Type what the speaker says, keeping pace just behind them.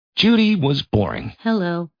Judy was boring.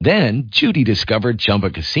 Hello. Then Judy discovered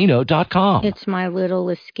ChumbaCasino.com. It's my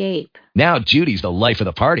little escape. Now Judy's the life of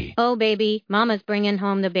the party. Oh, baby, mama's bringing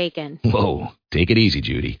home the bacon. Whoa, take it easy,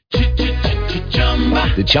 Judy.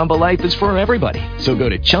 The Chumba life is for everybody. So go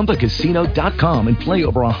to ChumbaCasino.com and play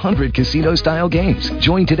over 100 casino-style games.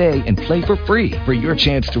 Join today and play for free for your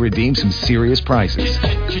chance to redeem some serious prizes.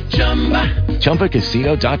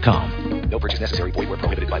 ChumbaCasino.com. No purchase necessary. Void where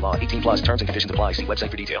prohibited by law. 18 plus terms and conditions apply. See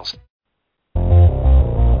website for details.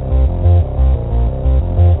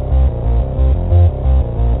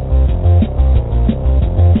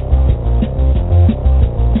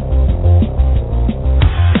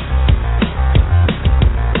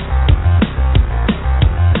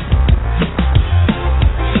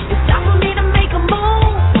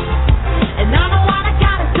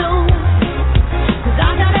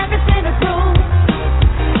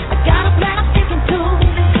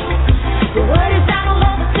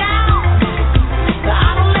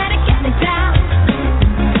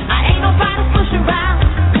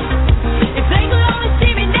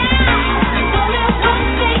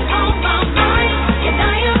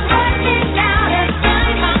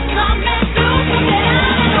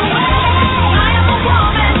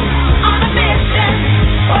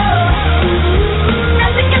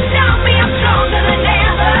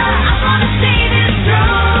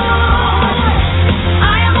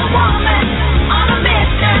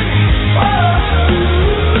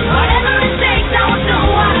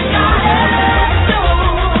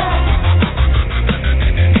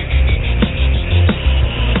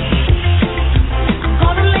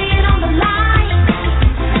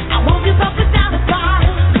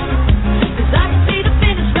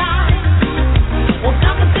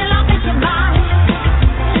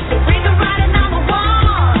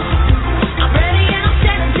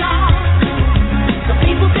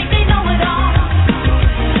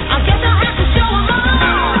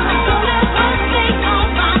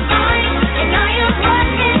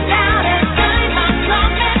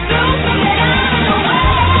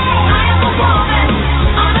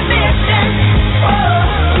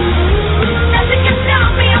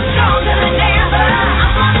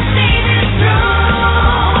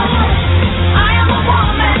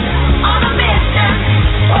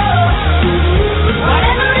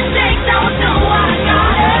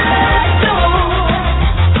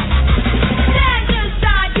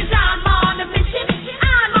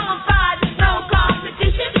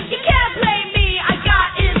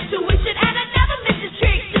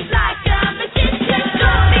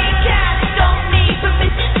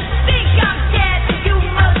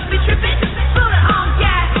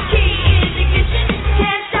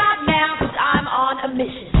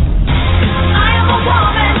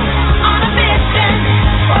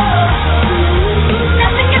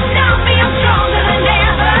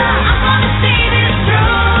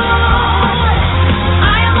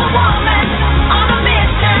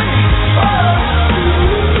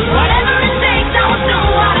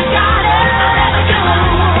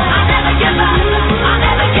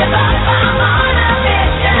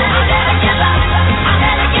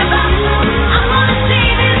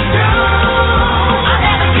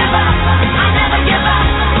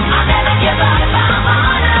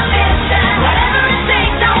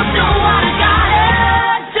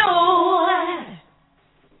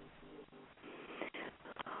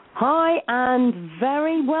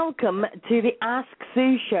 Welcome to the Ask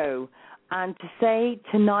Sue show, and to say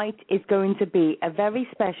tonight is going to be a very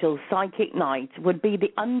special psychic night would be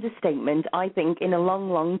the understatement, I think, in a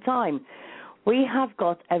long, long time. We have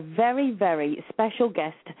got a very, very special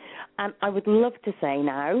guest, and I would love to say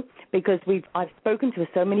now, because I've spoken to her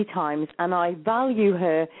so many times, and I value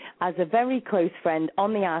her as a very close friend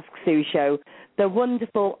on the Ask Sue show, the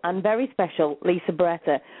wonderful and very special Lisa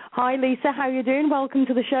Barretta. Hi, Lisa. How are you doing? Welcome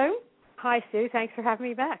to the show. Hi, Sue. Thanks for having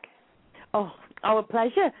me back. Oh, our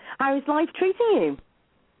pleasure. How is life treating you?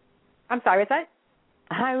 I'm sorry, what's that?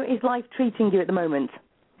 How is life treating you at the moment?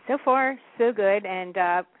 So far, so good, and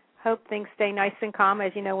hope things stay nice and calm.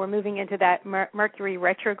 As you know, we're moving into that Mercury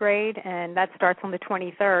retrograde, and that starts on the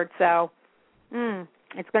 23rd, so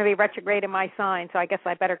it's going to be retrograde in my sign, so I guess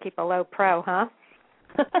I better keep a low pro, huh?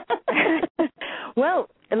 Well,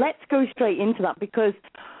 let's go straight into that, because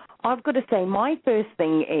I've got to say, my first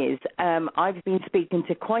thing is I've been speaking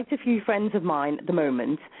to quite a few friends of mine at the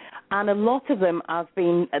moment, and a lot of them have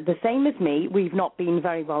been the same as me. We've not been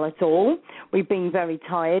very well at all. We've been very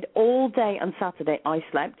tired. All day on Saturday I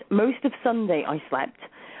slept. Most of Sunday I slept.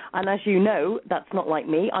 And as you know, that's not like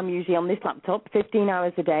me. I'm usually on this laptop 15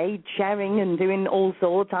 hours a day, sharing and doing all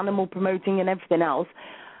sorts, animal promoting and everything else.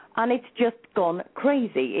 and it's just gone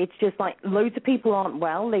crazy. It's just like loads of people aren't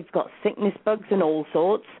well. They've got sickness bugs and all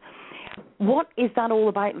sorts. What is that all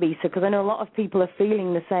about, Lisa? Because I know a lot of people are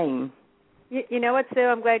feeling the same. You know what, Sue?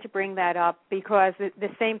 I'm glad you bring that up, because the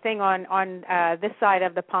same thing on this side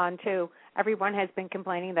of the pond, too. Everyone has been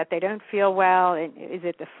complaining that they don't feel well. Is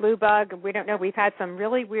it the flu bug? We don't know. We've had some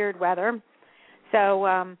really weird weather. So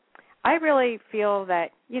I really feel that,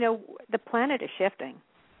 the planet is shifting.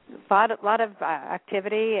 A lot of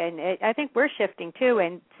activity, and I think we're shifting, too.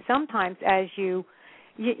 And sometimes as you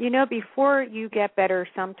before you get better,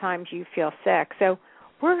 sometimes you feel sick. So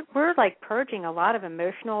we're like purging a lot of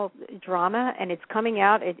emotional drama, and it's coming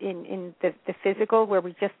out in the physical, where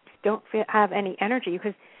we just don't have any energy,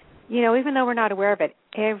 because even though we're not aware of it,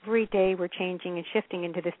 every day we're changing and shifting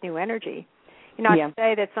into this new energy. Not to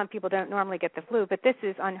say that some people don't normally get the flu, but this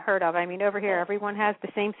is unheard of. I mean, over here everyone has the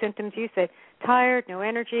same symptoms you said: tired, no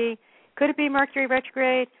energy. Could it be Mercury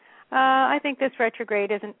retrograde? I think this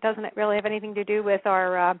retrograde doesn't really have anything to do with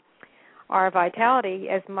our vitality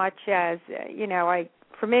as much as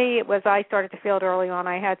for me, I started to feel it early on.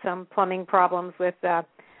 I had some plumbing problems with a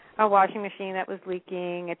washing machine that was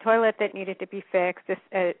leaking, a toilet that needed to be fixed,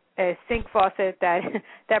 a sink faucet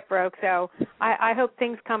that broke. So I hope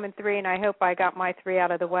things come in 3, and I hope I got my 3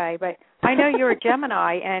 out of the way. But I know you're a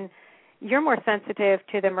Gemini, and you're more sensitive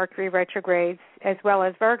to the Mercury retrogrades as well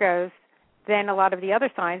as Virgos than a lot of the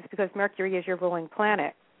other signs, because Mercury is your ruling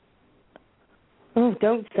planet. Oh,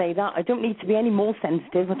 don't say that. I don't need to be any more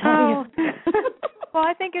sensitive, I'll tell you. Well,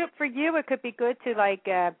 I think for you it could be good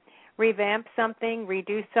to revamp something,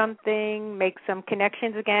 redo something, make some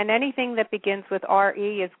connections again. Anything that begins with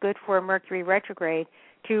RE is good for a Mercury retrograde,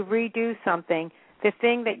 to redo something. The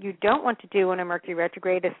thing that you don't want to do on a Mercury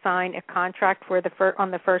retrograde is sign a contract on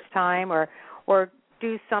the first time, or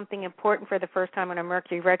do something important for the first time on a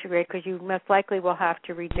Mercury retrograde, because you most likely will have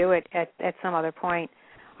to redo it at some other point.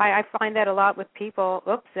 I find that a lot with people.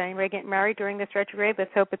 Oops, anybody getting married during this retrograde? Let's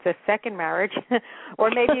hope it's a second marriage. Or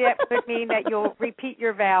maybe that could mean that you'll repeat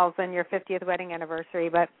your vows on your 50th wedding anniversary.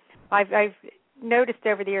 But I've noticed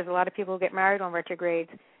over the years a lot of people who get married on retrogrades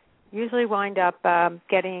usually wind up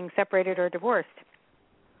getting separated or divorced.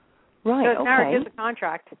 Right, so marriage is a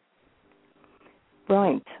contract.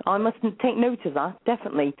 Right. I must take note of that,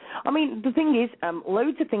 definitely. I mean, the thing is,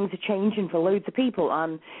 loads of things are changing for loads of people.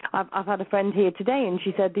 I've had a friend here today, and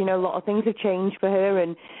she said, a lot of things have changed for her,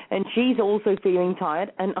 and she's also feeling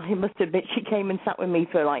tired. And I must admit, she came and sat with me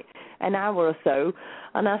for like an hour or so.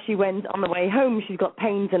 And as she went on the way home, she's got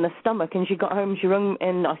pains in her stomach. And she got home, she rang,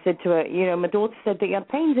 and I said to her, my daughter said that you had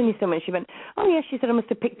pains in your stomach. She went, oh, yes. She said, I must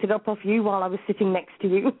have picked it up off you while I was sitting next to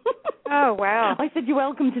you. Oh, wow. I said, you're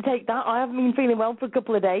welcome to take that. I haven't been feeling well for a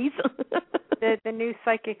couple of days. the new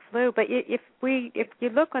psychic flu. But if you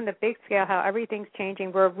look on the big scale, how everything's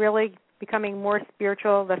changing, we're really becoming more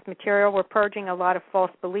spiritual, less material. We're purging a lot of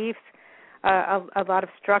false beliefs. A lot of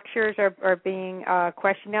structures are being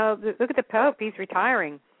questioned. Now, look at the Pope. He's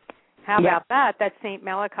retiring. How about that? That's St.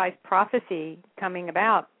 Malachi's prophecy coming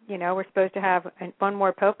about. We're supposed to have one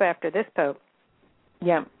more Pope after this Pope.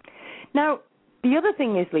 Yeah. Now, the other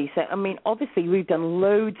thing is, Lisa, I mean, obviously we've done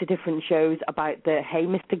loads of different shows about the Hey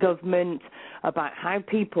Mr. Government, about how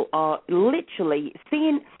people are literally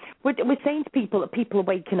seeing, we're saying to people that people are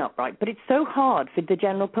waking up, right? But it's so hard for the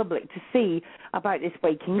general public to see about this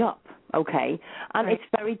waking up, okay? And It's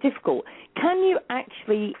very difficult. Can you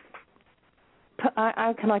actually,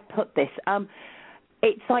 how can I put this?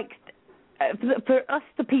 It's like, for us,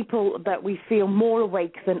 the people that we feel more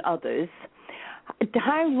awake than others,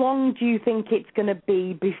 how long do you think it's going to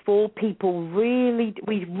be before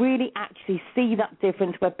we really actually see that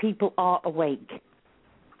difference where people are awake?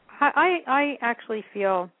 I actually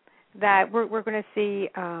feel that we're going to see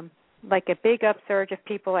like a big upsurge of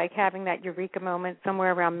people like having that eureka moment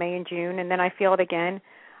somewhere around May and June, and then I feel it again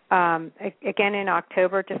in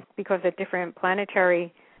October, just because of different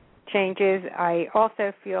planetary changes. I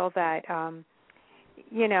also feel that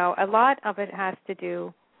a lot of it has to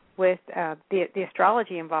do with the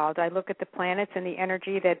astrology involved. I look at the planets and the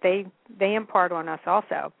energy that they impart on us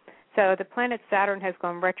also. So the planet Saturn has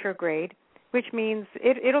gone retrograde, which means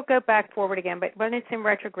it'll go back forward again. But when it's in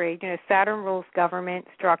retrograde, Saturn rules government,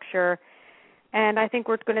 structure. And I think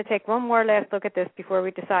we're going to take one more last look at this before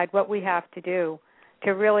we decide what we have to do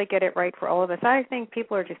to really get it right for all of us. I think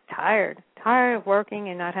people are just tired of working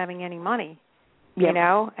and not having any money. Yep.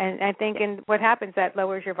 And I think what happens, that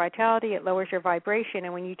lowers your vitality, it lowers your vibration,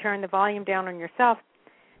 and when you turn the volume down on yourself,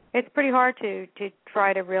 it's pretty hard to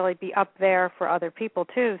try to really be up there for other people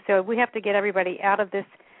too. So we have to get everybody out of this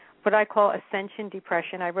what I call ascension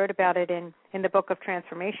depression. I wrote about it in the book of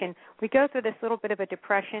Transformation. We go through this little bit of a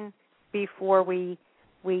depression before we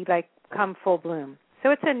like come full bloom. So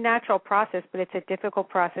it's a natural process, but it's a difficult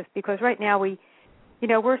process because right now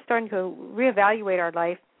we're starting to reevaluate our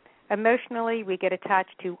life. Emotionally, we get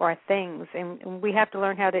attached to our things, and we have to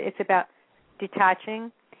learn it's about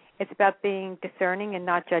detaching. It's about being discerning and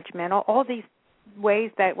not judgmental. All these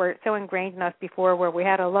ways that were so ingrained in us before, where we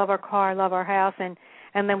had to love our car, love our house, and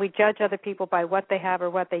then we judge other people by what they have or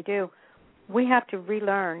what they do. We have to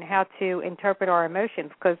relearn how to interpret our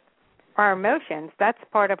emotions, because our emotions, that's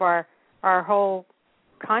part of our whole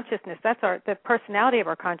consciousness. That's the personality of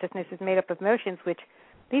our consciousness is made up of emotions, which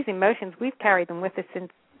these emotions, we've carried them with us since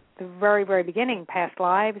the very, very beginning, past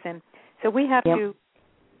lives. And so we have to,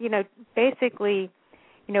 basically,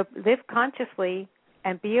 live consciously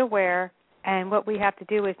and be aware. And what we have to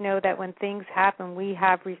do is know that when things happen, we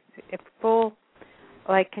have full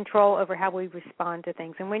control over how we respond to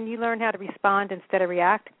things. And when you learn how to respond instead of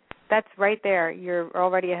react, that's right there. You're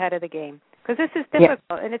already ahead of the game. Because this is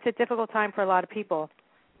difficult, and it's a difficult time for a lot of people.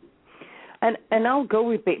 And I'll go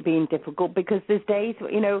with it being difficult because there's days,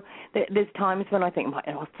 there's times when I think,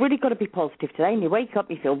 I've really got to be positive today. And you wake up,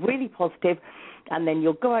 you feel really positive, and then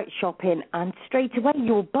you'll go out shopping, and straight away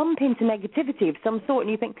you'll bump into negativity of some sort,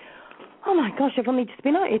 and you think, oh, my gosh, I've only just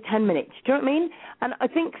been out here 10 minutes. Do you know what I mean? And I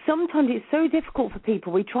think sometimes it's so difficult for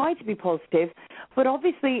people. We try to be positive, but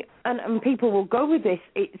obviously, and people will go with this,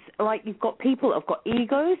 it's like you've got people that have got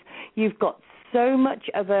egos. You've got so much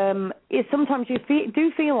of sometimes you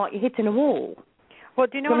do feel like you're hitting a wall. Well,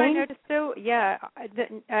 do you know what I noticed, too? Yeah.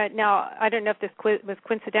 Now, I don't know if this was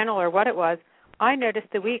coincidental or what it was. I noticed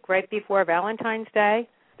the week right before Valentine's Day,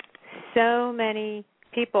 so many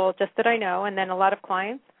people, just that I know, and then a lot of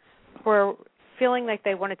clients, were feeling like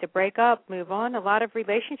they wanted to break up, move on, a lot of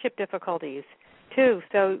relationship difficulties, too.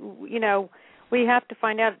 So, we have to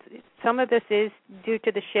find out some of this is due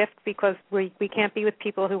to the shift because we can't be with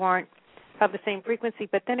people who aren't of the same frequency.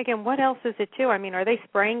 But then again, what else is it, too? I mean, are they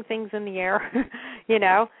spraying things in the air?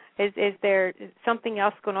 Is there something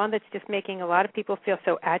else going on that's just making a lot of people feel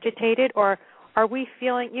so agitated? Or are we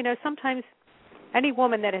feeling, sometimes any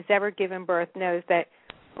woman that has ever given birth knows that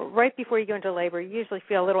right before you go into labor, you usually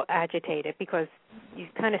feel a little agitated because you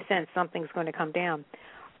kind of sense something's going to come down.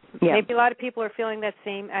 Yeah. Maybe a lot of people are feeling that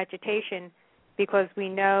same agitation because we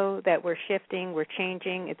know that we're shifting, we're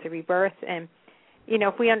changing, it's a rebirth. And,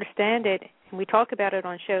 if we understand it and we talk about it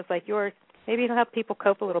on shows like yours, maybe it'll help people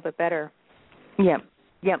cope a little bit better. Yeah.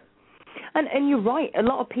 And you're right. A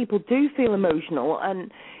lot of people do feel emotional. And,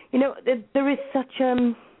 there is such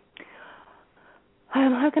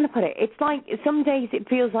how can I put it? It's like some days it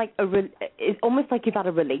feels like it's almost like you've had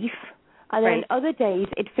a relief, and then other days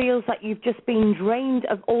it feels like you've just been drained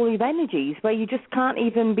of all your energies, where you just can't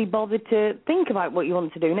even be bothered to think about what you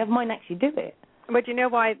want to do, never mind actually do it. But you know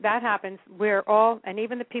why that happens? We're all, and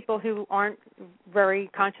even the people who aren't very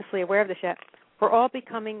consciously aware of this yet, we're all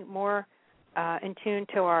becoming more in tune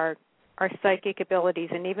to our psychic abilities,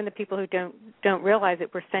 and even the people who don't realize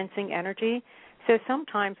it, we're sensing energy. So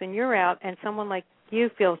sometimes when you're out and someone like you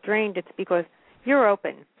feels drained, it's because you're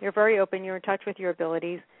open. You're very open. You're in touch with your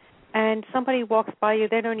abilities. And somebody walks by you,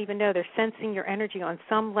 they don't even know. They're sensing your energy on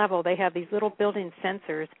some level. They have these little built-in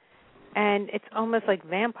sensors. And it's almost like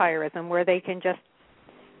vampirism where they can just,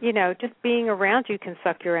 just being around you can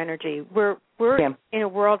suck your energy. We're in a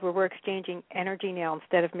world where we're exchanging energy now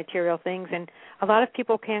instead of material things. And a lot of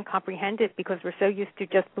people can't comprehend it because we're so used to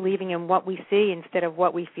just believing in what we see instead of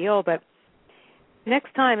what we feel. But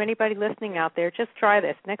next time, anybody listening out there, just try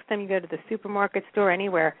this. Next time you go to the supermarket, store,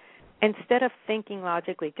 anywhere, instead of thinking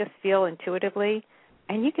logically, just feel intuitively.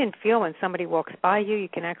 And you can feel when somebody walks by you. You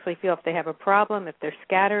can actually feel if they have a problem, if they're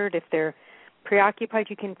scattered, if they're preoccupied.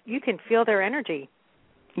 You can feel their energy.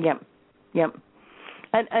 Yep.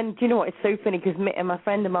 And do you know what? It's so funny because my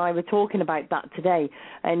friend and I were talking about that today,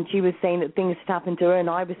 and she was saying that things had happened to her, and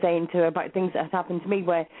I was saying to her about things that had happened to me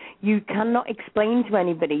where you cannot explain to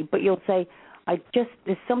anybody, but you'll say,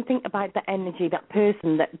 there's something about the energy, that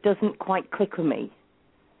person that doesn't quite click with me.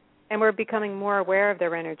 And we're becoming more aware of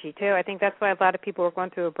their energy, too. I think that's why a lot of people are going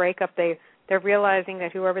through a breakup. They're realizing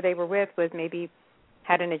that whoever they were with was maybe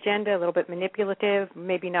had an agenda, a little bit manipulative,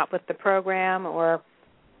 maybe not with the program, or,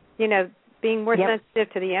 being more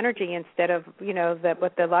sensitive to the energy instead of,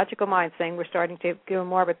 what the logical mind's saying. We're starting to go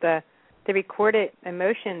more with the recorded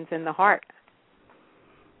emotions in the heart,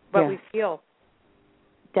 what we feel.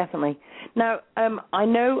 Definitely. Now, I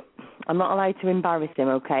know I'm not allowed to embarrass him,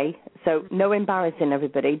 okay? So no embarrassing,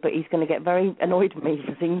 everybody, but he's going to get very annoyed with me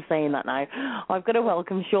for saying that now. I've got to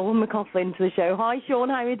welcome Sean McCaughlin to the show. Hi, Sean,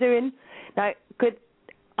 how are you doing? Now,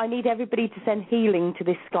 I need everybody to send healing to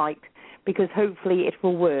this Skype because hopefully it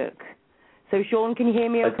will work. So, Sean, can you hear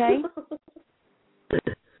me okay?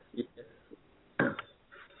 Yeah.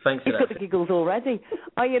 Thanks for You've got the that. giggles already.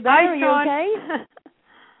 Are you there? Hi, Are you Sean. okay?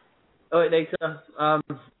 All right, Lisa.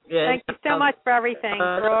 Yeah. Thank you so much for everything,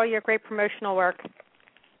 for all your great promotional work. Do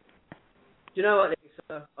you know what,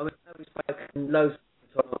 Lisa? I mean, we've spoken loads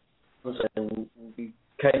of times, and we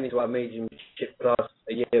came into our mediumship class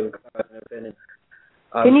a year ago and everything.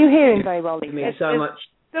 And, Can you hear him very well, to me Lisa? so much.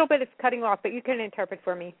 A little bit is cutting off, but you can interpret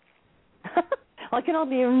for me. I can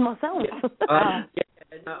hardly hear him myself.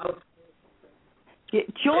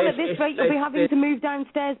 Sean, at this rate, you'll be having to move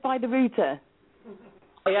downstairs by the router.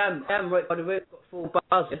 I am right by the roof, got full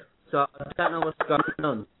bars here, so I don't know what's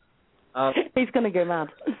going on. He's going to go mad.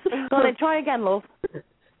 Go on then, try again, love.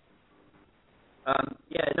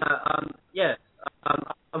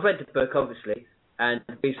 I've read the book, obviously, and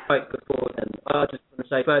we spoke before, and I just want to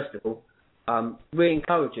say, first of all, really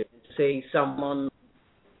encouraging to see someone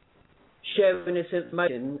sharing this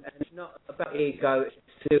information, and it's not about ego, it's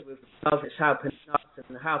to do with love, it's helping us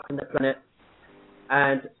and helping the planet.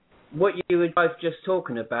 And what you were both just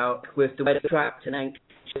talking about with the way they're trapped and anxious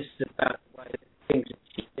about the way things are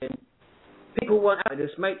cheating, people want out of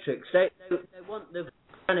this matrix. They want the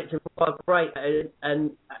planet to vibrate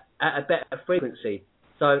and at a better frequency.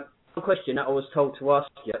 So one question that I was told to ask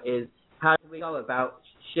you is, how do we go about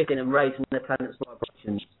shifting and raising the planet's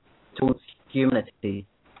vibrations towards humanity?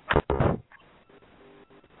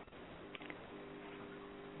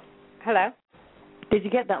 Hello? Did you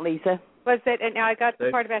get that, Lisa? Was it, and now I got the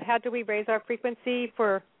part about how do we raise our frequency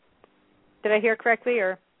for, did I hear correctly,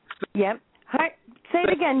 or? Yeah. Say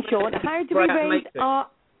it again, Sean. How do we raise our...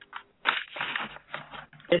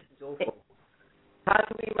 This is awful. How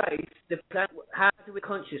do we raise the planet, how do we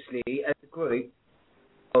consciously, as a group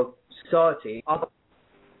of society, up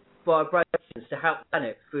vibrations to help the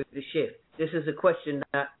planet through the shift? This is a question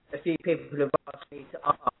that a few people have asked me to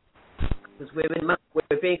ask, because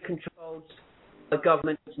we're being controlled by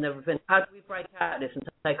governments and everything. How do we break out of this and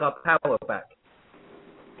take our power back?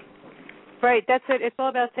 Right, that's it. It's all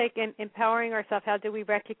about empowering ourselves. How do we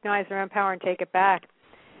recognize our own power and take it back?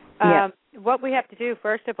 What we have to do,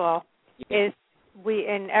 first of all, is we,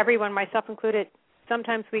 and everyone, myself included,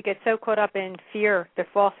 sometimes we get so caught up in fear, the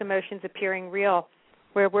false emotions appearing real,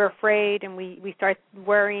 where we're afraid and we start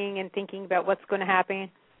worrying and thinking about what's going to happen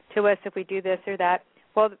to us if we do this or that.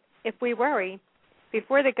 Well, if we worry,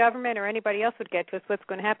 before the government or anybody else would get to us, what's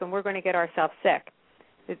going to happen? We're going to get ourselves sick,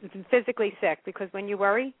 physically sick, because when you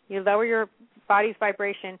worry, you lower your body's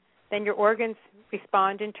vibration, then your organs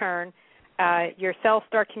respond in turn. Your cells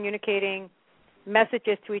start communicating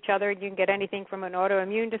messages to each other, and you can get anything from an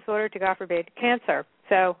autoimmune disorder to, God forbid, cancer.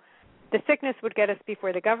 So the sickness would get us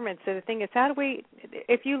before the government. So the thing is, how do we,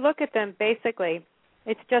 if you look at them, basically,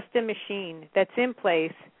 it's just a machine that's in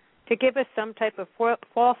place to give us some type of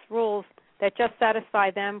false rules that just satisfy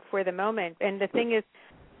them for the moment. And the thing is,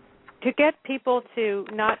 to get people to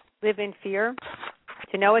not live in fear,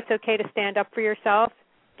 to know it's okay to stand up for yourself,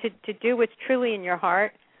 to do what's truly in your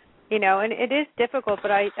heart, you know, and it is difficult,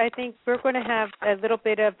 but I think we're going to have a little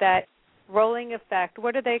bit of that rolling effect.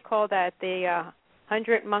 What do they call that? The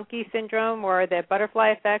 100 monkey syndrome, or the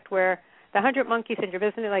butterfly effect, where the 100 monkey syndrome,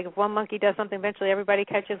 isn't it like if one monkey does something, eventually everybody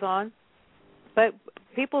catches on? But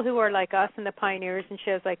people who are like us and the pioneers and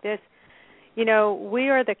shows like this, you know, we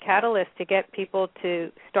are the catalyst to get people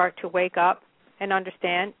to start to wake up and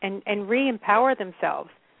understand and re-empower themselves.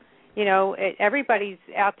 You know, everybody's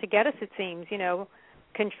out to get us, it seems, you know,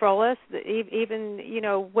 control us. Even, you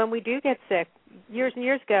know, when we do get sick, years and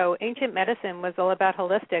years ago, ancient medicine was all about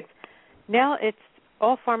holistics. Now it's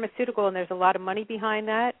all pharmaceutical, and there's a lot of money behind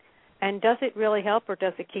that. And does it really help, or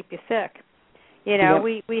does it keep you sick? You know,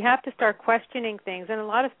 we have to start questioning things. And a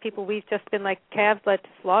lot of people, we've just been like calves led to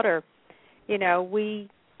slaughter. You know, we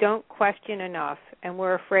don't question enough, and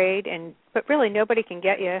we're afraid. But really, nobody can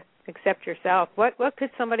get you except yourself. What could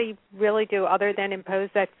somebody really do other than impose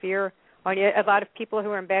that fear on you? A lot of people who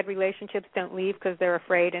are in bad relationships don't leave because they're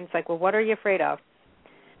afraid. And it's like, well, what are you afraid of?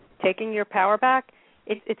 Taking your power back?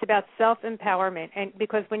 It's about self-empowerment. And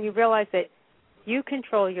because when you realize that you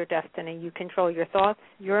control your destiny, you control your thoughts,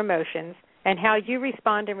 your emotions, and how you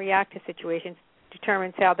respond and react to situations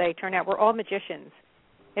determines how they turn out. We're all magicians.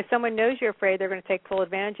 If someone knows you're afraid, they're going to take full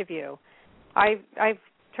advantage of you. I've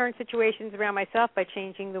turned situations around myself by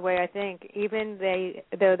changing the way I think, even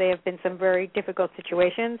though they have been some very difficult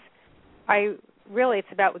situations. It's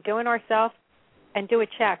about going ourselves and do a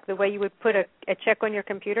check, the way you would put a check on your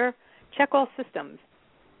computer. Check all systems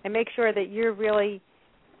and make sure that you're really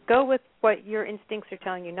go with what your instincts are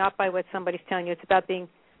telling you, not by what somebody's telling you. It's about being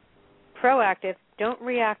proactive. Don't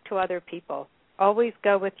react to other people. Always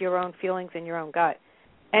go with your own feelings and your own gut.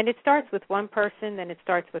 And it starts with one person, then it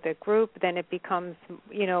starts with a group, then it becomes,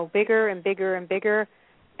 bigger and bigger and bigger.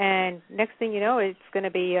 And next thing you know, it's going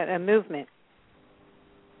to be a movement.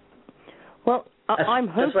 Well, I'm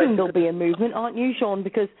hoping there'll be a movement, aren't you, Sean?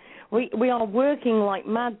 Because we are working like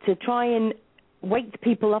mad to try and wake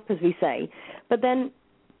people up, as we say. But then,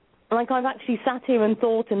 like, I've actually sat here and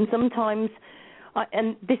thought, and sometimes,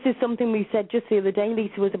 and this is something we said just the other day,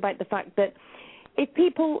 Lisa, was about the fact that if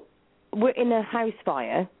people were in a house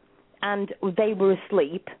fire and they were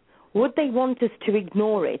asleep, would they want us to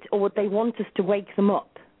ignore it, or would they want us to wake them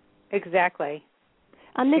up? Exactly.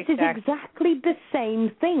 And this is exactly the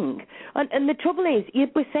same thing. And the trouble is,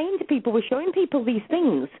 we're saying to people, we're showing people these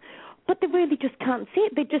things, but they really just can't see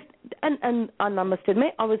it. They just, and I must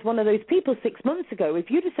admit, I was one of those people 6 months ago. If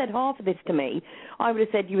you'd have said half of this to me, I would have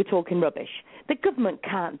said you were talking rubbish. The government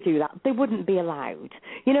can't do that. They wouldn't be allowed.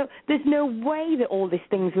 There's no way that all these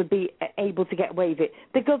things would be able to get away with it.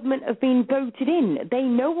 The government have been voted in. They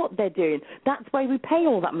know what they're doing. That's why we pay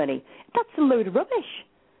all that money. That's a load of rubbish.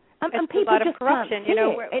 And people just can't see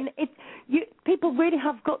it. And people really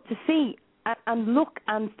have got to see and look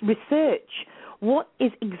and research what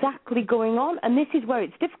is exactly going on. And this is where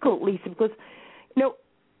it's difficult, Lisa, because,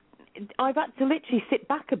 I've had to literally sit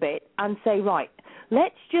back a bit and say, right,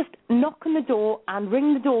 let's just knock on the door and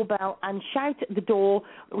ring the doorbell and shout at the door,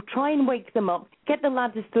 try and wake them up, get the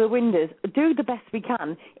ladders to the windows, do the best we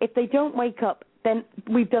can. If they don't wake up, then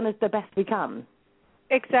we've done the best we can.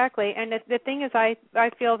 Exactly. And the thing is, I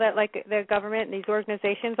feel that, like, the government and these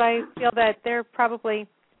organizations, I feel that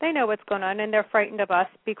they know what's going on, and they're frightened of us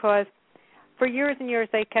because for years and years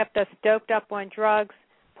they kept us doped up on drugs,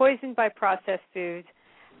 poisoned by processed foods,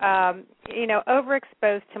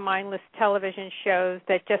 overexposed to mindless television shows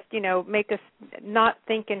that just, make us not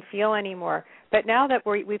think and feel anymore. But now that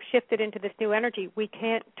we've shifted into this new energy, we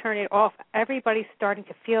can't turn it off. Everybody's starting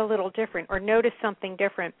to feel a little different or notice something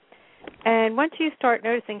different. And once you start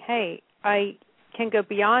noticing, hey, I can go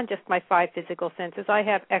beyond just my 5 physical senses. I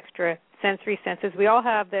have extra sensory senses. We all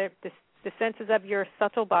have the senses of your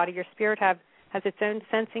subtle body. Your spirit has its own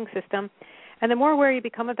sensing system. And the more aware you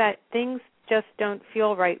become of that, things just don't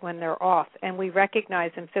feel right when they're off, and we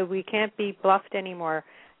recognize them. So we can't be bluffed anymore.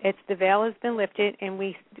 The veil has been lifted, and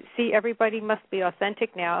we see everybody must be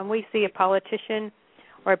authentic now. And we see a politician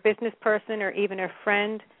or a business person or even a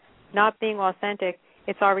friend not being authentic.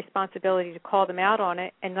 It's our responsibility to call them out on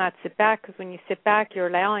it and not sit back, because when you sit back, you're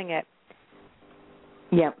allowing it.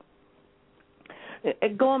 Yeah.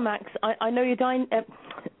 Go on, Max. I know you're dying.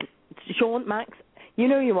 Sean, Max, you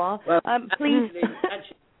know you are. Well, please,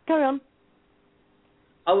 actually, carry on.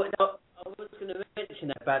 I was going to mention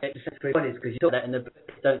that about the sensory bodies, because you talk that in the book,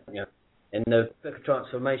 don't you? In the book of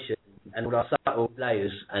Transformation, and all our subtle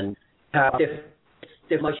layers, and how different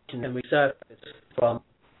emotions can resurface from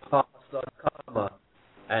past life karma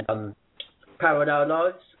and parallel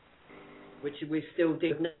lives, which we still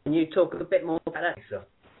do. Can you talk a bit more about that, sir?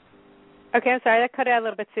 Okay, I'm sorry, that cut out a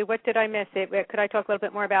little bit, Sue. What did I miss? Could I talk a little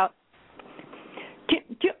bit more about?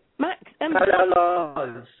 Max, parallel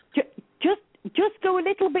lives. Just go a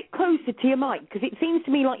little bit closer to your mic, because it seems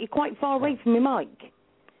to me like you're quite far away from your mic.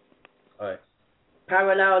 All right.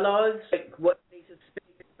 Parallel lives, like what Lisa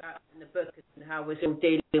speaks about in the book, and how we're still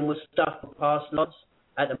dealing with stuff from past lives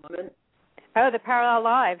at the moment. Oh, the parallel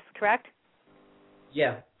lives, correct?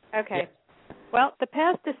 Yeah. Okay. Yeah. Well, the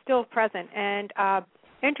past is still present, and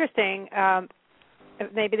interesting,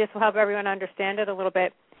 maybe this will help everyone understand it a little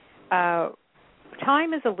bit.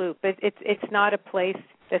 Time is a loop. It's not a place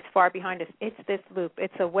that's far behind us. It's this loop.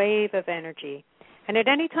 It's a wave of energy. And at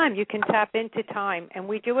any time, you can tap into time. And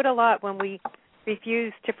we do it a lot when we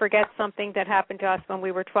refuse to forget something that happened to us when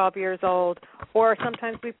we were 12 years old. Or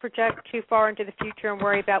sometimes we project too far into the future and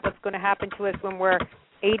worry about what's going to happen to us when we're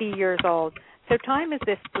 80 years old. So time is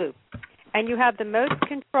this loop. And you have the most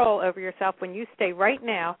control over yourself when you stay right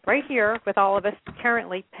now, right here with all of us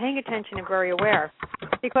currently, paying attention and very aware.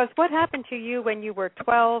 Because what happened to you when you were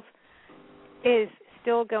 12 is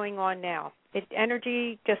still going on now.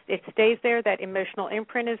 Energy it stays there. That emotional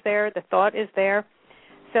imprint is there. The thought is there.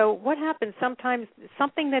 So what happens sometimes,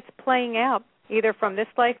 something that's playing out either from this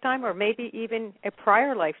lifetime or maybe even a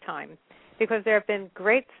prior lifetime, because there have been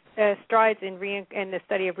great strides in the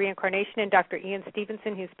study of reincarnation, and Dr. Ian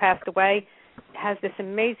Stevenson, who's passed away, has this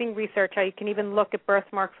amazing research how you can even look at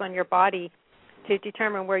birthmarks on your body to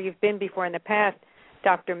determine where you've been before in the past.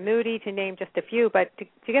 Dr. Moody, to name just a few. But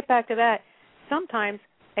to get back to that, sometimes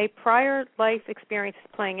a prior life experience is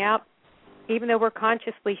playing out, even though we're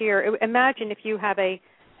consciously here. Imagine if you have a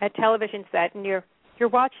television set and you're you're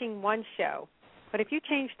watching one show. But if you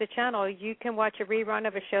change the channel, you can watch a rerun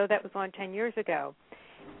of a show that was on 10 years ago.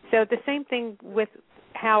 So the same thing with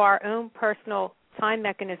how our own personal time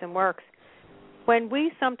mechanism works. When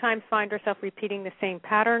we sometimes find ourselves repeating the same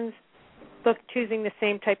patterns, choosing the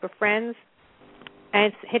same type of friends,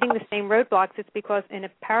 and hitting the same roadblocks, it's because in a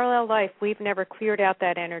parallel life, we've never cleared out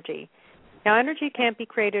that energy. Now, energy can't be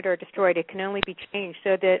created or destroyed. It can only be changed.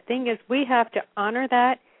 So the thing is, we have to honor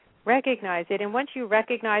that, recognize it, and once you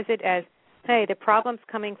recognize it as, hey, the problem's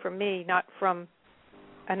coming from me, not from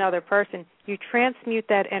another person, you transmute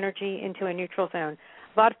that energy into a neutral zone.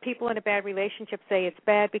 A lot of people in a bad relationship say it's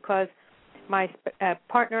bad because my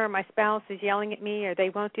partner or my spouse is yelling at me, or they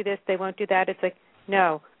won't do this, they won't do that. It's like,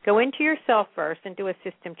 no, go into yourself first and do a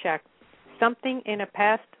system check. Something in a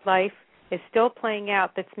past life is still playing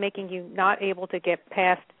out that's making you not able to get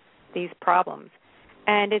past these problems.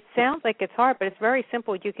 And it sounds like it's hard, but it's very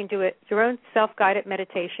simple. You can do it your own self-guided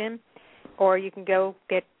meditation, or you can go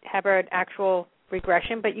have an actual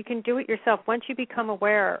regression, but you can do it yourself. Once you become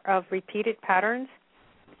aware of repeated patterns,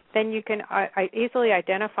 then you can easily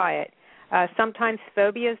identify it. Sometimes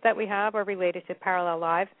phobias that we have are related to parallel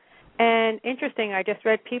lives. And interesting, I just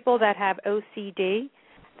read people that have OCD.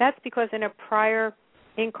 That's because in a prior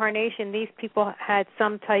incarnation, these people had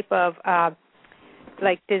some type of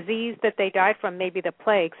disease that they died from, maybe the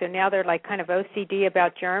plague. So now they're like kind of OCD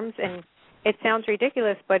about germs, and it sounds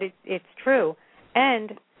ridiculous, but it's true.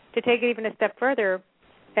 And to take it even a step further,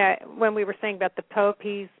 when we were saying about the Pope,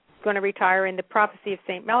 he's going to retire, and the prophecy of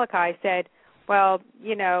St. Malachi said, well,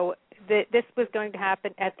 this was going to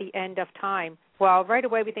happen at the end of time. Well, right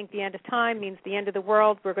away we think the end of time means the end of the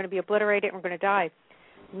world, we're going to be obliterated, and we're going to die.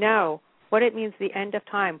 No, what it means the end of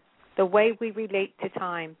time, the way we relate to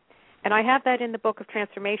time. And I have that in the Book of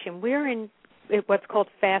Transformation. We're in what's called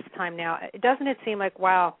fast time now. Doesn't it seem like,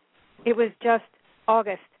 wow, it was just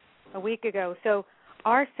August, a week ago. So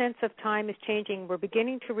our sense of time is changing. We're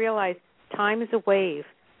beginning to realize time is a wave.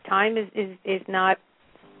 Time is not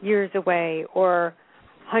years away or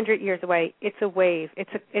 100 years away. It's a wave.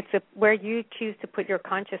 It's a where you choose to put your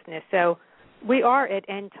consciousness. So we are at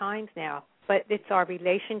end times now, but it's our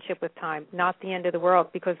relationship with time, not the end of the world.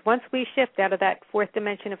 Because once we shift out of that fourth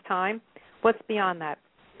dimension of time, what's beyond that?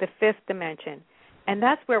 The fifth dimension. And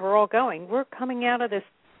that's where we're all going. We're coming out of this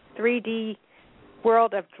 3D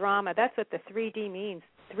world of drama. That's what the 3D means,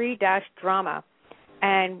 3-drama.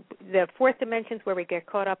 And the fourth dimension is where we get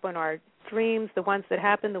caught up on our dreams, the ones that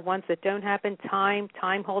happen, the ones that don't happen. Time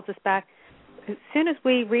holds us back. As soon as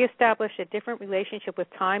we reestablish a different relationship with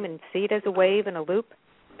time and see it as a wave and a loop,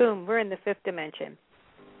 boom, we're in the fifth dimension.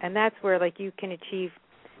 And that's where you can achieve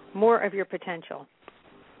more of your potential.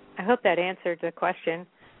 I hope that answered the question.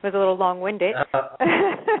 It was a little long-winded.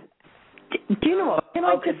 Do you know what? Can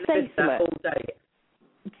I just say something?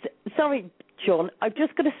 Sorry, Sean, I've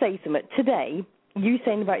just got to say something. Today, you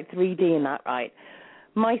saying about 3D and that, right?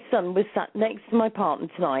 My son was sat next to my partner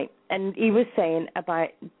tonight, and he was saying about,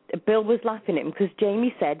 Bill was laughing at him because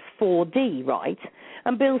Jamie said 4D, right?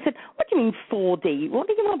 And Bill said, what do you mean 4D? What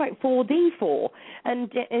are you know about 4D for?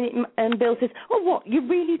 And Bill says, oh, what, you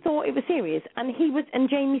really thought it was serious? And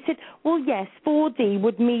Jamie said, well, yes, 4D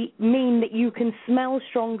would mean that you can smell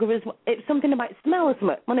stronger as well. It's something about smell as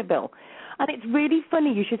much, wasn't it, Bill? And it's really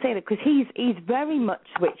funny you should say that because he's very much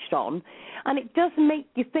switched on, and it does make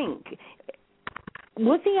you think,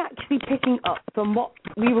 was he actually picking up from what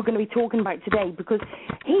we were going to be talking about today? Because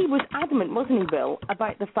he was adamant, wasn't he, Bill,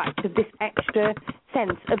 about the fact of this extra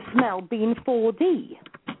sense of smell being 4D.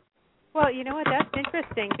 Well, you know what? That's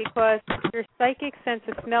interesting because your psychic sense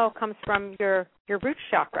of smell comes from your root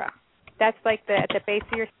chakra. That's at the base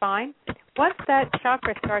of your spine. Once that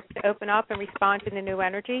chakra starts to open up and respond to the new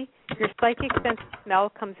energy, your psychic sense of smell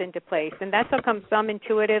comes into place. And that's how come some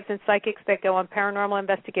intuitives and psychics that go on paranormal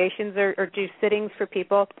investigations or do sittings for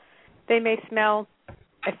people, they may smell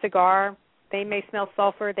a cigar, they may smell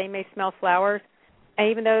sulfur, they may smell flowers. And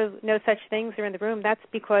even though no such things are in the room, that's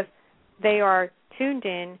because they are tuned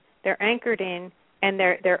in, they're anchored in, and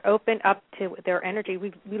they're open up to their energy.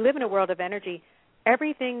 We live in a world of energy.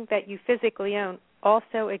 Everything that you physically own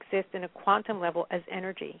also exists in a quantum level as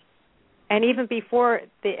energy. And even before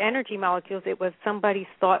the energy molecules, it was somebody's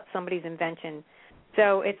thought, somebody's invention.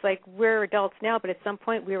 So it's like we're adults now, but at some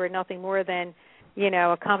point we were nothing more than,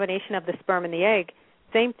 a combination of the sperm and the egg.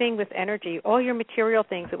 Same thing with energy. All your material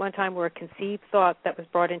things at one time were a conceived thought that was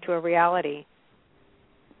brought into a reality.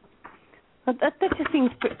 That just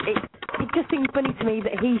seems, it just seems funny to me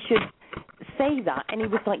that he should say that, and he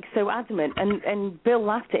was so adamant, and Bill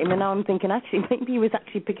laughed at him, and now I'm thinking actually maybe he was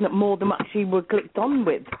actually picking up more than actually were clicked on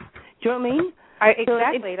with. Do you know what I mean?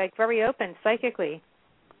 Exactly, very open psychically.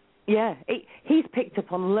 Yeah, he's picked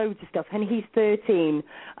up on loads of stuff, and he's 13.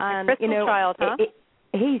 And, a crystal child, huh?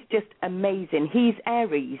 He's just amazing. He's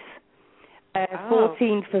Aries.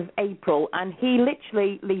 14th of April, and he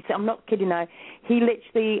literally, Lisa, I'm not kidding now, he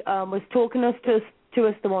literally was talking to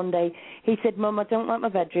us the one day. He said, Mum, I don't like my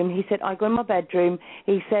bedroom. He said, I go in my bedroom.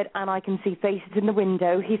 He said, and I can see faces in the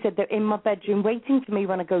window. He said, they're in my bedroom waiting for me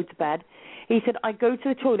when I go to bed. He said, I go to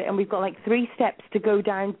the toilet, and we've got like 3 steps to go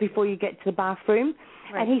down before you get to the bathroom.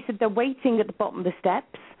 Right. And he said, they're waiting at the bottom of the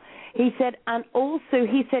steps. He said, and also,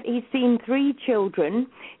 he said he's seen 3 children.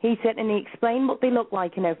 He said, and he explained what they look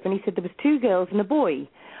like and everything. He said there was 2 girls and a boy.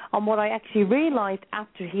 And what I actually realized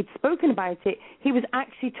after he'd spoken about it, he was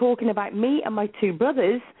actually talking about me and my 2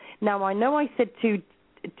 brothers. Now, I know I said two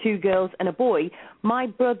girls and a boy. My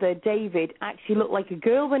brother, David, actually looked like a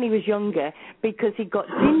girl when he was younger because he got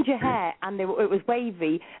ginger hair and it was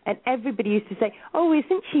wavy, and everybody used to say, oh,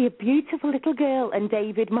 isn't she a beautiful little girl? And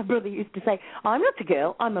David, my brother, used to say, I'm not a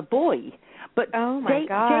girl, I'm a boy. But oh my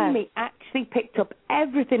God. Jamie actually picked up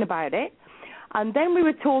everything about it. And then we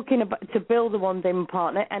were talking to Bill, the one-day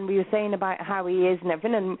partner, and we were saying about how he is and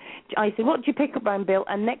everything. And I said, what did you pick up around Bill?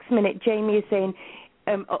 And next minute, Jamie is saying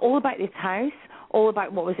all about this house, all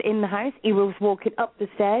about what was in the house. He was walking up the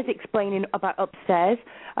stairs, explaining about upstairs,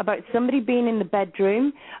 about somebody being in the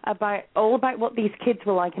bedroom, about what these kids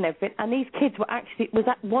were like and everything. And these kids were actually,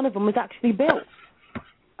 one of them was actually Bill.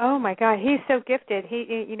 Oh my God, he's so gifted.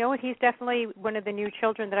 You know what? He's definitely one of the new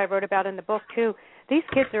children that I wrote about in the book too. These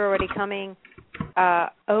kids are already coming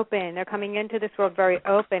open. They're coming into this world very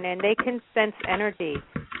open, and they can sense energy.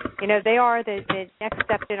 You know, they are the next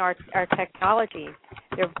step in our technology.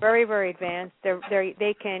 They're very, very advanced.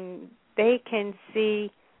 They can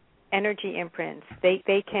see energy imprints.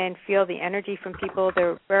 They can feel the energy from people.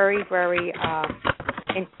 They're very, very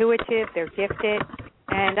intuitive. They're gifted,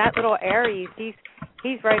 and that little Aries,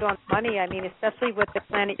 he's right on money. I mean, especially with the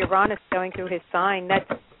planet Uranus going through his sign, that's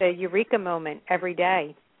the eureka moment every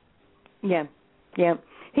day. Yeah.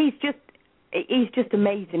 He's just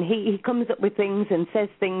amazing. He comes up with things and says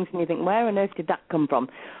things, and you think, where on earth did that come from?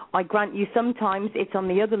 I grant you, sometimes it's on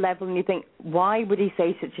the other level, and you think, why would he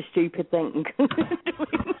say such a stupid thing?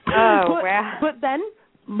 Wow. But then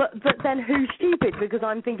who's stupid? Because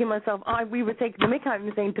I'm thinking myself, we were taking the mick out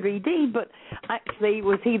and saying 3D, but actually,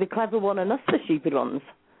 was he the clever one and us the stupid ones?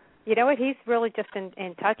 You know what? He's really just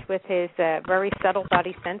in touch with his very subtle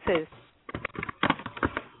body senses.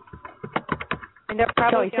 And they're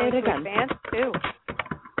probably going to advance, too.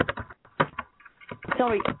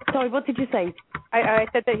 Sorry, what did you say? I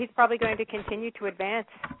said that he's probably going to continue to advance.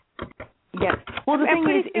 Yes. Well, the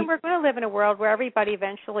thing is, we're going to live in a world where everybody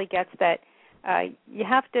eventually gets that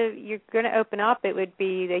you're going to open up. It would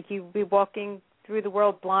be like you'd be walking through the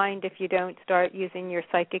world blind if you don't start using your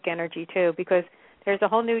psychic energy, too, because there's a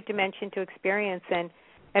whole new dimension to experience, and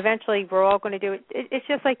eventually we're all going to do it. It's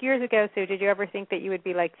just like years ago, Sue, did you ever think that you would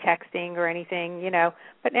be like texting or anything, you know?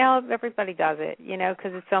 But now everybody does it, you know,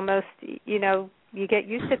 because it's almost, you know, you get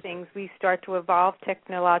used to things. We start to evolve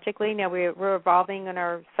technologically. Now we're evolving in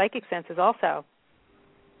our psychic senses also.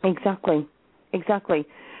 Exactly.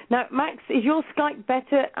 Now, Max, is your Skype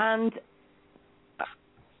better? And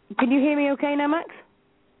can you hear me okay now, Max?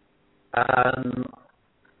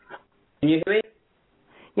 Can you hear me?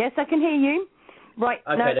 Yes, I can hear you. Right.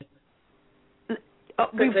 Okay. Now,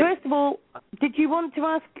 first of all, did you want to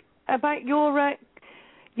ask about your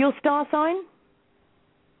star sign?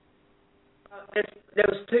 There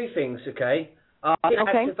was 2 things, okay?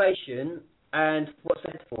 Activation and what's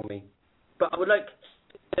ahead for me. But I would like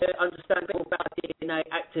to understand more about DNA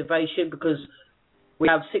activation, because we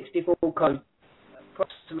have 64 codes,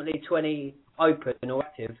 approximately 20 open or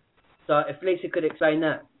active. So if Lisa could explain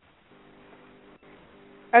that.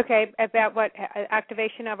 Okay, about what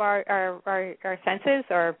activation of our senses,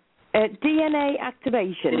 or DNA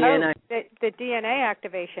activation. DNA. Oh, the DNA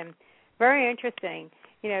activation. Very interesting.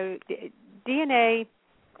 You know, DNA.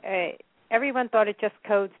 Everyone thought it just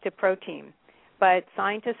codes to protein, but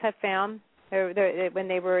scientists have found when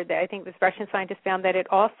they were, I think it was Russian scientists, found that it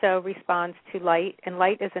also responds to light, and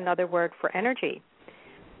light is another word for energy,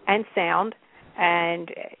 and sound. And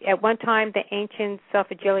at one time, the ancient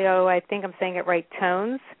Solfeggio, I think I'm saying it right,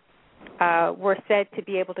 tones, were said to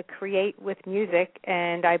be able to create with music,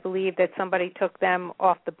 and I believe that somebody took them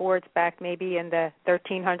off the boards back maybe in the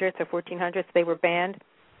 1300s or 1400s. They were banned.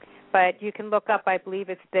 But you can look up, I believe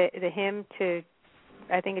it's the hymn to,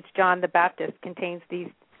 I think it's John the Baptist, contains these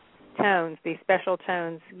tones, these special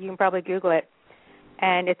tones. You can probably Google it.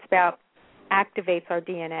 And it's about activates our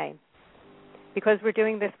DNA, because we're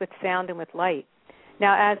doing this with sound and with light.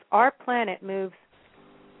 Now, as our planet moves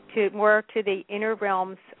to the inner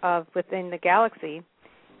realms of within the galaxy,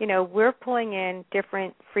 we're pulling in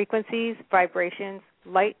different frequencies, vibrations,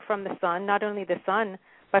 light from the sun, not only the sun,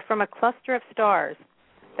 but from a cluster of stars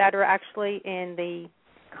that are actually in the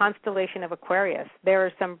constellation of Aquarius. There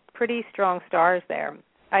are some pretty strong stars there.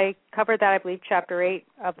 I covered that, I believe, Chapter 8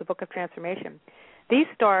 of the Book of Transformation. These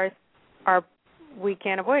stars we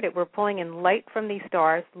can't avoid it. We're pulling in light from these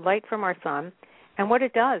stars, light from our sun, and what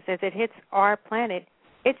it does is it hits our planet,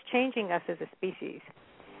 it's changing us as a species.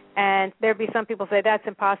 And there'd be some people say, that's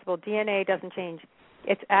impossible. DNA doesn't change.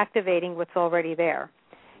 It's activating what's already there.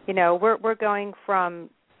 We're going from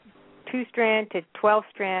 2-strand to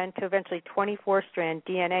 12-strand to eventually 24-strand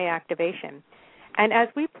DNA activation. And as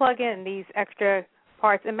we plug in these extra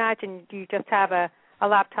parts, imagine you just have a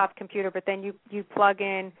laptop computer, but then you plug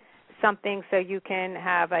in something so you can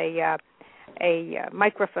have a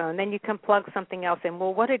microphone, then you can plug something else in.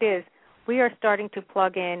 Well, what it is, we are starting to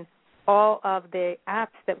plug in all of the apps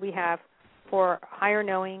that we have for higher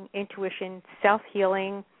knowing, intuition,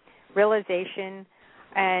 self-healing, realization,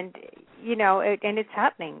 and, and it's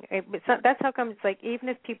happening. That's how come it's like even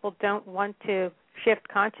if people don't want to shift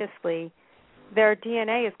consciously, their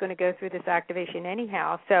DNA is going to go through this activation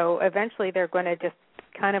anyhow. So eventually they're going to just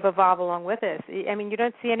kind of evolve along with us. I mean, you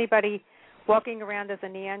don't see anybody walking around as a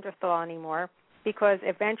Neanderthal anymore because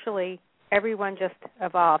eventually everyone just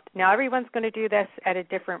evolved. Now everyone's going to do this at a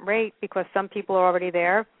different rate because some people are already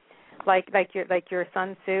there, like your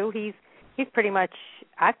son Sue. He's pretty much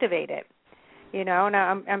activated. And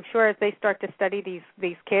I'm sure as they start to study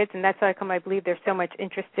these kids, and that's how come I believe they're so much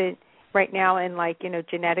interested right now in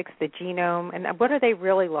genetics, the genome, and what are they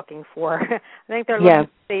really looking for? I think they're looking to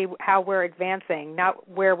see how we're advancing, not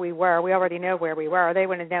where we were. We already know where we were. They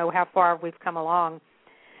want to know how far we've come along,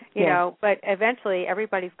 you know. But eventually,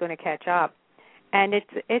 everybody's going to catch up, and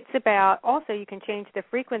it's about also you can change the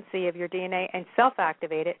frequency of your DNA and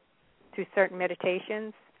self-activate it through certain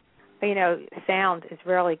meditations. Sound is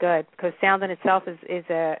really good because sound in itself is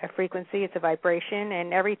a frequency, it's a vibration,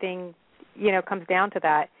 and everything comes down to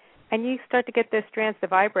that. And you start to get those strands to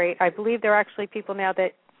vibrate. I believe there are actually people now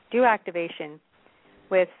that do activation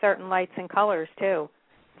with certain lights and colors, too.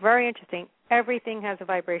 Very interesting. Everything has a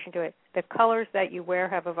vibration to it. The colors that you wear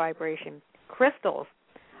have a vibration. Crystals.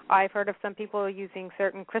 I've heard of some people using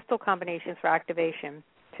certain crystal combinations for activation,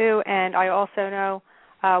 too. And I also know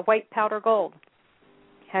white powder gold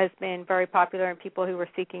has been very popular in people who are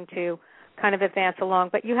seeking to kind of advance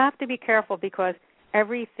along. But you have to be careful because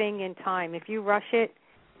everything in time, if you rush it,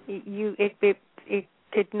 it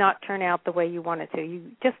could not turn out the way you want it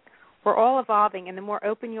to. We're all evolving, and the more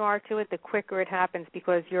open you are to it, the quicker it happens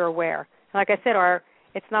because you're aware. Like I said,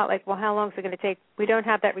 it's not like, well, how long is it going to take? We don't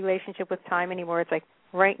have that relationship with time anymore. It's like,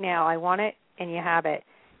 right now, I want it, and you have it.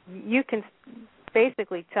 You can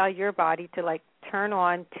basically tell your body to, turn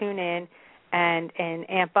on, tune in, and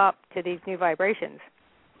amp up to these new vibrations.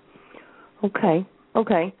 Okay.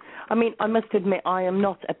 I mean, I must admit, I am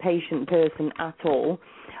not a patient person at all.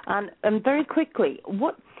 And very quickly,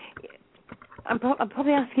 I'm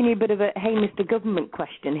probably asking you a bit of a hey, Mr. Government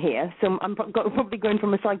question here. So I'm probably going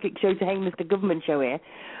from a psychic show to hey, Mr. Government show here.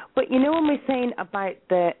 But when we're saying about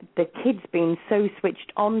the kids being so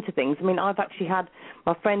switched on to things, I mean, I've actually had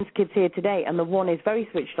my friend's kids here today, and the one is very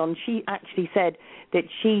switched on. She actually said that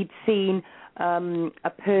she'd seen a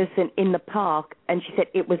person in the park, and she said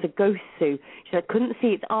it was a ghost, Sue. She said I couldn't see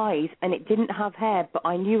its eyes, and it didn't have hair, but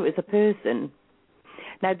I knew it was a person.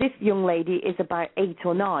 Now, this young lady is about 8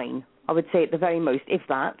 or 9, I would say at the very most, if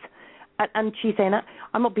that. And she's saying,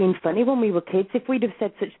 I'm not being funny, when we were kids, if we'd have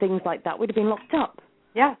said such things like that, we'd have been locked up.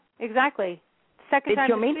 Yeah, exactly. Second time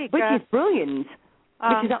this week. Which is brilliant.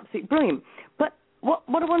 Which is absolutely brilliant. But what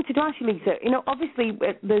I wanted to ask you, Lisa, obviously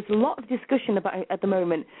there's a lot of discussion at the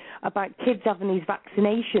moment about kids having these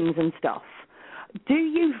vaccinations and stuff. Do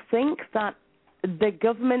you think that the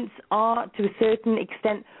governments are, to a certain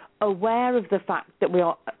extent, aware of the fact that we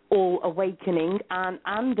are all awakening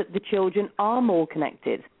and that the children are more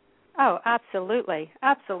connected? Oh, absolutely.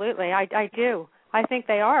 Absolutely. I do. I think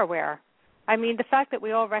they are aware. I mean, the fact that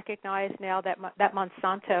we all recognize now that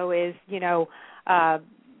Monsanto is,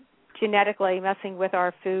 genetically messing with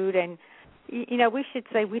our food, and, we should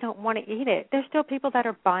say we don't want to eat it. There's still people that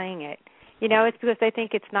are buying it. It's because they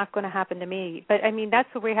think it's not going to happen to me. But, I mean, that's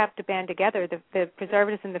what we have to band together, the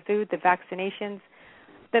preservatives in the food, the vaccinations,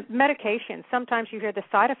 the medications. Sometimes you hear the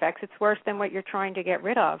side effects. It's worse than what you're trying to get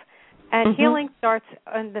rid of. And healing starts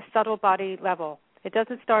on the subtle body level. It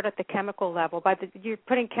doesn't start at the chemical level. You're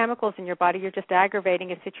putting chemicals in your body, you're just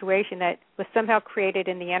aggravating a situation that was somehow created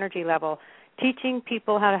in the energy level. Teaching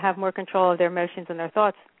people how to have more control of their emotions and their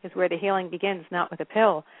thoughts is where the healing begins, not with a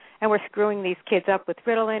pill. And we're screwing these kids up with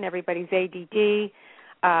Ritalin. Everybody's ADD.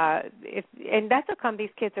 And that's how come these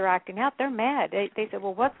kids are acting out. They're mad. They said,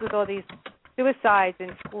 well, what's with all these suicides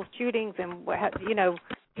and school shootings and,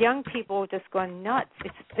 young people just going nuts.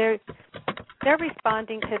 They're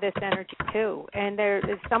responding to this energy too, and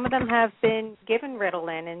some of them have been given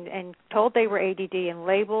Ritalin and told they were ADD and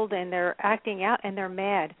labeled, and they're acting out and they're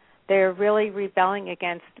mad. They're really rebelling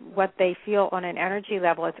against what they feel on an energy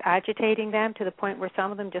level. It's agitating them to the point where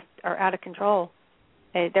some of them just are out of control.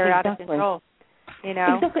 They're out of control.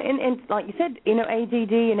 Exactly, and like you said,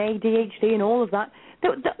 ADD and ADHD and all of that.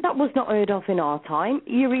 That was not heard of in our time.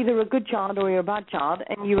 You're either a good child or you're a bad child,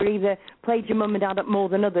 and you either played your mum and dad up more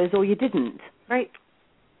than others or you didn't. Right.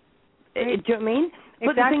 Do you know what I mean? Exactly.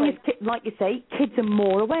 But the thing is, like you say, kids are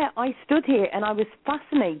more aware. I stood here and I was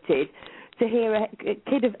fascinated to hear a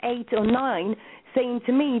kid of 8 or 9 saying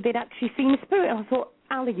to me they'd actually seen a spirit. And I thought,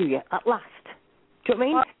 hallelujah, at last. Do you know what I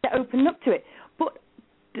mean? They opened up to it. But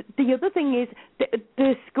the other thing is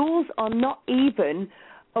the schools are not even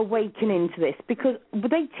awakening to this, because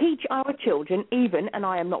they teach our children, even, and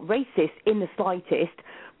I am not racist in the slightest,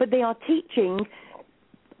 but they are teaching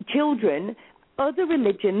children other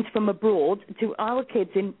religions from abroad to our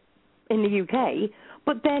kids in the UK,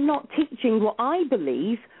 but they're not teaching what I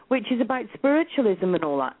believe, which is about spiritualism and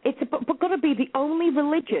all that. It's got to be the only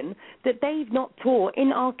religion that they've not taught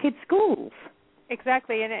in our kids' schools.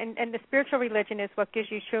 Exactly, and the spiritual religion is what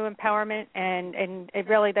gives you true empowerment, and it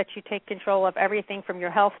really lets you take control of everything from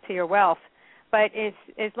your health to your wealth. But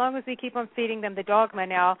as long as we keep on feeding them the dogma.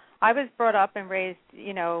 Now, I was brought up and raised,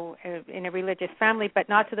 in a religious family, but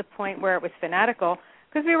not to the point where it was fanatical,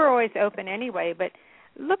 because we were always open anyway. But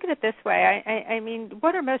look at it this way. I mean,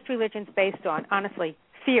 what are most religions based on? Honestly,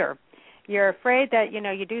 fear. You're afraid that,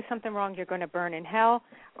 you do something wrong, you're going to burn in hell,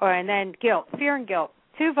 and then guilt, fear and guilt.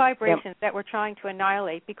 Two vibrations that we're trying to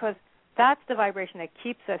annihilate, because that's the vibration that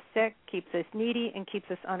keeps us sick, keeps us needy, and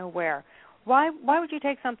keeps us unaware. Why would you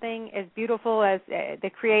take something as beautiful as the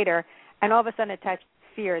Creator and all of a sudden attach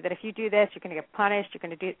fear that if you do this, you're going to get punished, you're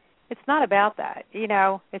going to do... It's not about that.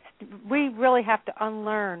 We really have to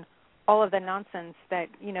unlearn all of the nonsense that,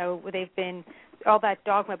 they've been, all that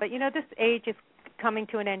dogma. But, this age is coming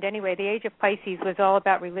to an end anyway. The age of Pisces was all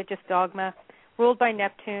about religious dogma, ruled by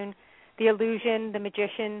Neptune, the illusion, the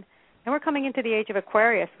magician, and we're coming into the age of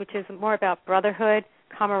Aquarius, which is more about brotherhood,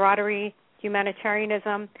 camaraderie,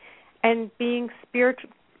 humanitarianism, and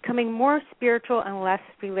becoming more spiritual and less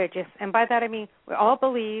religious. And by that I mean we all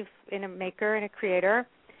believe in a maker and a creator,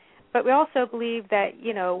 but we also believe that,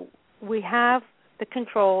 we have the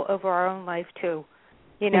control over our own life too.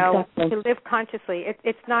 Exactly. To live consciously.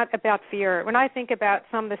 It's not about fear. When I think about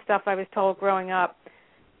some of the stuff I was told growing up,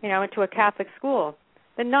 into a Catholic school,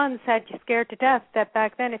 the nuns had you scared to death that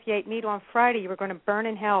back then if you ate meat on Friday, you were going to burn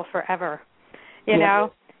in hell forever,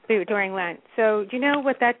 during Lent. So do you know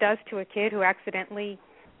what that does to a kid who accidentally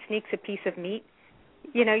sneaks a piece of meat?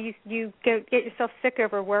 You get yourself sick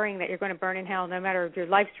over worrying that you're going to burn in hell no matter if your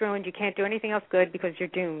life's ruined, you can't do anything else good because you're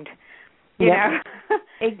doomed. You know?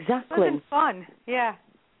 Exactly. It wasn't fun. Yeah.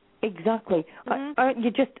 Exactly.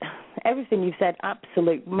 Mm-hmm. Everything you've said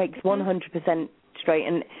makes 100% straight,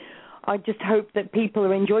 and I just hope that people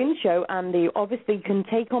are enjoying the show and they obviously can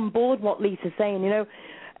take on board what Lisa's saying.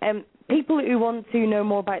 People who want to know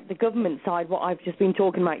more about the government side, what I've just been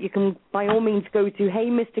talking about, you can by all means go to Hey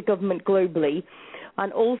Mr. Government Globally.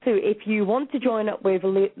 And also, if you want to join up with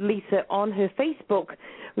Lisa on her Facebook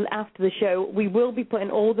after the show, we will be putting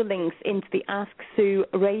all the links into the Ask Sue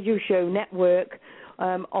radio show network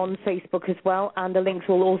on Facebook as well, and the links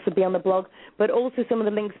will also be on the blog, but also some of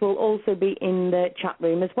the links will also be in the chat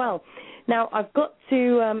room as well. Now, I've got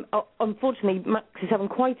to, unfortunately, Max is having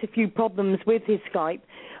quite a few problems with his Skype.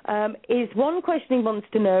 One question he wants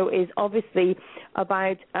to know is obviously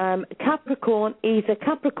about Capricorn. He's a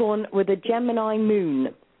Capricorn with a Gemini moon.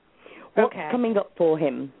 What's coming up for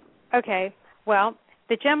him? Okay, well,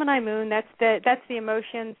 the Gemini moon, that's the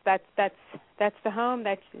emotions, that's the home.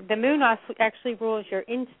 That's the moon actually rules your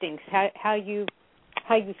instincts, how you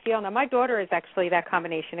feel. Now, my daughter is actually that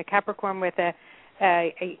combination, a Capricorn with a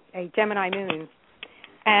Gemini moon.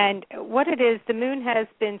 And what it is, the moon has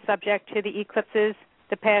been subject to the eclipses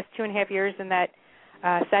the past 2.5 years in that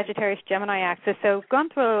Sagittarius-Gemini axis. So gone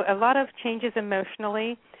through a lot of changes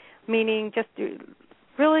emotionally, meaning just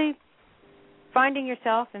really finding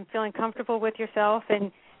yourself and feeling comfortable with yourself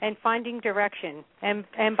and finding direction. And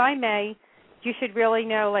by May, you should really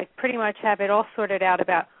know, pretty much have it all sorted out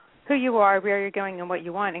about who you are, where you're going, and what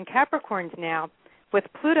you want. And Capricorns now, with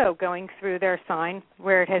Pluto going through their sign,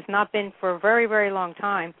 where it has not been for a very, very long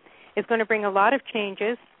time, is going to bring a lot of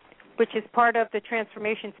changes, which is part of the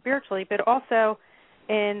transformation spiritually, but also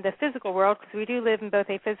in the physical world, because we do live in both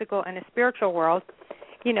a physical and a spiritual world.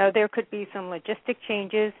 You know, there could be some logistic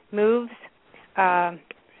changes, moves,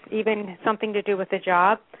 even something to do with the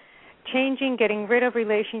job, changing, getting rid of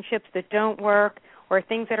relationships that don't work or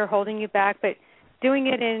things that are holding you back, but doing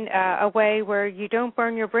it in a way where you don't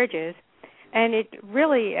burn your bridges. And it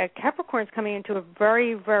really, Capricorn's coming into a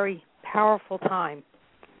very, very powerful time.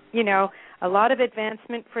 You know, a lot of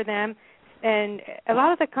advancement for them, and a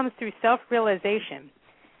lot of it comes through self-realization.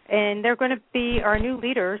 And they're going to be our new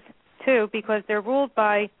leaders, too, because they're ruled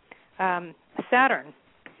by Saturn.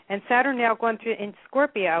 And Saturn now going through in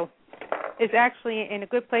Scorpio is actually in a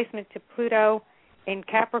good placement to Pluto in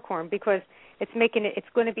Capricorn, because it's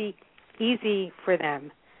going to be easy for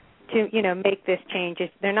them to, you know, make this change.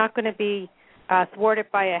 They're not going to be thwarted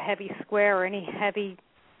by a heavy square or any heavy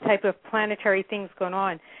type of planetary things going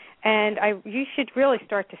on. And you should really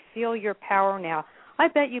start to feel your power now. I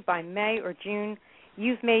bet you by May or June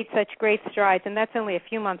you've made such great strides, and that's only a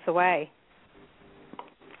few months away.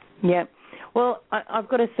 Yeah. Well, I've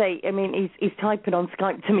got to say, I mean, he's typing on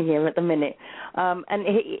Skype to me here at the minute, and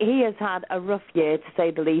he has had a rough year, to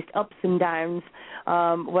say the least, ups and downs,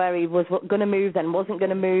 where he was going to move, then wasn't going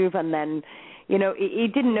to move, and then, you know, he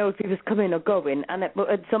didn't know if he was coming or going, and at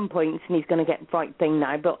some points, and he's going to get the right thing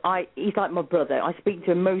now, but he's like my brother. I speak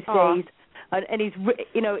to him most days, and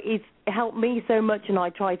he's helped me so much, and I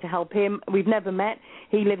try to help him. We've never met.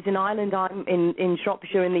 He lives in Ireland. I'm in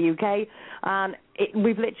Shropshire in the UK, and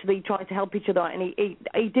we've literally tried to help each other. And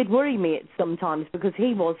he did worry me at sometimes because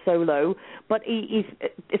he was so low, but he's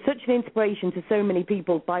such an inspiration to so many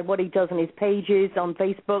people by what he does on his pages on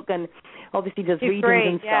Facebook, and obviously does readings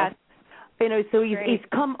and stuff. You know, so he's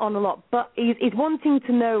come on a lot, but he's wanting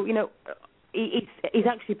to know, you know. He's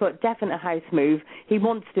actually put definite house move. He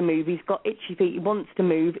wants to move. He's got itchy feet. He wants to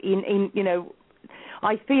move. You know,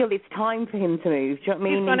 I feel it's time for him to move. Do you know what I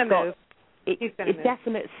mean? He's going to move. He's going to move.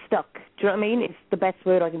 Definite stuck. Do you know what I mean? It's the best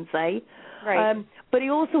word I can say. Right. But he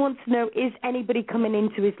also wants to know, is anybody coming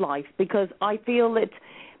into his life? Because I feel that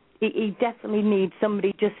he definitely needs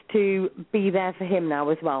somebody just to be there for him now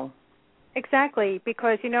as well. Exactly,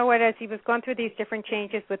 because you know what, as he was going through these different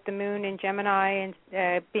changes with the moon in Gemini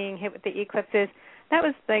and being hit with the eclipses, that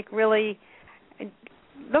was like really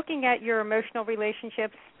looking at your emotional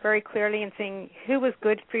relationships very clearly and seeing who was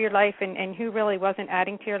good for your life and who really wasn't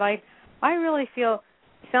adding to your life. I really feel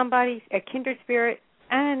somebody, a kindred spirit,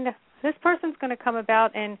 and this person's going to come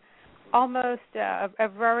about in almost a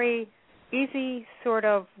very easy sort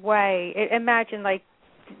of way. Imagine, like,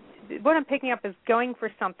 what I'm picking up is going for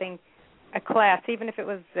something, a class, even if it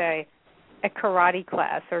was a karate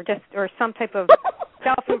class or some type of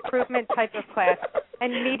self-improvement type of class,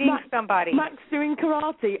 and meeting somebody. Max doing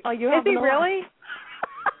karate. Are you? Is he really?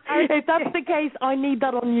 If that's the case, I need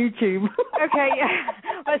that on YouTube. Okay,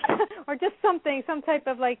 yeah. Or just some type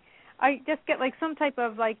of like, I just get like some type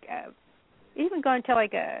of like, even going to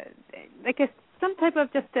some type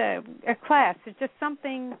of just a class. It's just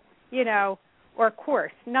something, you know, or a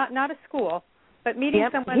course, not a school. But meeting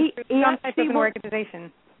someone through some type of an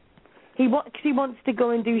organization. He wants to go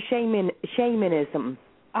and do shamanism.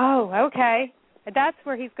 Oh, okay. That's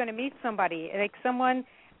where he's going to meet somebody. Like someone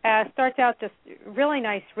starts out just really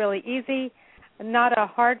nice, really easy, not a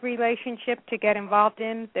hard relationship to get involved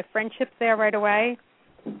in. The friendship's there right away.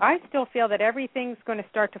 I still feel that everything's going to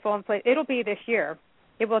start to fall in place. It'll be this year.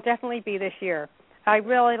 It will definitely be this year. I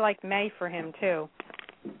really like May for him, too.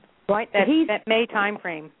 Right. That May time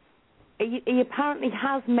frame. He apparently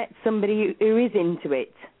has met somebody who is into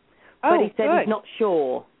it, but he said he's not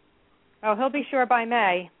sure. Oh, he'll be sure by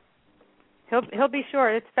May. He'll be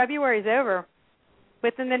sure. It's February's over.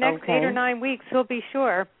 Within the next 8 or 9 weeks, he'll be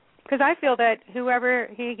sure. Because I feel that whoever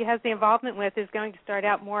he has the involvement with is going to start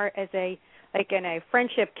out more as in a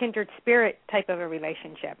friendship, kindred spirit type of a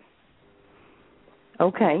relationship.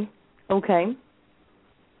 Okay.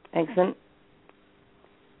 Excellent.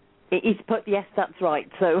 He's put, yes, that's right.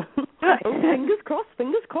 So, fingers crossed.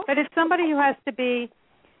 But it's somebody who has to be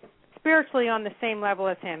spiritually on the same level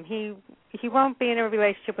as him. He won't be in a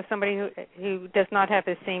relationship with somebody who does not have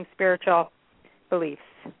the same spiritual beliefs.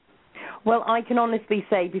 Well, I can honestly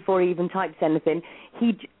say, before he even types anything,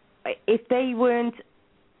 if they weren't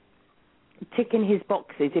ticking his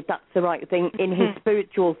boxes, if that's the right thing, in his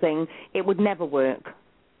spiritual thing, it would never work.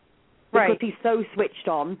 because he's so switched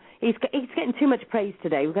on. He's getting too much praise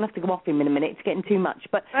today. We're going to have to go off him in a minute. It's getting too much.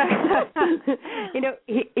 But,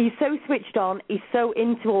 he's so switched on. He's so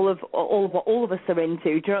into all of what all of us are into. Do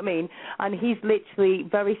you know what I mean? And he's literally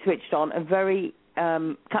very switched on and very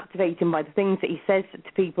captivating by the things that he says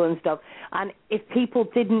to people and stuff. And if people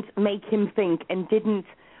didn't make him think and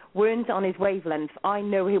weren't on his wavelength, I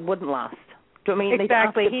know he wouldn't last. Do you know what I mean?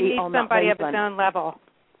 Exactly. He needs somebody of his own level.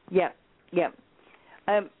 Yeah.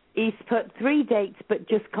 He's put 3 dates, but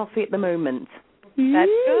just coffee at the moment.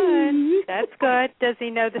 That's good. That's good. Does he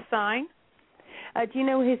know the sign? Do you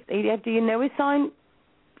know his sign?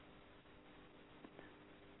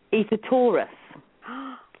 He's a Taurus.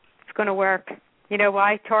 It's going to work. You know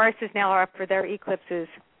why? Tauruses now are up for their eclipses.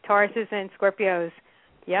 Tauruses and Scorpios.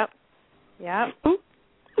 Yep.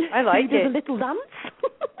 I like it. A little dance.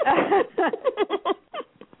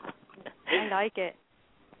 I like it.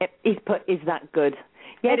 He's put, is that good?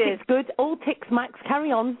 Yes, it's good. All ticks, Max.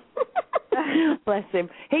 Carry on. Bless him.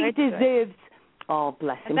 He deserves. Oh,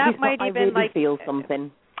 bless him. And that might even really feel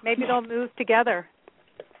something. Maybe they'll move together.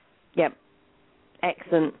 Yep.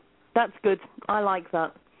 Excellent. That's good. I like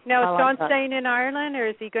that. Now, is John staying in Ireland, or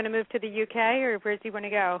is he going to move to the UK, or where does he want to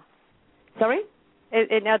go? Sorry?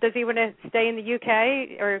 Now, does he want to stay in the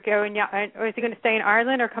UK, or is he going to stay in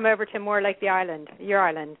Ireland, or come over to more like the island, your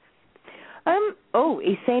island?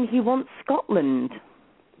 He's saying he wants Scotland.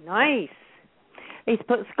 Nice. He's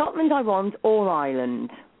put Scotland I want, or Ireland.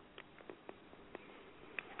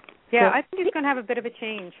 Yeah, I think he's going to have a bit of a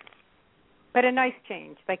change, but a nice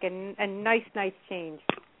change, like a nice change.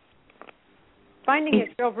 Finding his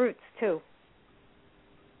real roots, too.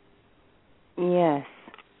 Yes.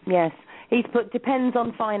 He's put depends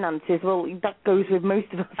on finances. Well, that goes with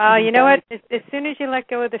most of us. You know what? As soon as you let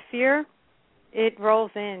go of the fear, it rolls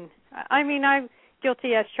in. I mean, I'm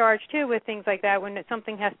guilty as charged, too, with things like that. When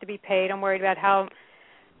something has to be paid, I'm worried about how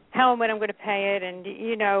and when I'm going to pay it. And,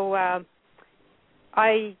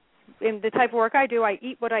 in the type of work I do, I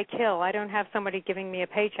eat what I kill. I don't have somebody giving me a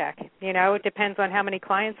paycheck. It depends on how many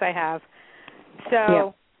clients I have.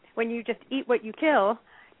 So when you just eat what you kill,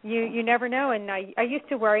 you never know. And I used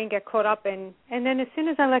to worry and get caught up. And then as soon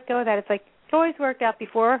as I let go of that, it's like, it's always worked out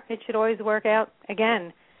before. It should always work out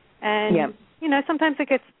again. And, sometimes it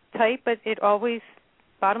gets tight, but it always,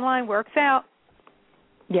 bottom line, works out.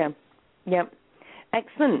 Yeah.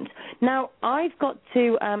 Excellent. Now, I've got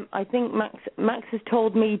to, I think Max has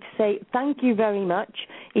told me to say thank you very much.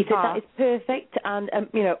 He said that is perfect, and,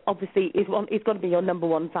 obviously he's got to be your number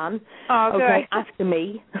one fan. Oh, good. Okay, after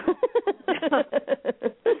me.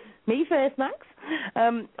 Me first, Max.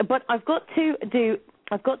 But I've got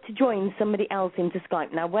to join somebody else into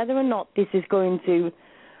Skype. Now, whether or not this is going to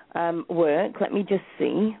work, let me just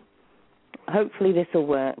see. Hopefully this will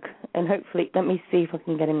work, and hopefully, let me see if I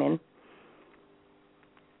can get him in.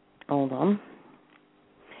 Hold on.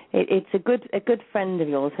 It's a good friend of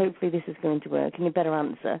yours. Hopefully this is going to work, and you better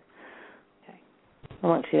answer. Okay.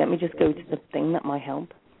 Oh, actually, let me just go to the thing. That might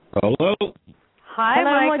help. Hello. Hi,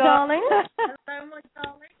 hello, Michael. my darling. Hello, my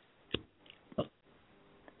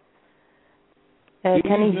darling.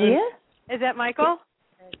 Can he hear? Is that Michael?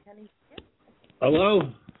 Can he hear? Hello.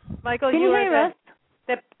 Michael, can you hear are us?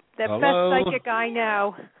 the best psychic I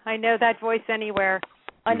know. I know that voice anywhere.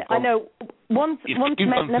 I know. Once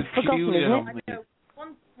met, never forgotten, isn't it? I know.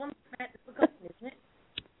 Once met, never forgotten, isn't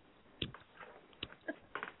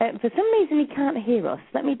it? For some reason, he can't hear us.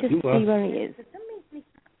 Let me just see where he is. For some reason, he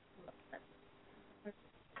can't.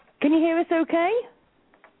 Can you hear us okay?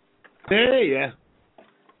 Yeah.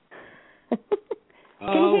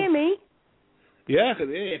 Can you hear me? Yeah, I can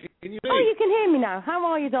hear you. Can you hear me? Oh, you can hear me now. How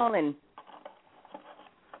are you, darling?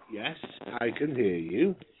 Yes, I can hear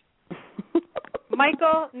you.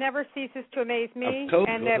 Michael never ceases to amaze me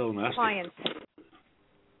and the clients.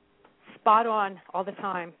 Spot on all the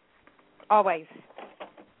time. Always.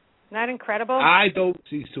 Isn't that incredible? I don't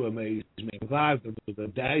cease to amaze me. I've done the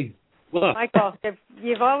day. Look. Michael,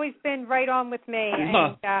 you've always been right on with me.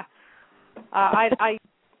 And I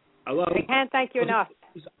can't thank you enough.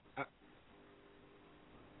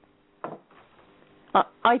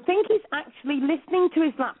 I think he's actually listening to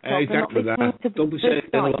his laptop and not listening to Don't be saying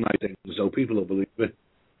all my things, so people will believe it.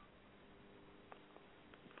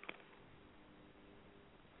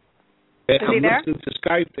 I'm listening to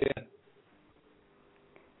Skype here.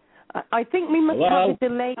 I think we must have a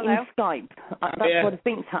delay in Skype. That's what I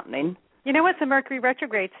think's happening. You know what's the Mercury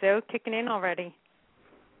retrograde, so kicking in already.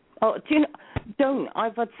 Oh, don't.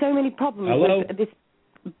 I've had so many problems with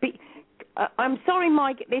this. I'm sorry,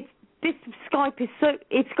 Mike. This Skype is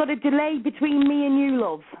it's got a delay between me and you,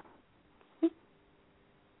 love.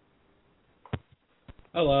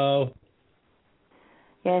 Hello.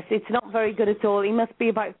 Yes, it's not very good at all. He must be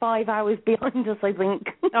about 5 hours behind us, I think.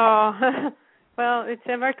 Oh, well, it's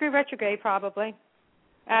a Mercury retrograde probably.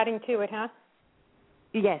 Adding to it, huh?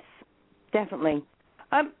 Yes, definitely.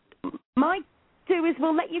 My do is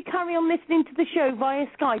we'll let you carry on listening to the show via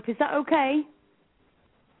Skype. Is that okay?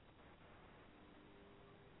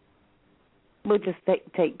 We'll just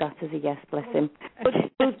take that as a yes, bless him.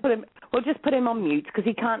 We'll just put him on mute because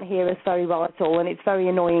he can't hear us very well at all, and it's very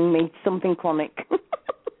annoying me. Something chronic.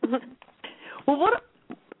 Well,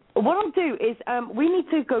 what I'll do is we need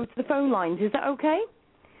to go to the phone lines. Is that okay?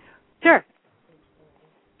 Sure.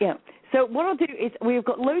 Yeah. So what I'll do is we've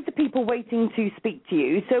got loads of people waiting to speak to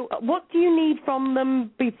you. So what do you need from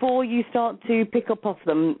them before you start to pick up off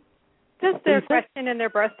them? Just their question and their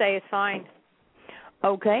birthday is fine.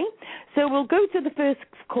 Okay. So we'll go to the first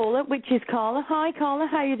caller, which is Carla. Hi, Carla.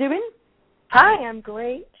 How you doing? Hi, I'm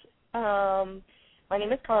great. My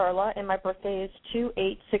name is Carla, and my birthday is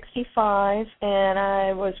 2/8/65, and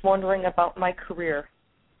I was wondering about my career.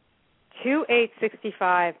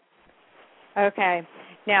 2/8/65. Okay.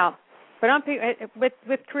 Now, but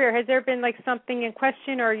with career, has there been like something in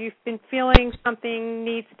question, or you've been feeling something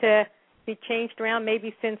needs to be changed around,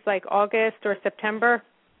 maybe since like August or September?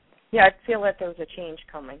 Yeah, I feel that there's a change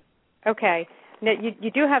coming. Okay. Now,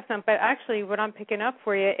 you do have some, but actually what I'm picking up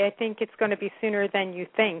for you, I think it's going to be sooner than you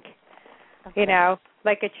think. Okay. You know,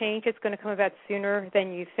 like a change is going to come about sooner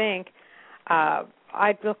than you think.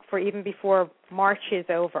 I'd look for even before March is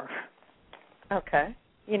over. Okay.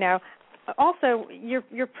 You know, also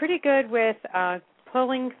you're pretty good with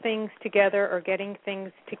pulling things together or getting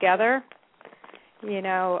things together. You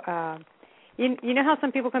know, you know how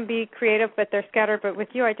some people can be creative but they're scattered. But with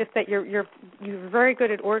you, I just that you're very good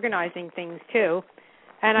at organizing things too.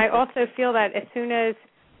 And I also feel that as soon as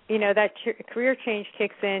you know that career change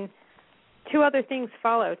kicks in, two other things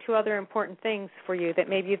follow, two other important things for you that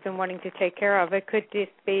maybe you've been wanting to take care of. It could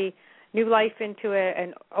just be new life into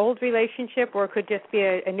an old relationship, or it could just be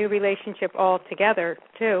a new relationship altogether,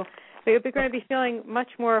 too. But you're going to be feeling much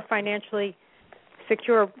more financially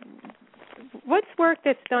secure. What's work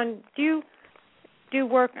that's done? Do you do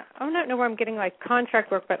work? I don't know where I'm getting, like,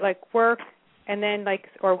 contract work, but, like, work and then, like,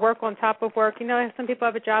 or work on top of work. You know, some people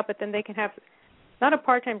have a job, but then they can have not a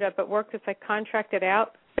part-time job, but work that's, like, contracted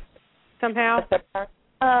out somehow.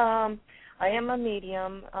 I am a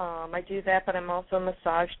medium. I do that, but I'm also a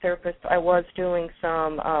massage therapist. I was doing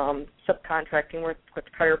some subcontracting work with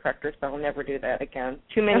chiropractors, but I'll never do that again.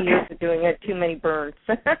 Too many years of doing it, too many burns.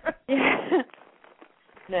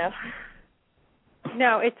 Yeah.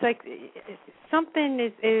 No, it's like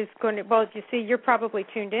something is going to, well, you see, you're probably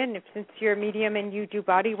tuned in since you're a medium and you do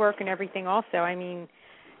body work and everything also. I mean,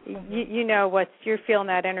 you know you're feeling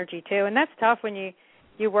that energy too. And that's tough when you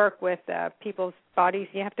work with people's bodies.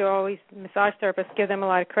 You have to always, massage therapists, give them a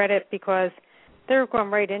lot of credit because they're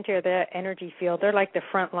going right into the energy field. They're like the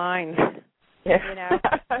front lines. Yeah. You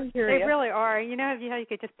know, they really are. You know how you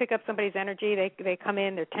could just pick up somebody's energy. They come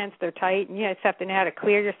in, they're tense, they're tight, and you just have to know how to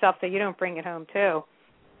clear yourself so you don't bring it home too.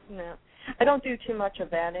 No, I don't do too much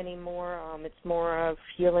of that anymore. It's more of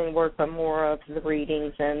healing work, but more of the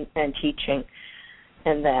readings and teaching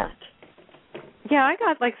and that. Yeah, I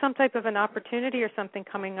got like some type of an opportunity or something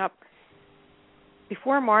coming up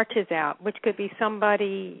before March is out, which could be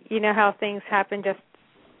somebody, you know how things happen just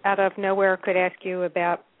out of nowhere, could ask you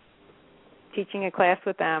about teaching a class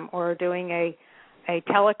with them or doing a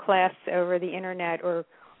teleclass over the internet, or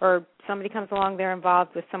somebody comes along, they're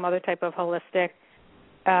involved with some other type of holistic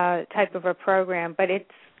type of a program. But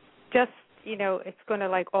it's just, you know, it's going to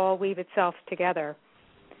like all weave itself together.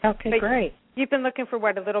 Okay, but great. You've been looking for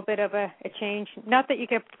a little bit of a change? Not that you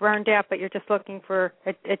get burned out, but you're just looking for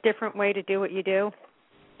a different way to do what you do?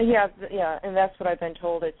 Yeah, and that's what I've been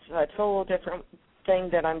told. It's a total different thing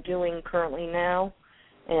that I'm doing currently now,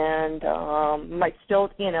 and might still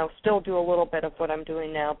do a little bit of what I'm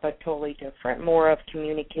doing now, but totally different, more of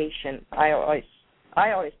communication. I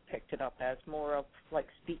always picked it up as more of like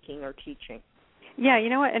speaking or teaching. Yeah, you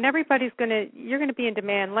know what, and you're going to be in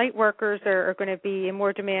demand. Light workers are going to be in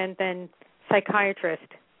more demand than psychiatrists,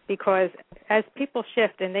 because as people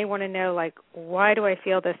shift and they want to know, like, why do I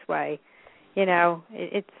feel this way? You know,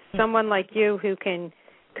 it's someone like you who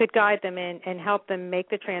could guide them and help them make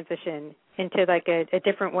the transition into like a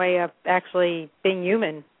different way of actually being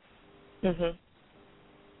human. Mhm.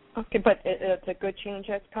 Okay, but it's a good change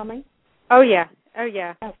that's coming? Oh yeah.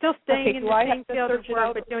 Still staying in the same field of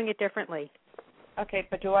work, but doing it differently. Okay,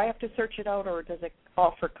 but do I have to search it out, or does it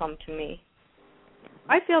offer come to me?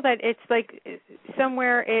 I feel that it's like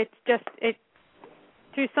somewhere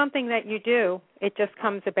through something that you do, it just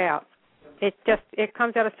comes about. it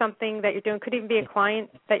comes out of something that you're doing. Could even be a client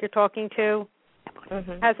that you're talking to,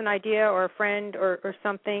 has an idea, or a friend, or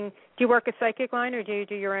something. Do you work a psychic line, or do you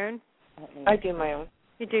do your own? I do my own.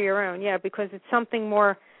 You do your own, yeah, because it's something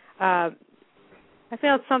more. I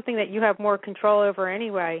feel it's something that you have more control over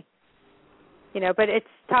anyway. But it's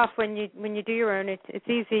tough when you do your own. It's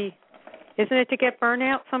easy, isn't it, to get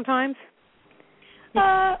burnout sometimes?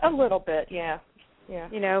 A little bit, yeah.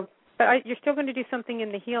 But you're still going to do something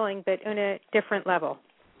in the healing, but on a different level.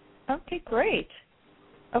 Okay, great.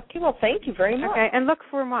 Okay, well, thank you very much. Okay, and look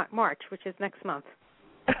for March, which is next month.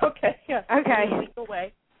 Okay, yeah. Okay.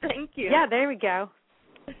 Away. Thank you. Yeah, there we go.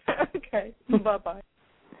 Okay, bye-bye.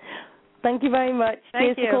 Thank you very much.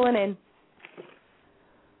 Thank Cheers you for calling in.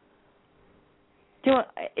 Do you know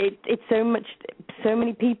what? It's so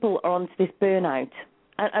many people are onto this burnout.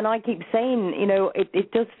 And I keep saying,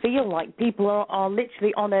 it does feel like people are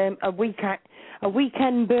literally on a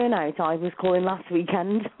weekend burnout, I was calling last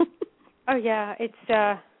weekend. Oh, yeah,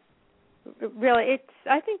 it's really,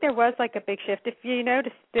 I think there was like a big shift. If you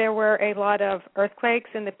noticed, there were a lot of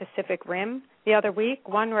earthquakes in the Pacific Rim the other week,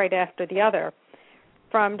 one right after the other,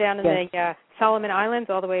 from down in the Solomon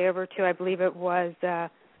Islands all the way over to, I believe it was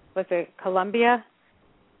it Colombia?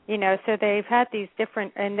 So they've had these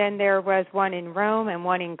different, and then there was one in Rome and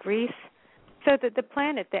one in Greece. So the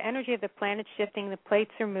planet, the energy of the planet shifting, the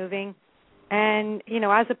plates are moving, and,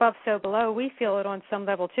 as above, so below, we feel it on some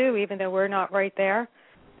level too, even though we're not right there.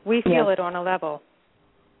 We feel it on a level.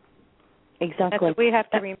 Exactly. That's what we have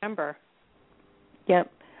to remember.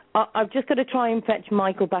 Yep. I've just got to try and fetch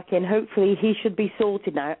Michael back in. Hopefully he should be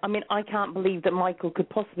sorted now. I mean, I can't believe that Michael could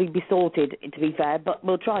possibly be sorted, to be fair, but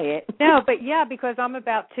we'll try it. No, but yeah, because I'm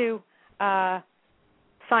about to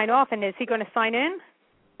sign off, and is he going to sign in?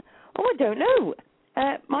 Oh, I don't know.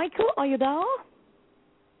 Michael, are you there?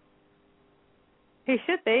 He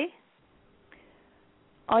should be.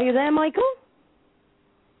 Are you there, Michael?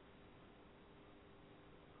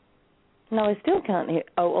 No, I still can't hear.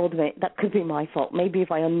 Oh, hold a minute. That could be my fault. Maybe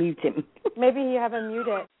if I unmute him. Maybe you have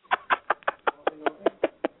unmuted.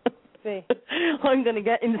 See. I'm going to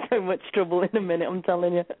get in so much trouble in a minute, I'm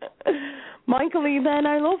telling you. Michael, are you there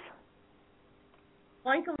now, love?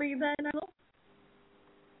 Michael, are you there now, love?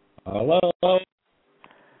 Hello.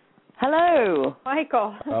 Hello.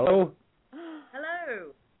 Michael. Hello.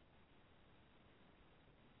 Hello.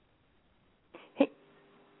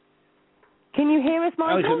 Can you hear us,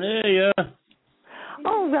 Michael? I can hear you.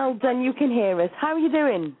 Oh, well done, you can hear us. How are you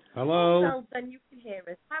doing? Hello. Oh, well done, you can hear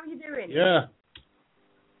us. How are you doing? Yeah.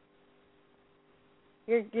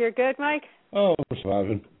 You're good, Mike? Oh, I'm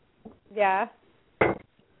surviving. Yeah.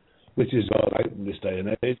 Which is all right in this day and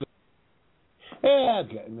age. Yeah,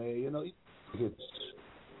 getting there, It's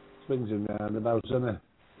swings and roundabouts, isn't it?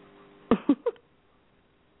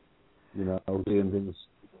 Seeing things,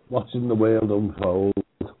 watching the world unfold.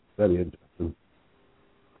 Very interesting.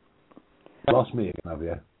 Lost me again, have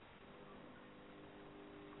you?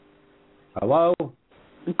 Hello?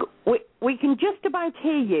 We can just about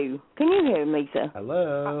hear you. Can you hear him, Lisa?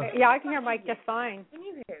 Hello? Yeah, I can hear Mike just fine. Can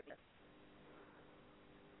you hear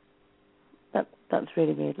him? That's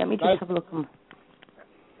really weird. Let me just have a look.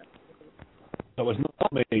 So it's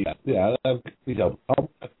not me. Yeah, we don't.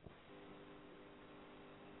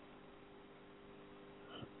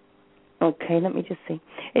 Okay, let me just see.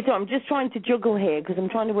 I'm just trying to juggle here because I'm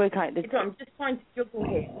trying to work out this.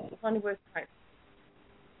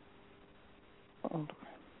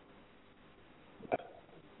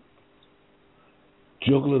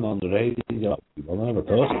 Juggling on the radio. I never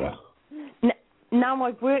thought of that. Now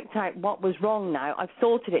I've worked out what was wrong now. I've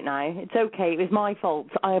sorted it now. It's okay. It was my fault.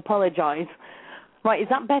 I apologise. Right, is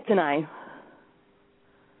that better now?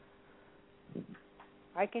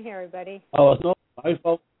 I can hear everybody. Oh, it's not my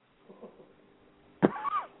fault.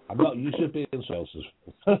 I'm not used to being so else's.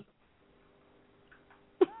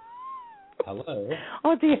 Hello.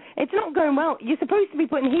 Oh dear, it's not going well. You're supposed to be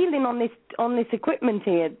putting healing on this equipment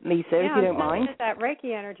here, Lisa. If you don't mind. Yeah, that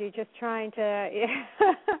Reiki energy, just trying to.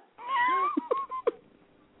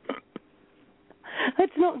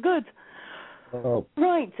 That's not good. Oh,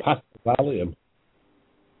 right. Pass the Valium.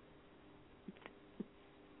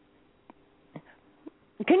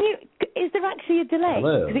 Is there actually a delay?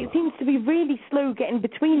 Because it seems to be really slow getting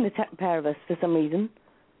between the pair of us for some reason.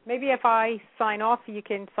 Maybe if I sign off, you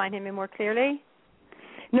can sign him in more clearly?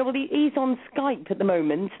 No, well, he's on Skype at the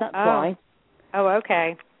moment. That's why. Oh,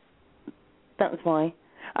 okay. That's why.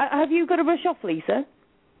 Have you got to rush off, Lisa?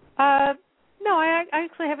 No, I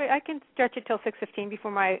actually have it. I can stretch it till 6:15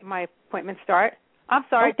 before my appointments start. I'm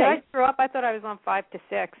sorry. Okay. Did I screw up? I thought I was on 5 to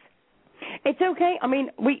 6. It's okay. I mean,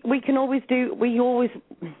 we can always do.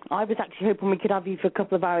 I was actually hoping we could have you for a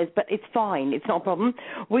couple of hours, but it's fine. It's not a problem.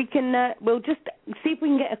 We can. We'll just see if we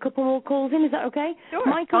can get a couple more calls in. Is that okay? Sure.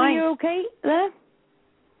 Michael, fine. are you okay there?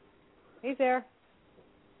 He's there.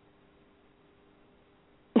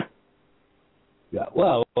 Yeah.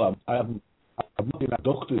 Well, I've not been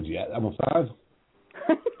abducted yet. I'm a fan.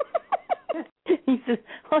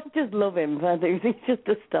 I just love him, Perdue. He's just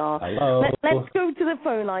a star. Hello. Let's go to the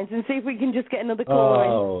phone lines and see if we can just get another caller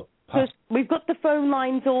in. So we've got the phone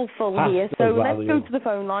lines all full here, so let's go to the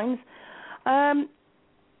phone lines.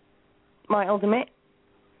 Right, hold a minute.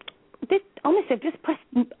 Honestly, I've just pressed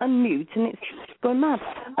unmute and it's going mad.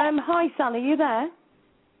 Hi, Sally, you there?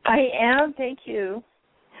 I am, thank you.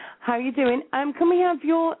 How are you doing? Can we have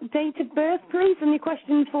your date of birth, please, and your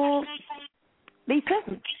question for Lisa?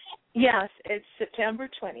 Yes, it's September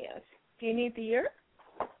 20th. Do you need the year?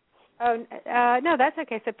 Oh, no, that's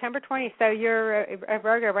okay. September 20th. So you're a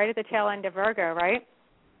Virgo, right at the tail end of Virgo, right?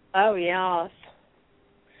 Oh, yes.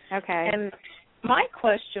 Okay. And my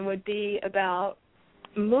question would be about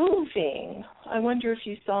moving. I wonder if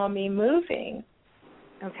you saw me moving.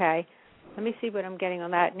 Okay. Let me see what I'm getting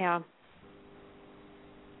on that now.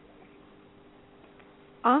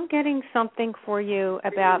 I'm getting something for you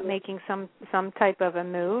about making some type of a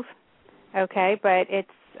move, okay? But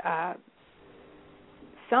it's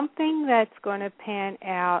something that's going to pan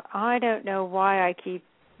out. I don't know why I keep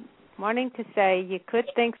wanting to say you could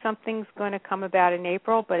think something's going to come about in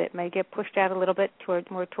April, but it may get pushed out a little bit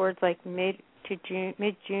more towards like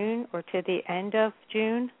mid-June or to the end of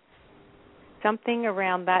June, something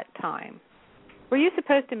around that time. Were you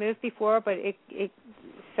supposed to move before, but it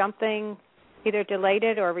something either delayed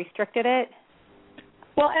it or restricted it?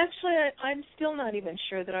 Well, actually, I'm still not even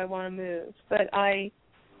sure that I want to move, but I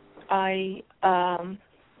have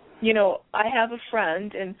a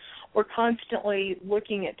friend, and we're constantly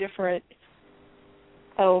looking at different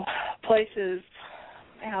places,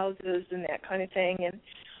 houses, and that kind of thing, and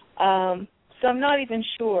so I'm not even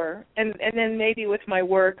sure. And then maybe with my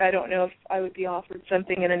work, I don't know if I would be offered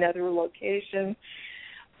something in another location,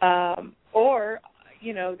 or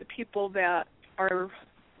the people that are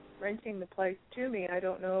renting the place to me, I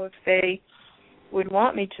don't know if they would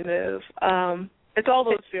want me to move. It's all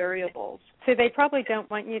those variables. So they probably don't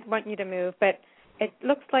want you to move, but it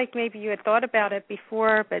looks like maybe you had thought about it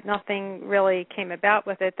before, but nothing really came about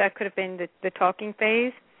with it. That could have been the talking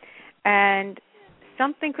phase. And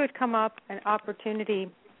something could come up, an opportunity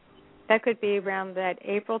that could be around that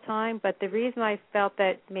April time, but the reason I felt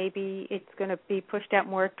that maybe it's going to be pushed out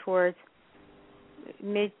more towards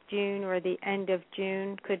mid-June or the end of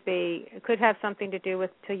June could have something to do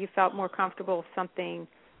with till you felt more comfortable with something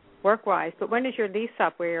work-wise. But when is your lease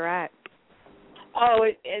up where you're at? Oh,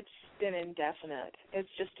 it's been indefinite. It's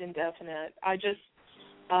just indefinite. I just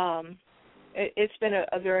it's been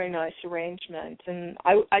a very nice arrangement, and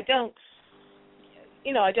I don't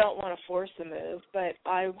want to force a move, but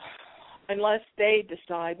unless they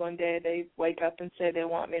decide one day they wake up and say they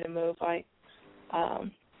want me to move,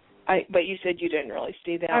 but you said you didn't really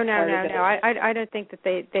see that. Oh, no. I don't think that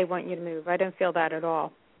they want you to move. I don't feel that at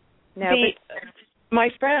all. No. My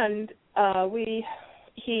friend,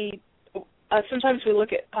 sometimes we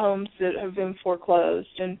look at homes that have been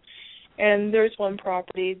foreclosed, and there's one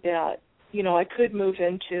property that I could move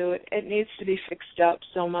into. It needs to be fixed up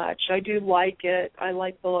so much. I do like it. I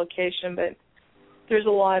like the location, but there's a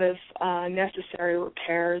lot of necessary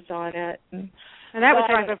repairs on it. And that would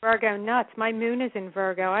drive a Virgo nuts. My moon is in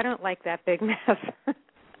Virgo. I don't like that big mess.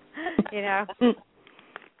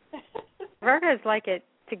 Virgos like it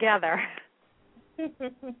together.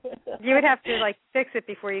 You would have to fix it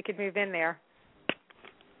before you could move in there.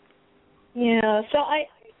 Yeah. So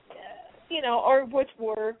or with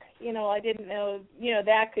work, I didn't know,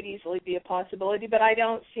 that could easily be a possibility, but I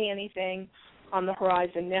don't see anything on the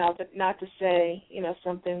horizon now. But not to say,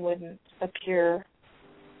 something wouldn't appear.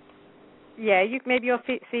 Yeah, maybe you'll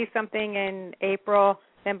see something in April.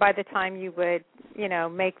 Then by the time you would,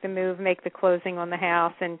 make the move, make the closing on the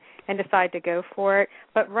house, and decide to go for it.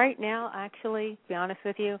 But right now, actually, to be honest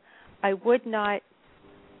with you, I would not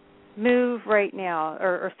move right now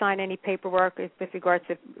or sign any paperwork with regards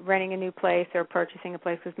to renting a new place or purchasing a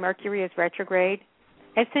place, because Mercury is retrograde.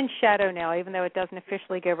 It's in shadow now, even though it doesn't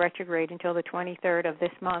officially go retrograde until the 23rd of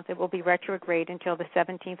this month. It will be retrograde until the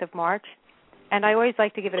 17th of March. And I always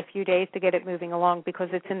like to give it a few days to get it moving along because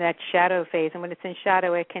it's in that shadow phase. And when it's in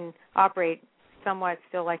shadow, it can operate somewhat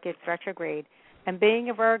still like it's retrograde. And being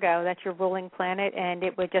a Virgo, that's your ruling planet, and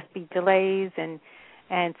it would just be delays and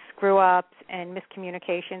screw-ups and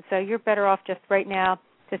miscommunication. So you're better off just right now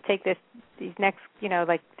just take these next,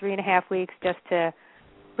 like 3.5 weeks just to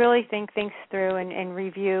really think things through and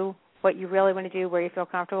review what you really want to do, where you feel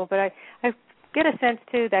comfortable. But I get a sense,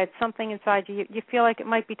 too, that something inside you feel like it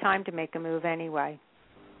might be time to make a move anyway.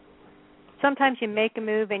 Sometimes you make a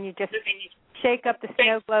move and you just shake up the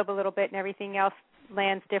snow globe a little bit and everything else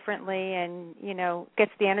lands differently and,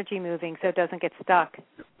 gets the energy moving so it doesn't get stuck.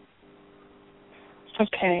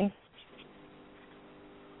 Okay.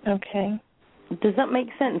 Does that make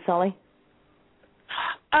sense, Sally?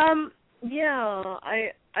 Yeah.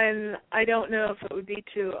 I don't know if it would be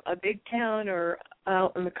to a big town or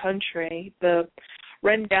out in the country. The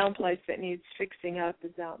run-down place that needs fixing up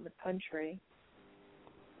is out in the country.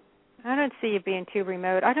 I don't see you being too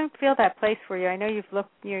remote. I don't feel that place for you. I know you've looked,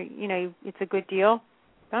 it's a good deal,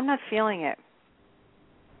 but I'm not feeling it.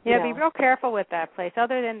 Yeah, be real careful with that place.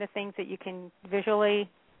 Other than the things that you can visually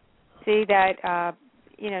see that,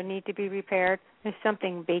 need to be repaired, there's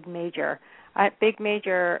something big major. Big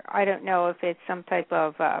major, I don't know if it's some type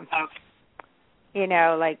of,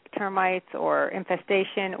 like termites or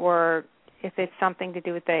infestation, or if it's something to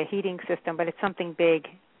do with the heating system, but it's something big.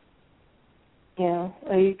 Yeah,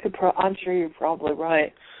 you could. I'm sure you're probably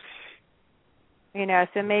right.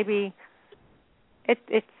 So maybe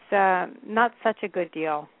it's not such a good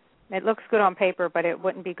deal. It looks good on paper, but it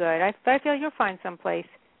wouldn't be good. I feel you'll find someplace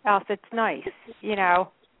else that's nice.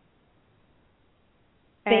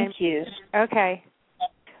 Thank you. Okay.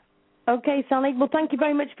 Okay, Sally. Well, thank you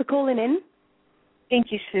very much for calling in.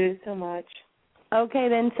 Thank you, Sue, so much. Okay,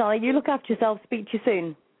 then, Sally. You look after yourself. Speak to you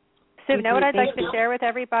soon. So, you know what I'd like to share with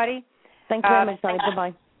everybody? Thank you very much, Sally.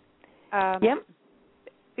 Bye-bye. Yep.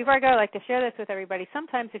 Before I go, I'd like to share this with everybody.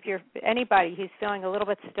 Sometimes if you're anybody who's feeling a little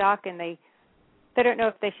bit stuck and they don't know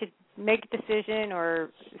if they should make a decision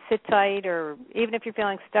or sit tight, or even if you're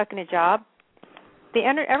feeling stuck in a job,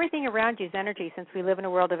 everything around you is energy, since we live in a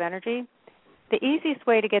world of energy. The easiest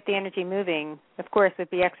way to get the energy moving, of course, would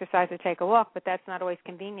be exercise or take a walk, but that's not always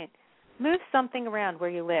convenient. Move something around where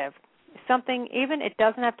you live. Something, even it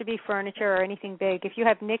doesn't have to be furniture or anything big. If you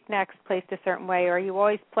have knickknacks placed a certain way, or you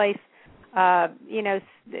always place,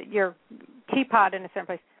 your teapot in a certain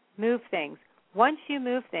place, move things. Once you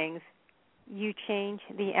move things, you change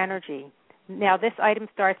the energy. Now, this item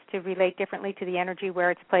starts to relate differently to the energy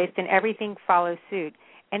where it's placed, and everything follows suit.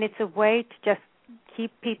 And it's a way to just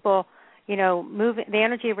keep people, moving, the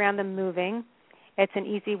energy around them moving. It's an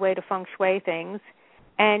easy way to feng shui things,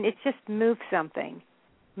 and it's just move something.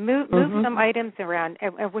 Move some items around,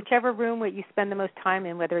 whichever room where you spend the most time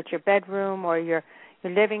in, whether it's your bedroom or your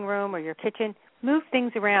living room or your kitchen. Move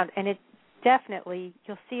things around, and it definitely,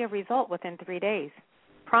 you'll see a result within 3 days.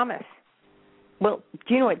 Promise. Well,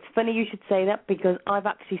 do you know, it's funny you should say that, because I've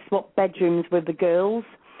actually swapped bedrooms with the girls,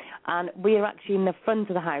 and we're actually in the front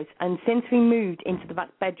of the house, and since we moved into the back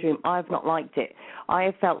bedroom, I've not liked it. I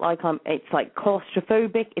have felt like it's like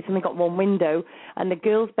claustrophobic. It's only got one window, and the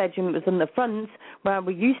girls' bedroom was in the front, where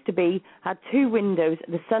we used to be, had 2 windows.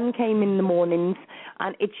 The sun came in the mornings,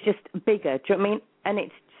 and it's just bigger. Do you know what I mean? And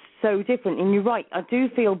it's so different, and you're right, I do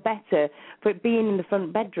feel better for it being in the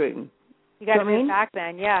front bedroom. You got to move back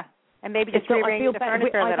then, yeah. And maybe just rearrange the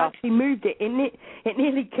furniture a little. I've actually moved it. It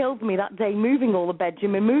nearly killed me that day, moving all the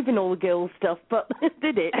bedroom and moving all the girls' stuff, but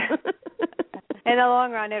did it. In the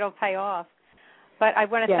long run, it'll pay off. But I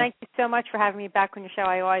want to thank you so much for having me back on your show.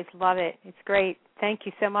 I always love it. It's great. Thank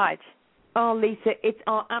you so much. Oh, Lisa, it's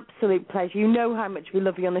our absolute pleasure. You know how much we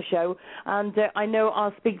love you on the show, and I know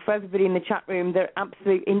I'll speak for everybody in the chat room. They're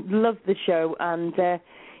absolutely love the show, and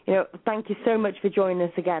thank you so much for joining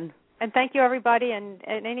us again. And thank you, everybody, and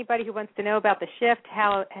anybody who wants to know about the shift,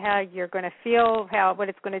 how you're going to feel, what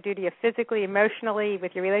it's going to do to you physically, emotionally,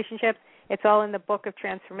 with your relationships. It's all in the Book of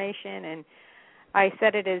Transformation, and I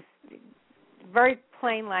said it is very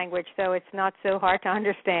plain language, so it's not so hard to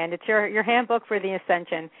understand. It's your handbook for the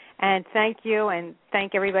Ascension. And thank you, and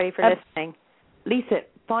thank everybody for listening. Lisa,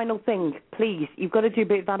 final thing, please. You've got to do a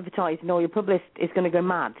bit of advertising, or your publicist is going to go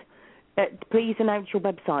mad. Please announce your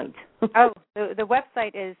website. The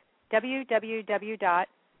website is www.Lisa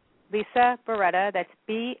Barretta, that's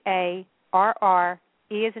BARRE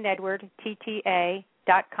as in Edward,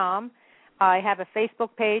 TTA.com. I have a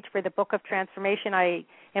Facebook page for the Book of Transformation. I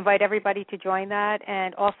invite everybody to join that,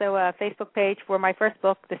 and also a Facebook page for my first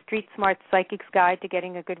book, The Street Smart Psychic's Guide to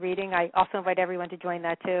Getting a Good Reading. I also invite everyone to join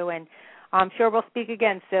that, too, and I'm sure we'll speak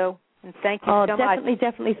again, Sue. And thank you so much.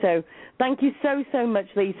 Definitely so. Thank you so much,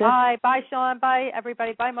 Lisa. Bye. Bye, Sean. Bye,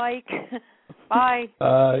 everybody. Bye, Mike. Bye.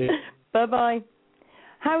 Bye-bye.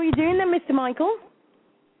 How are you doing then, Mr. Michael?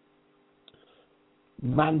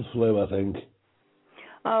 Man flu, I think.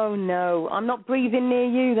 Oh, no. I'm not breathing near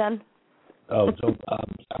you then.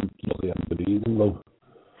 I'm lucky I'm breathing, love.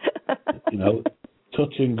 You know,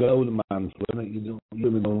 touch and go, the man for it. You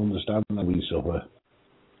really don't understand how we suffer.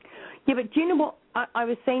 Yeah, but do you know what I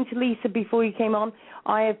was saying to Lisa before you came on?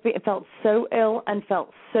 Felt so ill and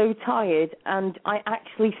felt so tired, and I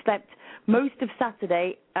actually slept most of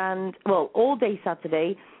Saturday all day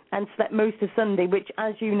Saturday, and slept most of Sunday, which,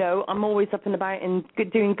 as you know, I'm always up and about and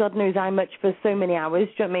doing God knows how much for so many hours.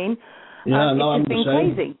 Do you know what I mean? Yeah, no, it's just been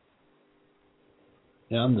crazy.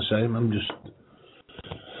 Yeah, I'm the same. I'm just,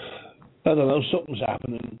 I don't know, something's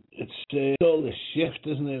happening. It's all this shift,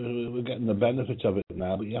 isn't it? We're getting the benefits of it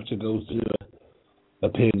now, but you have to go through a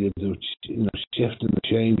period of shift and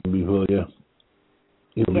changing before before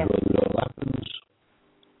it all happens.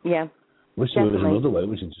 Yeah. Wish there was another way.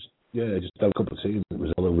 We should just have a cup of tea and it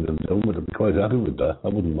was all over and done with. I'd be quite happy with that. I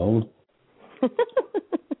wouldn't moan. But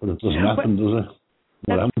it doesn't happen, does it?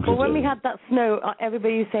 Well, when we had that snow,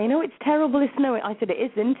 everybody was saying, "Oh, it's terrible, it's snowing." I said, "It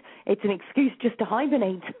isn't. It's an excuse just to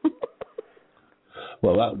hibernate."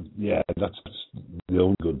 Well, that's the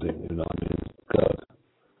only good thing, you know what I mean? God.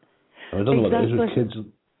 I don't know what it is with kids.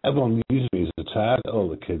 Everyone uses me as a target, all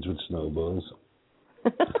the kids with snowballs.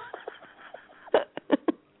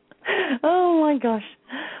 Oh my gosh!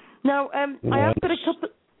 Now,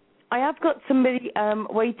 I have got somebody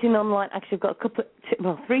waiting online. Actually, I've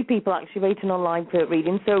got three people actually waiting online for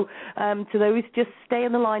reading. So, to those, just stay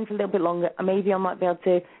on the line for a little bit longer, and maybe I might be able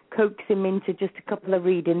to coax him into just a couple of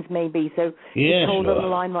readings, maybe. So, just hold on the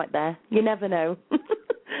line right there. You never know.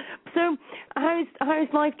 So, how's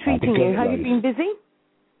life treating you? Have you been busy?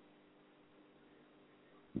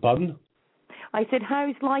 Pardon? I said,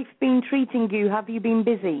 how's life been treating you? Have you been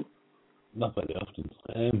busy? Not very often.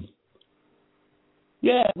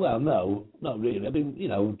 Yeah, well, no, not really. I've been,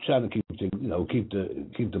 trying to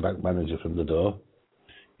keep the bank manager from the door.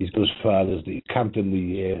 He's got as far as the camping the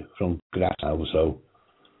year from Grass now, so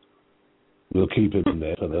we'll keep him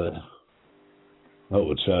there for the. I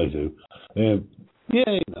would say do.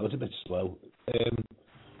 It's a bit slow, and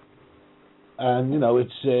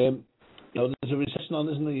it's there's a recession on,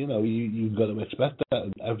 isn't there? You've got to expect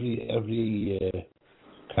that every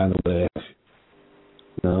kind of work,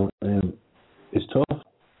 it's tough.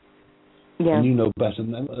 Yeah. And you know better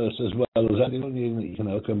than us as well as anyone.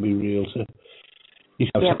 It can be real. So you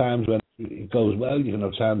can have times when it goes well. You can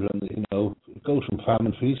have times when it goes from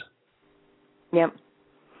famine feast. Yep.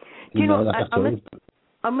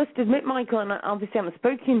 I must admit, Michael, and obviously I haven't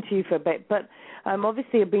spoken to you for a bit, but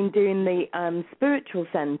obviously I've been doing the spiritual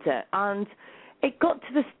centre, and it got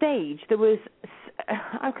to the stage there was,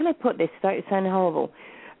 how can I put this without it sounding horrible?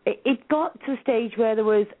 It got to the stage where there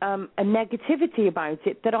was a negativity about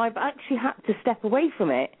it that I've actually had to step away from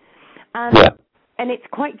it. And it's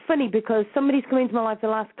quite funny because somebody's come into my life the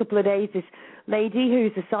last couple of days, this lady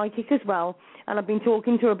who's a psychic as well, and I've been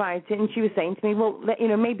talking to her about it, and she was saying to me, well,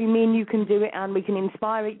 maybe me and you can do it and we can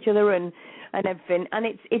inspire each other and everything. And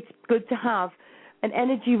it's good to have an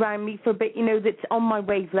energy around me for a bit, that's on my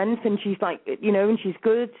wavelength, and she's like, and she's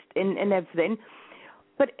good and everything.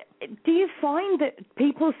 But do you find that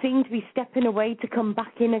people seem to be stepping away to come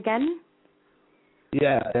back in again?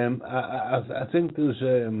 Yeah, I think there's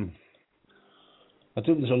a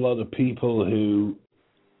lot of people who.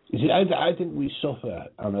 You see, I think we suffer,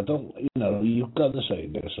 and I don't. You've got to say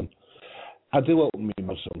this, and I do open my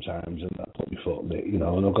mouth sometimes, and I put my foot in it, and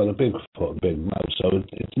I've got a big foot, and big mouth, so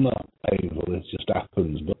it's not painful. It just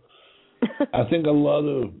happens. But I think a lot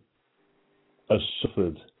of us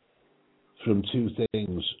suffered from two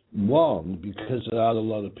things. One, because there are a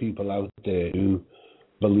lot of people out there who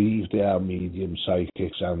believe they are medium,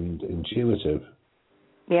 psychics, and intuitive.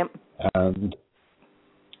 Yep. And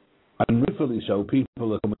rightfully so,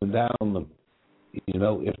 people are coming down on them.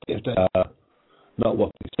 If they are not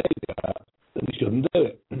what they say they are, then they shouldn't do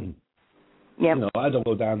it. Yep. I don't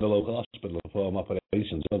go down to the local hospital and perform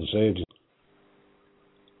operations or surgery.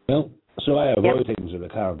 So I avoid things that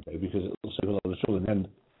I can't do because it'll save a lot of trouble. And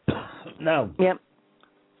now, a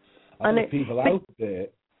lot of people out there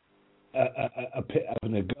are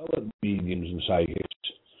having a go at mediums and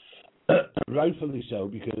psychics, rightfully so,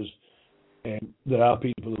 because there are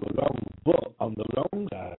people who are wrong. But on the wrong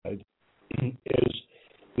side is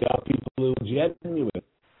there are people who are genuine,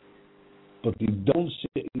 but they don't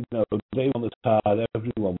see, they want to tar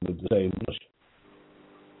everyone with the same brush.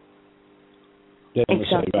 They want to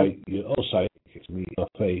say, right, you're all psychics, and you're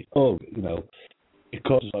fake. It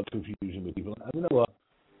causes a lot of confusion with people. And you know what?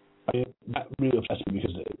 That really upsets me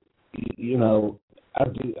because,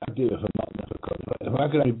 I'd do it for nothing. If I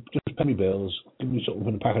could just pay me bills, give me something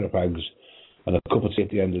for the packet of fags, and a cup of tea at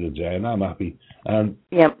the end of the day, and I'm happy. And,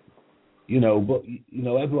 but,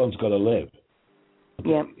 everyone's got to live.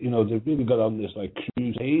 Yeah. You know, they've really got on this like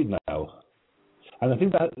crusade now, and I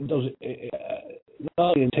think that does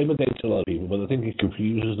not only intimidates a lot of people, but I think it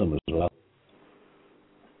confuses them as well.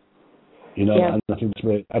 You know, Yeah. and I think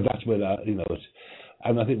that's where that, you know,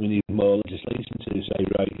 and I think we need more legislation to say,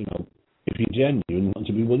 right, you know, if you're genuine, you want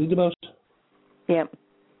to be worried about. Yep.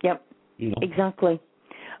 You know? Exactly.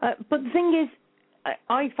 But the thing is,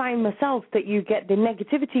 I find myself that you get the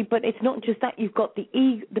negativity, but it's not just that. You've got the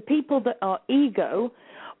people that are ego,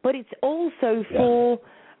 but it's also for,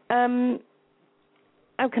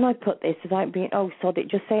 how can I put this without being, oh, sod it,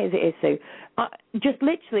 just say it as it is, Sue. Just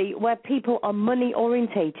literally where people are money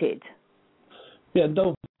orientated. Yeah,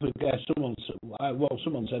 don't forget, someone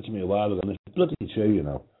said to me a while ago, and it's bloody true, you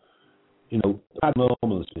know. You know, at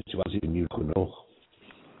normal situation you could know.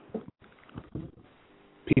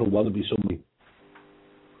 People want to be somebody.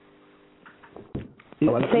 You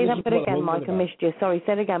know, say that bit again, Mike, I missed you. Sorry,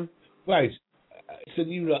 say it again. Right. So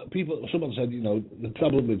someone said, you know, the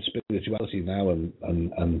problem with spirituality now and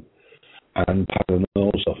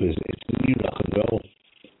paranormal stuff is it's the new rock and roll.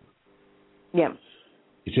 Yeah.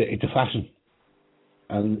 It's a fashion.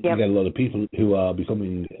 And you get a lot of people who are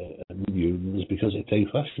becoming mediums because it's a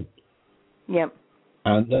fashion. Yeah.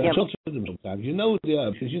 And I talk to them sometimes. You know they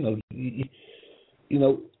are, because you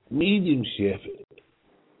know, mediumship.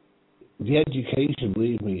 The education,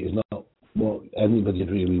 believe me, is not what anybody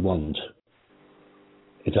really wants.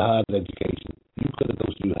 It's a hard education. You've got to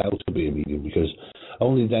go through how to be a medium, because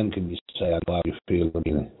only then can you say, I know how you feel.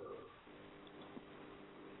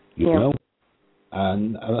 You know?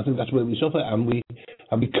 And I think that's where we suffer. And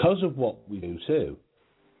because of what we do too,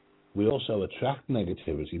 we also attract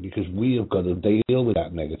negativity, because we have got to deal with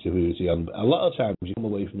that negativity. And a lot of times you come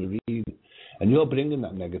away from a reading and you're bringing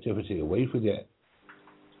that negativity away with you.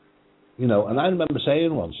 You know, and I remember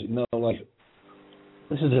saying once, you know, like,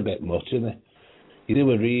 this is a bit much, isn't it? You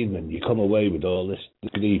do a reading and you come away with all this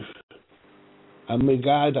grief. And my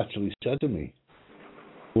guide actually said to me,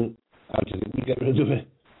 well, how do you think we get rid of it?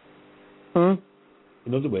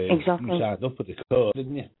 In other words, you signed up for the code,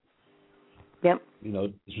 didn't you? Yep. You know,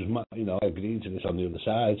 this was I agreed to this on the other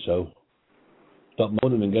side, so stop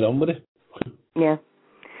moaning and get on with it. Yeah.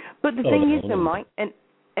 But the thing is, though, Mike, and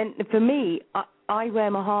for me, I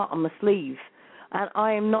wear my heart on my sleeve, and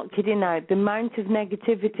I am not kidding now. The amount of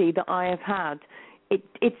negativity that I have had,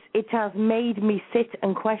 it has made me sit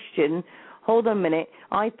and question. Hold on a minute.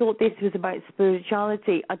 I thought this was about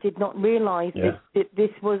spirituality. I did not realise this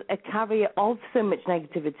was a carrier of so much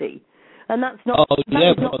negativity. And that's not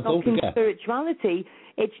knocking spirituality.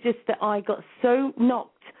 It's just that I got so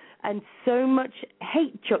knocked and so much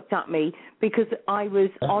hate chucked at me because I was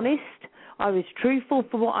honest, I was truthful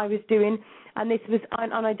for what I was doing, and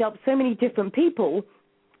I dealt with so many different people,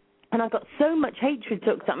 and I got so much hatred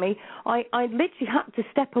chucked at me, I literally had to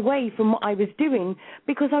step away from what I was doing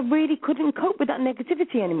because I really couldn't cope with that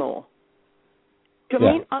negativity anymore. Do you know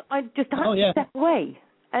what I mean? I just had to step away,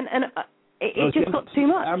 and it just got too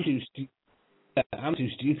much. I'm too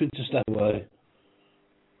stupid to step away.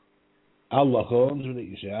 I'll lock arms with it,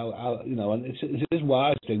 you see. I'll and it's a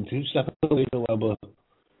wise thing to step away for a while, but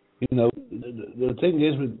the thing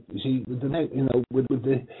is with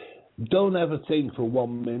the don't ever think for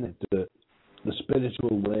 1 minute that the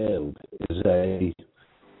spiritual world is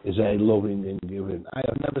a loving and giving. I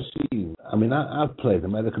have never seen. I mean, I've played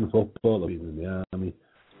American football, I've been in the army,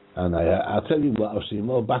 and I'll tell you what, I've seen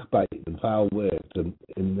more backbiting and foul work than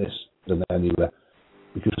anywhere,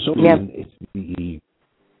 because for some reason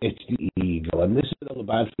it's the ego, and this is all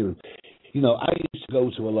about feeling. You know, I used to go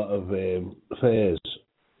to a lot of fairs,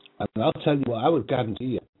 and I'll tell you what, I would guarantee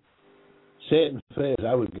you, certain fairs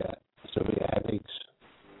I would get severe headaches,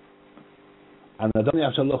 and I'd only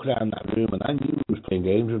have to look around that room, and I knew he was playing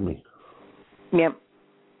games with me. Yep.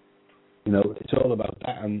 You know, it's all about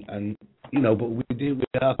that, and but we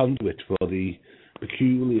are conduits for the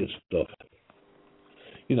peculiar stuff.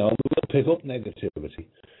 You know, we will pick up negativity.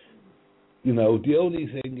 You know, the only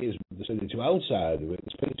thing is the spiritual side of it,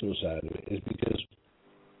 the spiritual side of it, is because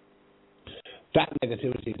that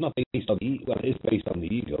negativity is not based on it is based on the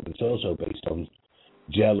ego, but it's also based on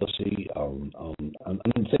jealousy, on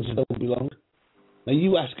things that don't belong. Now,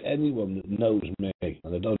 you ask anyone that knows me, and I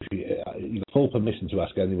don't know if you have full permission to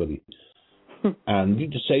ask anybody, and you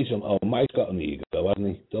just say to them, "Oh, Mike's got an ego, hasn't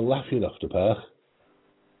he?" They'll laugh you off the park.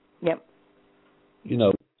 Yep. You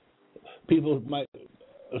know, people might.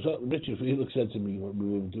 Richard Felix said to me when we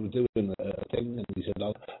were doing a thing, and he said,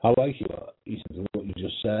 I like you. He said, what you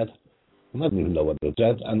just said. And I didn't even know what they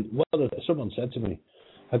said. And someone said to me,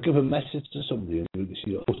 I give a message to somebody, and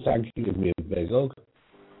she said, oh, thank you, give me a big hug.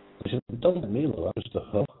 I said, don't let me know that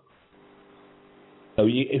stuff. So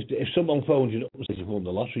if someone phones you up and says you've won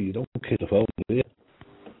the lottery, you don't kiss the phone, do you?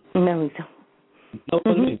 No, exactly. No,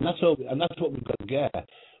 what I mean, that's all, and that's what we've got to get.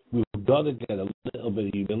 We've got to get a little bit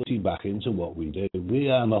of humility back into what we do. We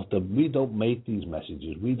don't make these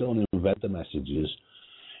messages. We don't invent the messages.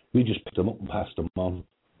 We just pick them up and pass them on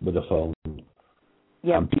with a phone.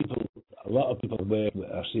 Yeah. And a lot of people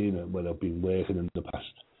I've seen it when I've been working in the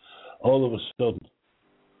past. All of a sudden,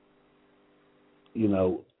 you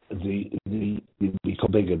know, they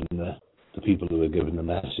become bigger than the people who are giving the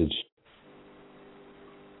message.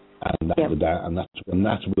 And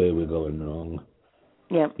that's where we're going wrong.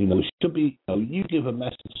 Yeah. You know, it should be. You know, you give a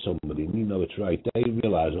message to somebody, and you know it's right. They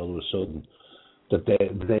realise all of a sudden that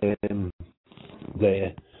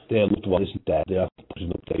their loved one isn't dead. They are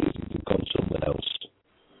pushing up daisies. They've gone somewhere else.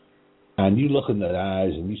 And you look in their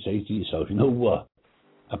eyes, and you say to yourself, you know what?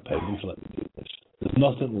 I paid them to let me do this. There's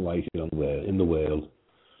nothing like it in the world.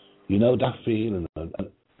 You know that feeling, and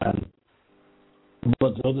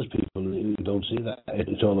but others people who don't see that,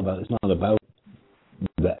 it's not about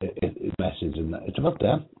that message and that. It's about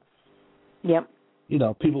them. Yep. You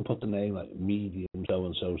know, people put the name like medium, so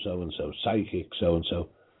and so, psychic, so and so.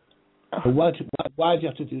 But why do you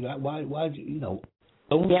have to do that? Why do you know?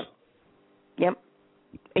 Don't. Yep.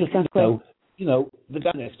 Exactly. You know, the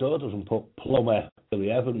guy next door doesn't put plumber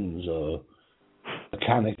Billy Evans or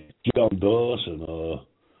mechanic John Dawson or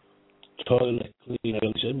toilet cleaner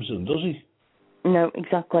Bill Simpson, does he? No,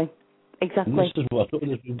 exactly. And this is what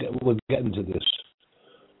we're getting to this,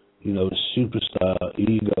 you know, superstar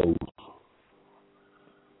ego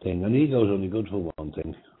thing. And ego's only good for one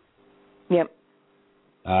thing. Yep.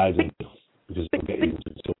 I think, because it'll get you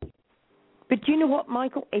into trouble. But do you know what,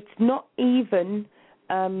 Michael? It's not even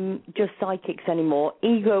just psychics anymore.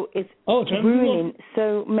 Ego is ruining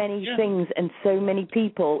so many things and so many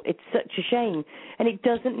people. It's such a shame. And it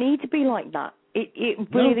doesn't need to be like that. It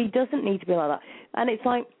really doesn't need to be like that. And it's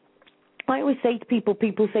like, I always say to people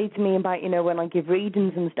say to me about, you know, when I give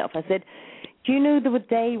readings and stuff, I said, do you know the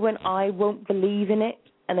day when I won't believe in it?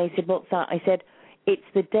 And they said, what's that? I said, it's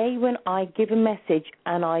the day when I give a message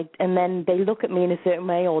and then they look at me in a certain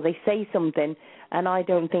way or they say something and I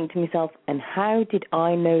don't think to myself, and how did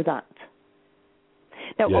I know that?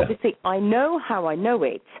 Now, obviously, I know how I know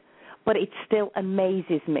it, but it still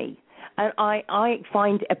amazes me. And I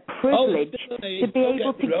find a privilege to be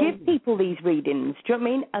able to give people these readings. Do you know what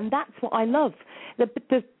I mean? And that's what I love.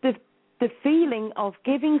 The feeling of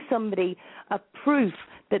giving somebody a proof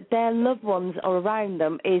that their loved ones are around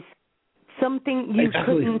them is something you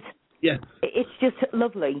couldn't. Yeah. It's just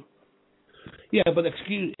lovely. Yeah, but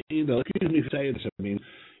excuse me for saying this. I mean,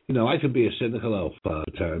 you know, I could be a cynical elf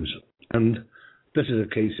at times, and this is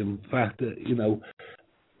a case in fact that, you know,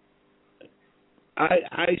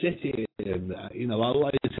 I sit here and, you know, I'll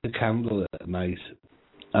light a candle at night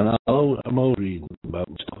and I'm all reading about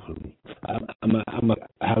stuff and I'm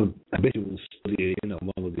a visual study, you know, I'm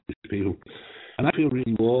one of these people, and I feel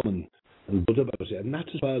really warm and good about it, and that's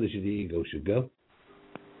as far as your ego should go.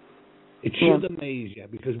 It should amaze you,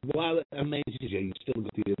 because while it amazes you, you still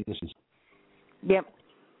got the innocence. Yep.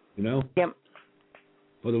 You know? Yep.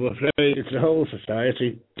 But I'm afraid it's the whole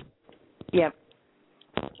society. Yep.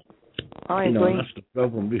 I agree. agree. That's the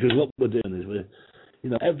problem, because what we're doing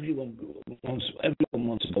is everyone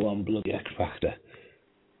wants to go on bloody X Factor.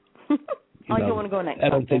 I don't want to go on X Factor.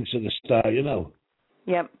 Everyone thinks of the star, you know.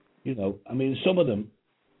 Yep. You know, I mean, some of them,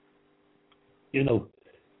 you know,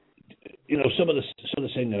 some of the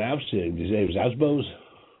singer I've seen deserves Asbos.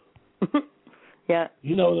 Yeah.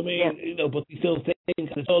 You know what I mean? Yep. You know, but they still think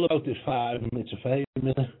it's all about this 5 minutes of fame,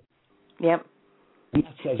 isn't it? Yep. And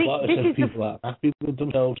that says a lot. It says people are happy with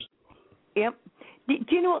themselves. Yep. Do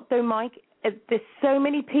you know what, though, Mike? There's so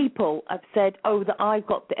many people have said, that I've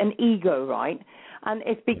got an ego, right? And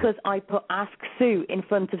it's because I put Ask Sue in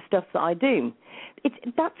front of stuff that I do.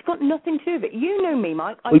 That's got nothing to do with it. You know me,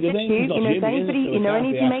 Mike. I said to you, you know, if anybody, you know, any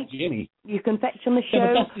of your mates, you can fetch on the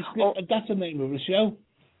show. Yeah, but that's the name of the show.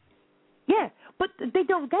 Yeah, but they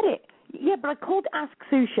don't get it. Yeah, but I called Ask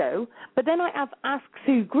Sue Show, but then I have Ask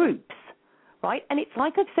Sue groups, right? And it's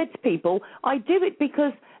like I've said to people, I do it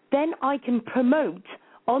because then I can promote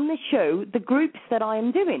on the show the groups that I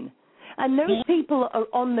am doing. And those people are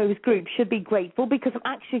on those groups should be grateful because I'm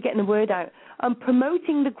actually getting the word out and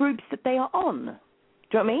promoting the groups that they are on.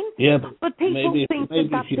 Do you know what I mean? Yeah, but people think that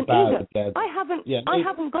that's an ego. I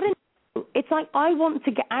haven't got an. It's like I want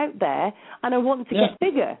to get out there and I want to get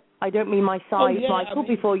bigger. I don't mean my size, Michael,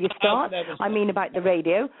 before you start. I mean about the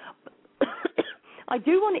radio. I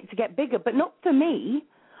do want it to get bigger, but not for me.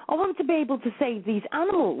 I want to be able to save these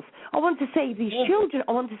animals. I want to save these children.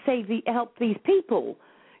 I want to help these people.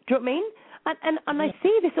 Do you know what I mean? And I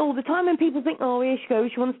see this all the time, and people think, oh, here she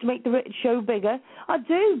goes, she wants to make the show bigger. I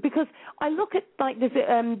do, because I look at, like, this,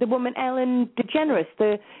 the woman Ellen DeGeneres,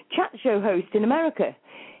 the chat show host in America.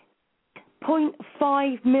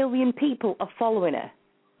 0.5 million people are following her.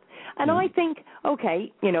 And I think,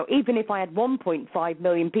 okay, you know, even if I had 1.5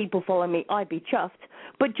 million people following me, I'd be chuffed.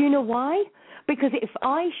 But do you know why? Because if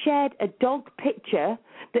I shared a dog picture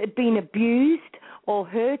that had been abused or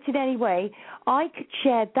hurt in any way, I could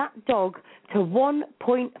share that dog to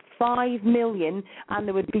 1.5 million, and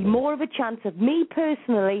there would be more of a chance of me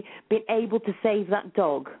personally being able to save that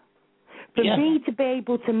dog. For me to be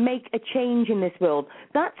able to make a change in this world.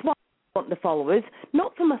 That's why I want the followers,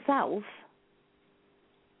 not for myself.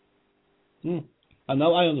 I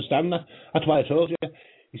know, I understand that. That's why I told you.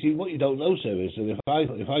 You see, what you don't know, sir, is that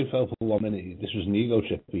if I felt for 1 minute this was an ego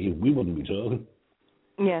trip for you, we wouldn't be talking.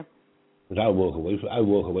 Yeah. But I walk away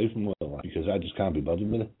from all that because I just can't be bothered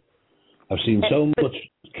with it. I've seen so much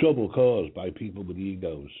trouble caused by people with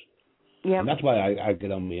egos. Yeah. And that's why I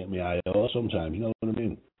get on my IR sometimes, you know what I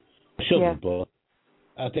mean? I shouldn't, but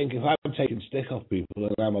I think if I'm taking stick off people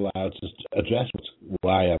and I'm allowed to address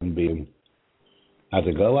why I'm being had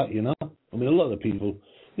a go at, you know? I mean, a lot of people,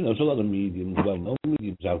 you know, there's a lot of mediums, well-known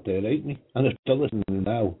mediums out there, hate me. And if they're listening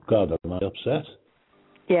now, God, am I upset?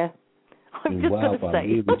 Yeah. I'm just going to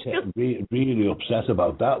say. I'm really upset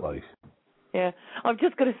about that, like. Yeah. I'm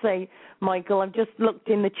just going to say, Michael, I've just looked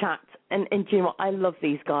in the chat, and do you know what? I love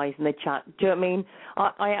these guys in the chat. Do you know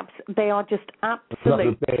what I mean? They are just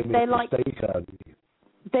absolute. They're like.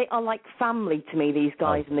 They are like family to me, these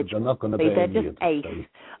guys in the chat. They're just ace.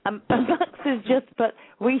 Max is just, but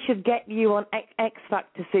we should get you on X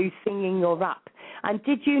Factor, Sue, singing your rap. And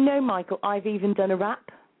did you know, Michael, I've even done a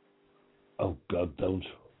rap? Oh, God, don't.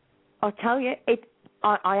 I'll tell you,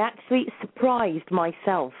 I actually surprised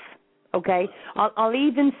myself, okay? I'll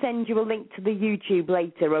even send you a link to the YouTube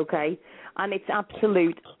later, okay? And it's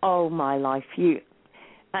absolute, oh, my life, you...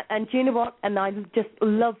 And do you know what? And I just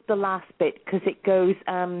love the last bit because it goes,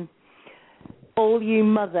 all you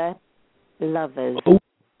mother lovers. Oh.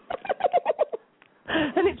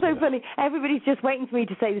 And it's so funny. Everybody's just waiting for me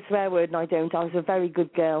to say the swear word, and I don't. I was a very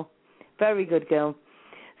good girl. Very good girl.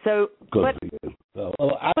 So, good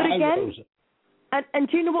but again, and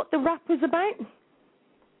do you know what the rap was about?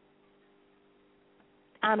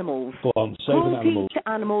 Animals. Go on, cruelty to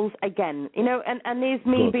animals again. You know, and there's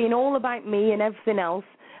me being all about me and everything else.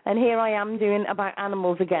 And here I am doing about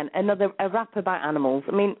animals again. A rap about animals.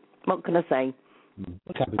 I mean, what can I say?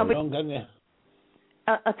 Can't be wrong, can you?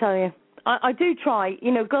 I tell you. I do try.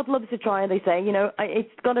 You know, God loves a trier, they say. You know, it's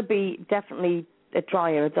got to be definitely a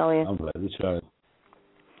trier, I tell you. I'm ready to try.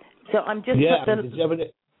 So I'm just... Yeah,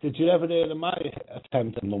 did you ever hear of my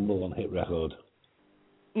attempt at #1 hit record?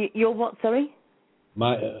 Your what, sorry?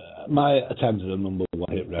 My attempt at a #1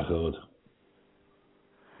 hit record.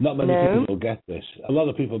 Not many people will get this. A lot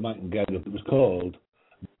of people mightn't get it. It was called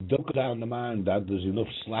 "Don't Go Down the Mine, Dad. There's enough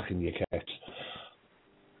slack in your kicks."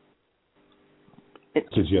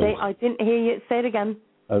 I didn't hear you. Say it again.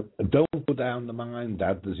 Don't go down the mine,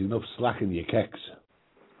 Dad. There's enough slack in your kicks.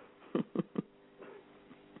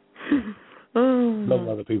 Not a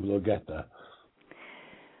lot of people will get that.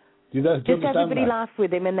 Do just everybody laugh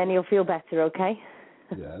with him, and then he'll feel better. Okay.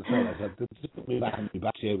 Yeah, that's all right. Just put me back in my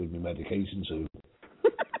back here with my medication soon.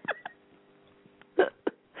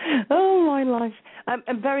 Oh my life!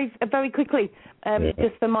 And very quickly,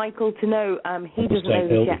 just for Michael to know, he doesn't know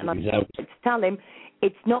this yet, and I'm to tell him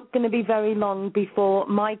it's not going to be very long before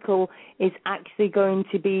Michael is actually going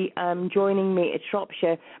to be joining me at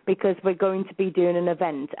Shropshire, because we're going to be doing an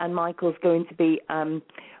event, and Michael's going to be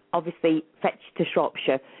obviously fetched to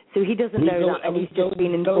Shropshire. So he doesn't know that, and he's just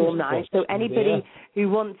been informed now. So anybody who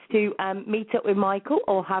wants to meet up with Michael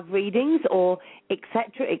or have readings or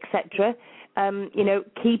etc., you know,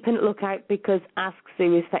 keep a lookout, because Ask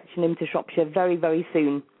Sue is fetching him to Shropshire very, very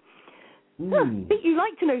soon. You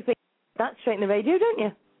like to know things like that straight in the radio, don't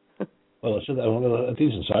you? Well, I said that I'm a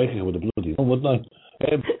decent psychic with a bloody one, wouldn't I?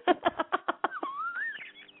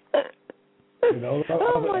 You know,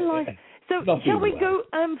 oh, my life. So shall we go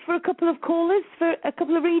for a couple of callers, for a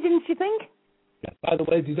couple of readings, do you think? Yeah. By the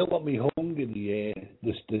way, they don't want me hung in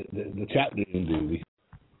the chat room, do they?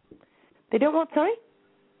 They don't want, sorry?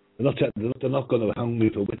 They're not going to hang me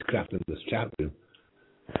for witchcraft in this chat room.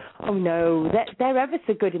 Oh, no. They're ever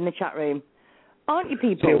so good in the chat room. Aren't you,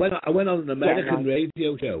 people? See, I went on an American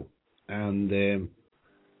radio show, and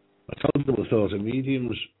I told them I thought of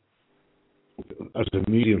mediums as a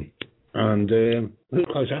medium. And they were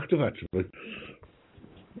quite active, actually.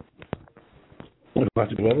 They were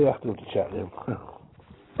very active in the chat room.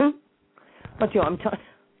 What do you want?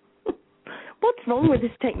 wrong with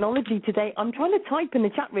this technology today? I'm trying to type in the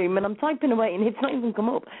chat room, and I'm typing away, and it's not even come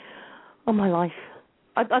up. Oh, my life.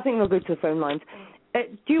 I think we'll go to the phone lines.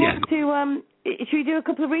 Do you want to, should we do a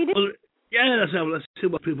couple of readings? Well, yeah, let's see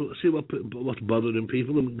what's bothering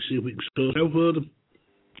people, and see if we can sort out for them.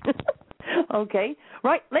 Okay.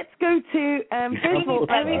 Right, let's go to, first of all,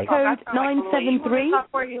 area code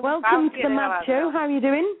 973. Welcome to the Mad Show. How are you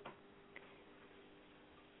doing?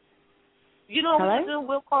 You know what we'll do?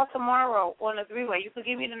 We'll call tomorrow on the three-way. You can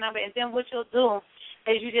give me the number, and then what you'll do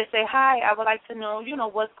is you just say, hi, I would like to know,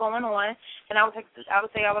 what's going on. And I would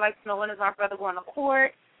say I would like to know when is my brother going to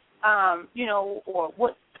court, or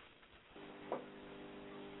what.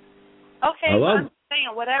 Okay, so I'm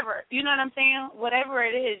saying whatever. You know what I'm saying? Whatever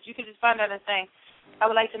it is, you can just find out and say, I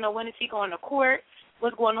would like to know when is he going to court,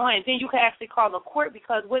 what's going on. And then you can actually call the court,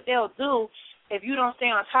 because what they'll do, if you don't stay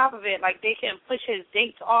on top of it, like they can push his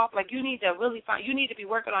dates off. Like you need to be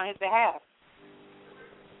working on his behalf.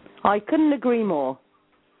 I couldn't agree more.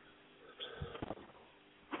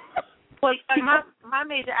 Well, my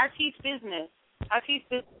major, I teach business. I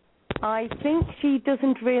think she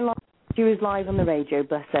doesn't realise she was live on the radio,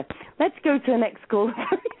 bless her. Let's go to the next call.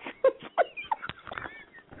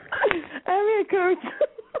 Area code.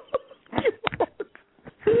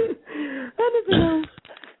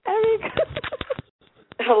 Area code.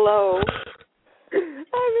 Hello.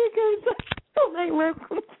 Area code.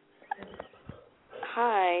 Welcome.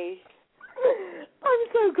 Hi. I'm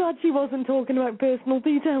so glad she wasn't talking about personal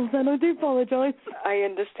details then. I do apologise. I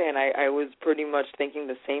understand. I was pretty much thinking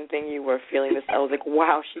the same thing you were feeling. This. I was like,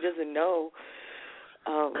 wow, she doesn't know.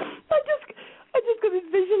 I just got this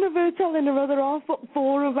vision of her telling her other half what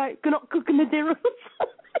for about not cooking the dinner.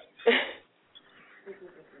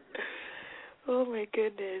 Oh, my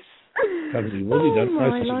goodness. Oh,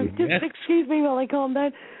 my life. Just excuse me while I calm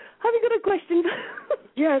down. Have you got a question?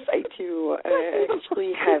 Yes, I do. I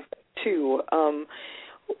actually have two.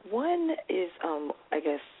 One is, I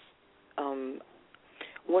guess,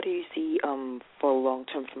 what do you see for long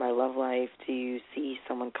term for my love life? Do you see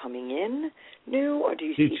someone coming in new, or do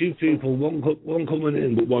you see two people? One coming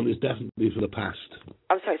in, but one is definitely for the past.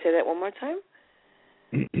 I'm sorry. Say that one more time.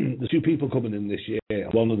 The two people coming in this year.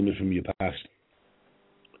 One of them is from your past.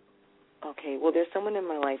 Okay. Well, there's someone in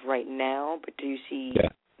my life right now, but do you see? Yeah.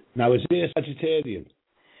 Now, is he a Sagittarian?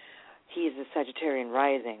 He is a Sagittarian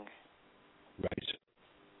rising. Right.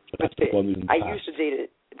 So that's the one who's in the past. I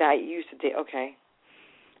used to date. Okay.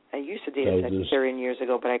 I used to date a Sagittarian years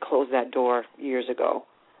ago, but I closed that door years ago.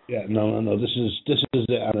 Yeah. No. This is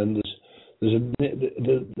it, and there's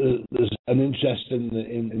an interest in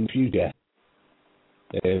the future,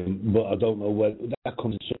 but I don't know when that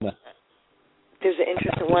comes in summer. There's an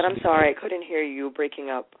interest in what? I'm sorry, I couldn't hear you. Breaking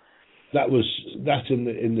up. That's in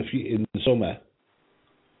the summer.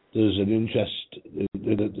 There's an interest.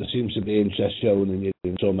 There seems to be interest shown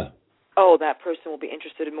in summer. Oh, that person will be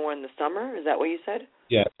interested more in the summer. Is that what you said?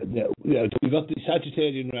 Yeah. We got the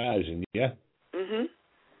Sagittarian rising, yeah. Mhm.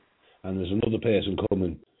 And there's another person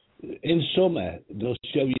coming. In summer, they'll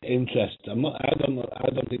show you interest. I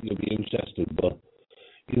don't think you'll be interested, but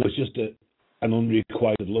it's just an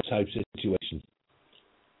unrequited love type situation.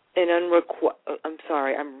 I'm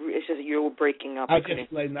sorry. It's just you're breaking up. I can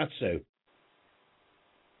explain that, so.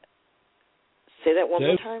 Say that one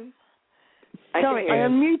more time. Sorry, I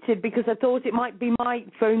unmuted because I thought it might be my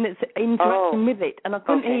phone that's interacting with it, and I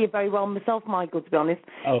couldn't hear you very well myself, Michael, to be honest.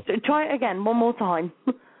 Oh. So try it again, one more time.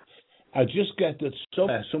 I just get that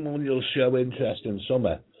someone will show interest in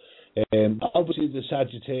summer. Obviously, the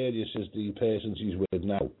Sagittarius is the person she's with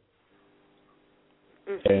now.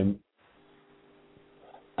 Mm-hmm.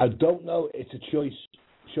 I don't know. It's a choice.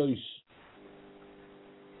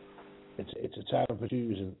 It's a time for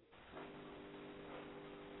choosing.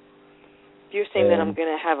 You're saying that I'm going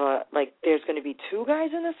to have there's going to be two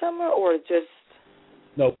guys in the summer, or just...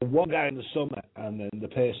 No, one guy in the summer, and then the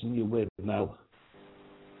person you're with now.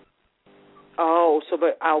 Oh,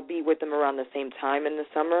 but I'll be with them around the same time in the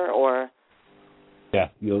summer, or... Yeah,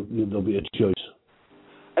 there'll be a choice.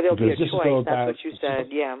 There'll be a choice, that's what you said,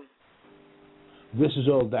 yeah. This is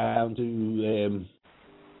all down to...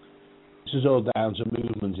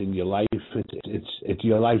 movement in your life. It's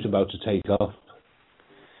your life's about to take off.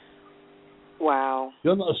 Wow.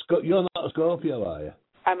 You're not a Scorpio, are you?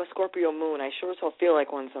 I'm a Scorpio moon. I sure as hell feel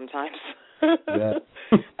like one sometimes. Yeah.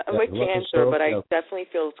 I'm a Cancer, but I definitely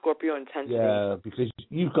feel Scorpio intensity. Yeah, because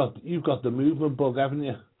you've got the movement bug, haven't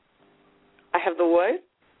you? I have the what?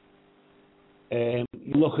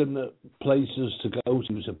 You're looking at places to go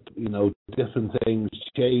to, different things,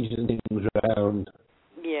 changing things around.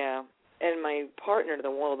 Yeah. and my partner,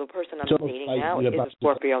 the person I'm So, dating like, now, you're is a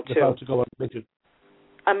Scorpio too. about to go on a mission.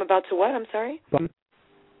 I'm about to what? I'm sorry?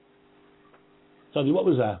 Sorry, what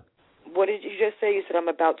was that? What did you just say? You said I'm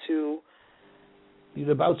about to...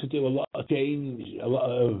 You're about to do a lot of change, a lot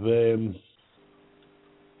of,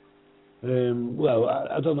 well,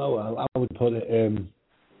 I don't know how I would put it.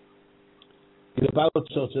 You're about to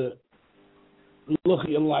sort of look at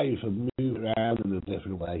your life and move around in a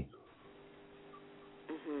different way.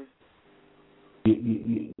 Mm-hmm.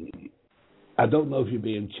 I don't know if you're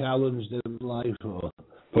being challenged in life or...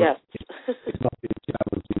 Yes. It's not being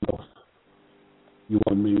challenged enough. You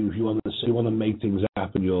want to move, you want to make things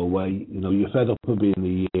happen your way. You know, you're fed up of being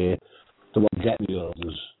the year, don't want to get the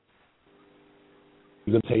orders.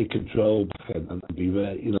 You're going to take control back and be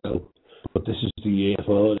very, you know, but this is the year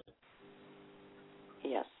for it.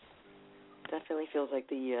 Yes. Definitely feels like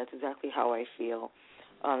the year. That's exactly how I feel.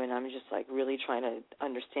 And I'm just, like, really trying to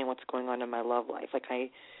understand what's going on in my love life. Like,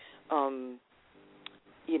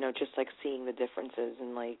 you know, just, like, seeing the differences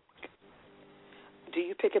and, like, do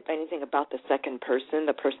you pick up anything about the second person,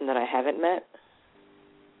 the person that I haven't met?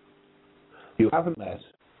 You haven't met?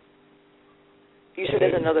 You said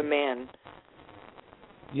there's another man.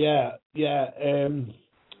 Yeah.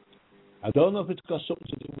 I don't know if it's got something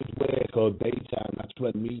to do with work or daytime. That's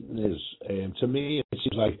when meeting is. To me, it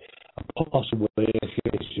seems like a possible work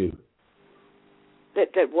issue.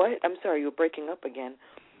 That what? I'm sorry, you were breaking up again.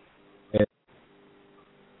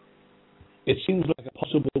 It seems like a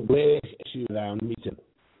possible work issue around meeting.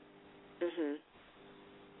 Mhm.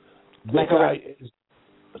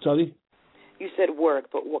 Sorry? You said work,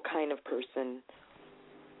 but what kind of person?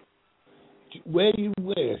 Where you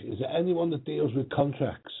work, is there anyone that deals with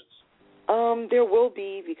contracts? There will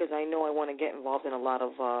be, because I know I want to get involved in a lot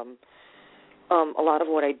of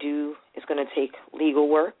what I do is going to take legal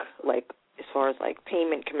work, like as far as like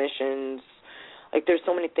payment commissions. Like there's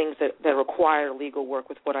so many things that require legal work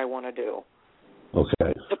with what I want to do.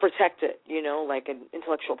 Okay. To protect it, you know, like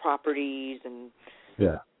intellectual properties and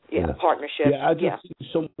partnerships. Yeah, I just see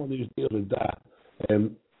someone who's dealing with that.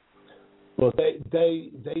 But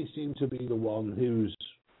they seem to be the one who's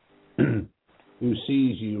who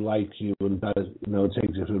sees you, likes you, and does, you know,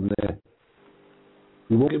 takes it from there.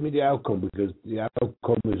 You won't give me the outcome because the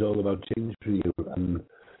outcome is all about change for you, and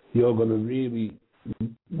you're going to really,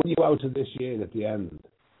 when you go out of this year at the end,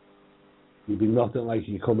 you'll be nothing like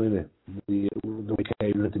you come in it. The way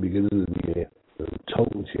you came at the beginning of the year,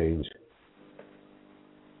 total change.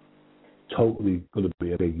 Totally going to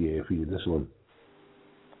be a big year for you, this one.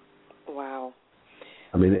 Wow.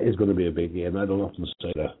 I mean, it is going to be a big year, and I don't often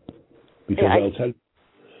say that. Because I'll tell you,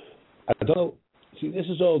 I don't know, see, this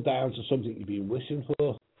is all down to something you've been wishing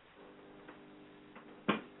for.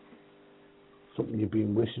 Something you've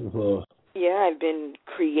been wishing for. Yeah, I've been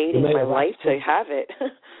creating my life to have it.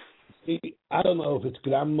 See, I don't know if it's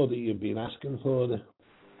grandmother you've been asking for it,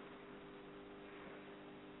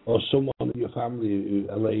 or someone in your family,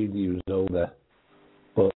 a lady who's older,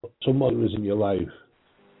 but someone who's in your life,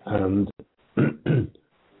 and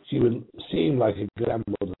she would seem like a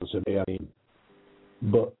grandmother to me, I mean,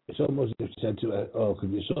 but it's almost as if she said to her, "Oh,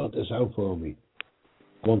 can you sort this out for me?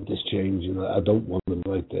 I want this change, and I don't want them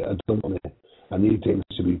like that. I don't want it. I need things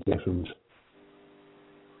to be different."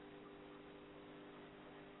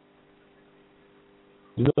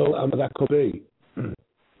 You know how that could be?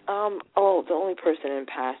 The only person in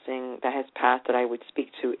passing that has passed that I would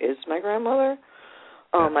speak to is my grandmother.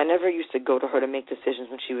 I never used to go to her to make decisions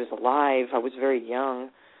when she was alive. I was very young.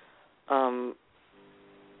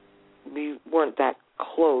 We weren't that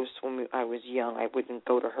close when I was young. I wouldn't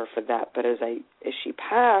go to her for that. But as she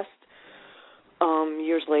passed,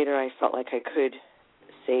 years later, I felt like I could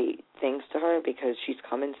say things to her because she's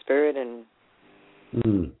come in spirit and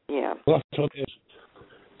yeah. Well, that's what it is.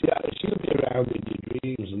 Yeah, she'll be around in your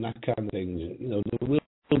dreams and that kind of things. You know, there will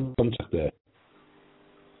be contact there.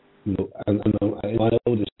 You know, and I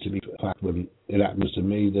know this to be a fact when it happens to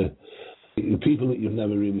me. The people that you've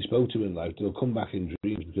never really spoke to in life, they'll come back in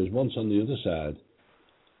dreams because once on the other side,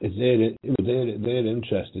 it's their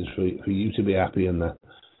interest is for you to be happy in that.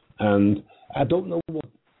 And I don't know what.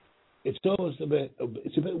 It's always a bit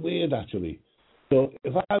weird actually. So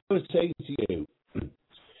if I would say to you,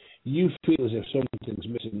 you feel as if something's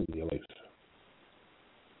missing in your life.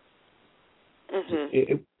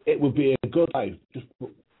 Mm-hmm. It would be a good life. Just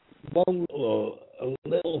one or a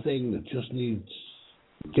little thing that just needs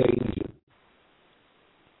changing.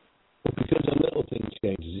 But because a little thing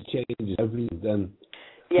changes, it changes everything. Then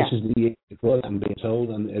this is the year before I'm being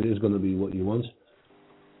told, and it is going to be what you want.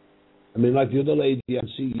 I mean, like the other lady I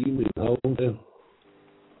see you moving home to.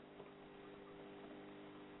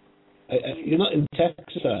 You're not in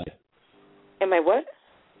Texas, are you? Am I what?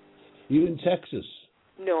 You in Texas?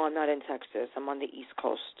 No, I'm not in Texas. I'm on the East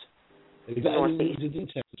Coast. Have you got any reason in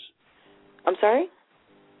Texas? I'm sorry?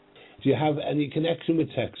 Do you have any connection with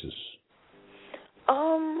Texas?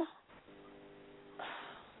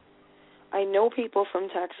 I know people from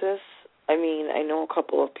Texas. I mean, I know a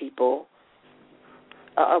couple of people.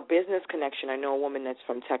 A business connection. I know a woman that's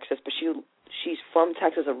from Texas, but she's from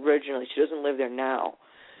Texas originally. She doesn't live there now.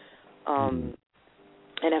 And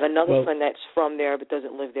I have another friend that's from there but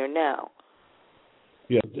doesn't live there now.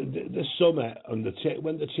 Yeah, the summer and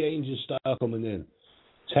when the changes start coming in,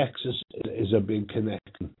 Texas is a big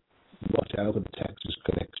connection. Watch out for the Texas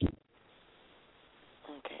connection.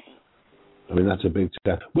 Okay. I mean, that's a big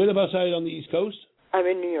step. Whereabouts are you on the East Coast? I'm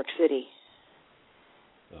in New York City.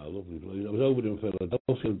 Oh, lovely. I was over in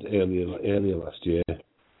Philadelphia earlier last year.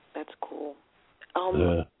 That's cool.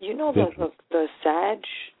 You know the Sag,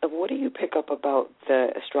 what do you pick up about the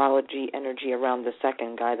astrology energy around the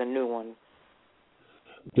second guy, the new one?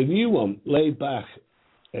 The new one, laid back,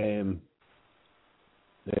 you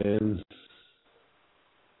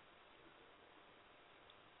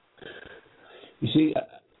see,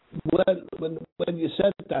 when you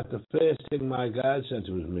said that, the first thing my guide said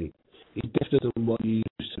to me, he's different than what you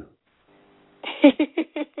used to.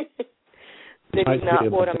 That he's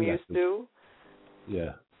not what I'm used to?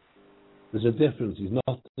 Yeah. There's a difference. He's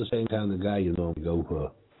not the same kind of guy you normally go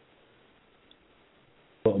for.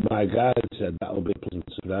 But my guide said that'll be a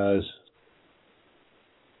pleasant surprise.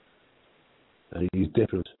 And he's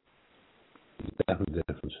different. He's definitely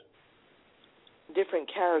different. Different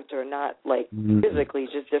character, not like physically,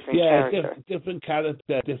 just different character. Yeah, different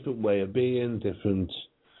character, different way of being, different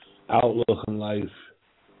outlook on life.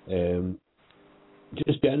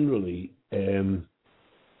 Just generally,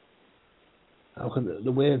 how can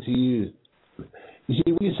the word to use? You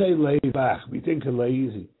see, when you say laid back, we think of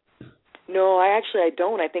lazy. No, I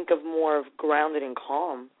don't. I think of more of grounded and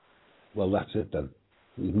calm. Well, that's it then.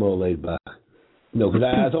 He's more laid back. No, because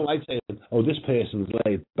I don't like saying, oh, this person's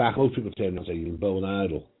laid back. Most people say, I'm saying he's bone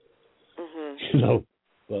idle. Mm-hmm. You know,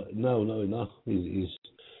 but no, not. He's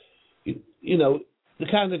the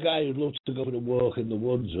kind of guy who loves to go for a walk in the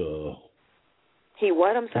woods or... He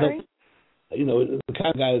what? I'm sorry? The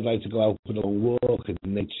kind of guy who'd like to go out for a long walk in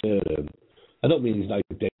nature. And I don't mean he's like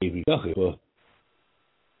Davy Ducky, but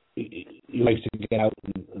he likes to get out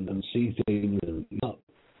and see things and not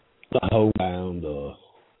homebound or...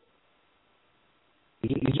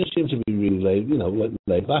 He just seems to be really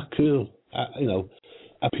laid back, cool,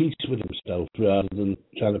 at peace with himself rather than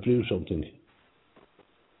trying to prove something.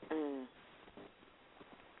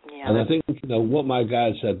 Yeah. And I think, what my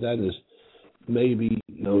guide said then is maybe,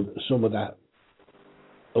 some of that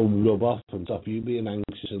will rub off on top of you being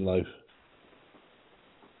anxious in life.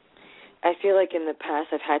 I feel like in the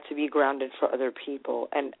past I've had to be grounded for other people,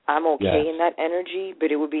 and I'm okay in that energy,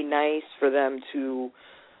 but it would be nice for them to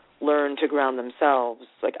learn to ground themselves.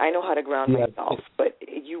 Like, I know how to ground myself, but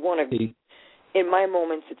you want to... In my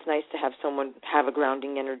moments, it's nice to have someone have a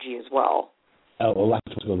grounding energy as well. Oh, well,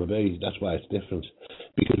 that's what's going to be. That's why it's different.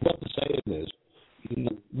 Because what the saying is,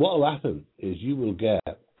 what will happen is you will get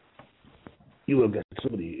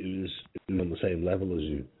somebody who's on the same level as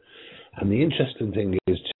you. And the interesting thing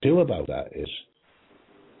is, too, about that is,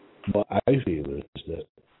 what I feel is that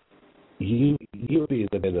you'll be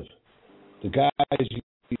a bit of... The guys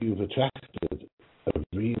you've attracted are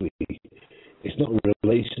really... It's not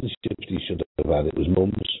relationships you should have had, it was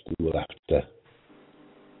mums who were after.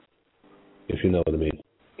 If you know what I mean.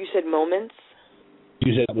 You said moments?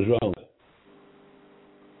 You said that was wrong.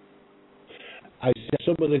 I said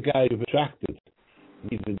some of the guys you've attracted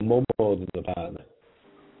needed mum more than the partner.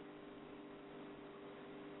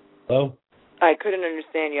 Hello? I couldn't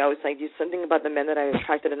understand you. I was like, there's something about the men that I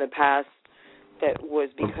attracted in the past that was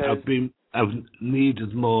because... I've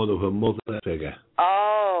needed more of a mother figure.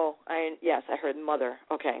 Oh, yes, I heard mother.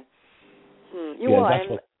 Okay.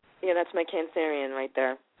 That's my Cancerian right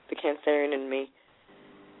there. The Cancerian in me.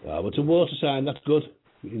 Well, it's a water sign, that's good.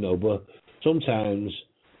 But sometimes,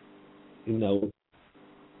 you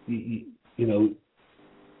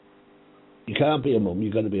can't be a mum,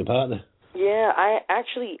 you've got to be a partner. Yeah, I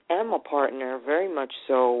actually am a partner, very much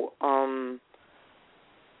so.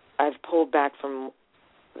 I've pulled back from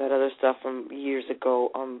that other stuff from years ago.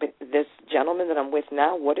 But this gentleman that I'm with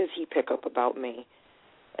now, what does he pick up about me?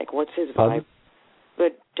 Like, what's his vibe? The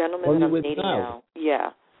gentleman that I'm dating now.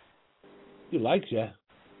 Yeah. He likes you.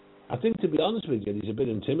 I think, to be honest with you, he's a bit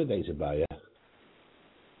intimidated by you.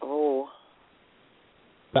 Oh.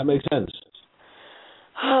 That makes sense?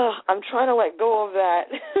 I'm trying to let go of that.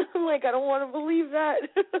 I'm like, I don't want to believe that.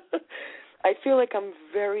 I feel like I'm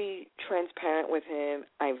very transparent with him.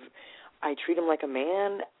 I treat him like a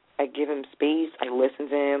man. I give him space. I listen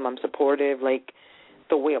to him. I'm supportive, like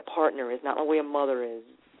the way a partner is, not the way a mother is.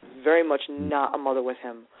 Very much not a mother with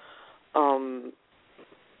him.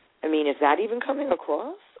 I mean, is that even coming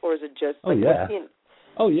across, or is it just? Oh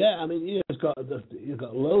yeah. I mean, he's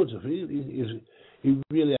got loads of feelings. He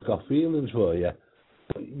really has got feelings for you.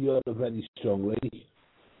 But you're a very strong lady.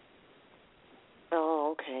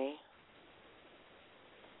 Oh, okay.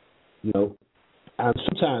 You know, and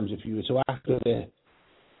sometimes if you were to act a bit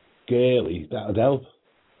girly, that would help.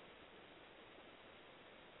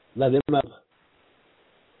 Let him help.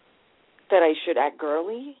 That I should act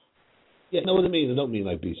girly? Yeah, know what I mean? I don't mean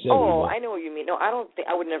like be silly. Oh, I know what you mean. No, I don't think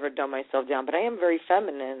I would never dumb myself down, but I am very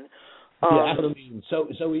feminine. Yeah, I mean, so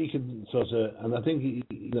he can sort of, and I think he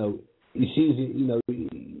sees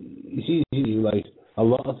he sees you like a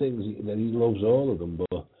lot of things that he loves all of them,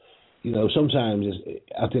 but sometimes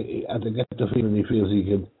I get the feeling he feels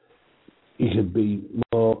he could be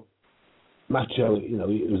more macho.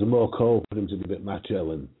 It was more cold for him to be a bit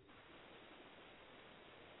macho and.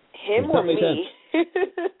 Him or me?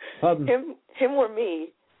 Pardon? Him or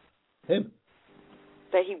me? Him.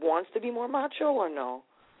 That he wants to be more macho or no?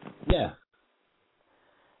 Yeah.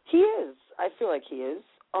 He is. I feel like he is.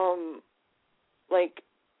 Like,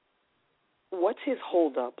 what's his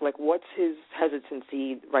hold up? Like, what's his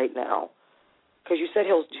hesitancy right now? Because you said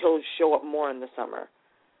he'll show up more in the summer.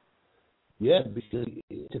 Yeah, because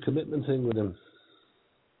it's a commitment thing with him.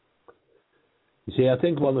 You see, I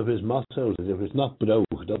think one of his mottos is if it's not broke,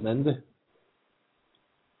 don't end it.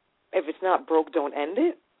 If it's not broke, don't end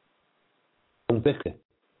it? Don't fix it.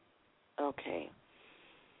 Okay.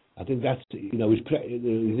 I think that's, he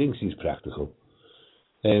thinks he's practical.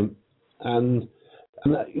 And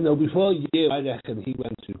before you, I reckon he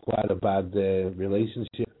went through quite a bad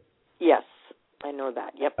relationship. Yes, I know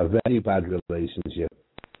that, yep. A very bad relationship.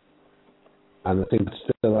 And I think it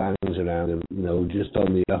still hangs around him, just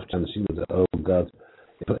on the off chance, that, oh God,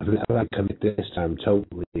 if I commit this time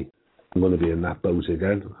totally, I'm going to be in that boat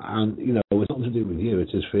again. And, it's nothing to do with you,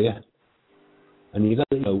 it's his fear. And you got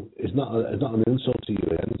to, it's not an insult to you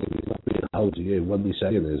or anything, it's not being a hold to you. What he's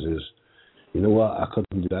saying is, you know what, I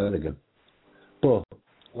couldn't do that again. But,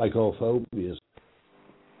 like all phobias,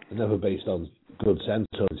 they're never based on good sense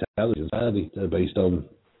or intelligence, are they? They're based on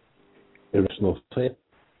irrational fear.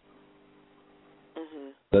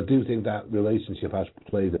 I do think that relationship has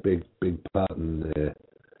played a big part in the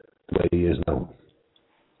way he is now.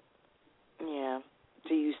 Yeah.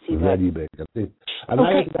 Do you see that? Very big, I think. And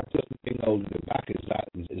I think that's the other thing holding him back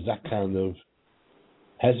is that kind of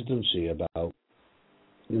hesitancy about,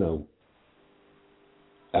 is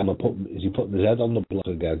he putting his head on the block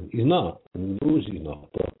again? He's not. He knows he's not.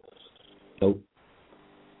 But,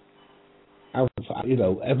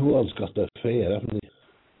 everyone's got their fear, haven't they?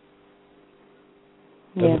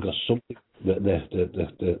 Yeah. Everyone's got something that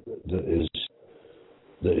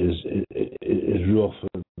is rough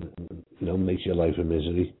and makes your life a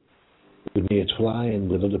misery. With me, it's flying.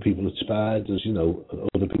 With other people, it's spiders.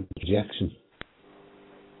 Other people's rejection.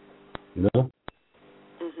 Mhm.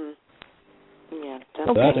 Yeah.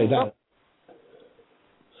 Definitely.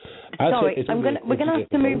 Sorry, we're gonna have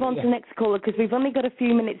to move on to the next caller because we've only got a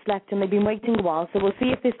few minutes left and they've been waiting a while. So we'll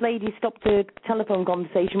see if this lady stopped the telephone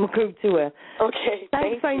conversation. We'll go to her. Okay.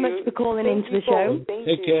 Thanks very much for calling into the show.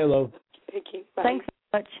 Take care, love. Thank you. Bye. Thanks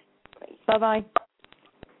so much. Bye bye.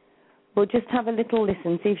 We'll just have a little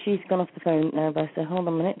listen, see if she's gone off the phone now, Bertha. Hold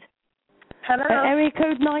on a minute. Hello. Area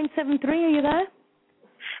code 973. Are you there?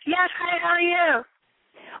 Yes. Hi. How are you?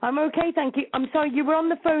 I'm okay, thank you. I'm sorry, you were on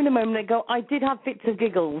the phone a moment ago. I did have fits of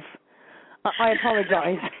giggles. I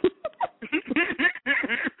apologise.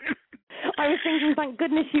 I was thinking, thank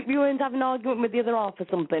goodness you weren't having an argument with the other half or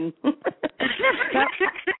something.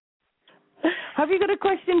 Have you got a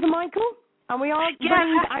question for Michael? And we are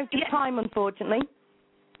running out of time, unfortunately.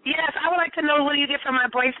 Yes, I would like to know what you get from my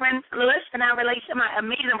boyfriend, Lewis, and our relationship, my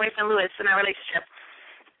amazing boyfriend, Lewis, and our relationship.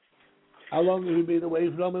 How long have you been away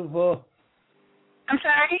from him for? I'm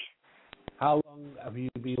sorry? How long have you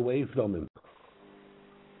been away from him?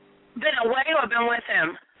 Been away or been with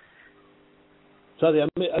him? Sorry, I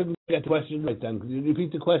didn't get the question right then. Could you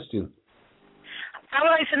repeat the question? I would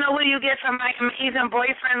like to know what you get from my amazing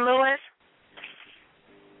boyfriend, Lewis,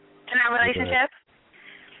 in our relationship.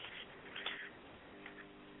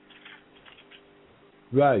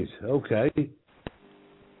 Right, okay.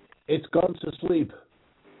 It's gone to sleep.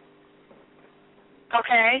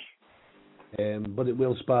 Okay. But it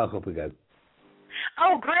will spark up again.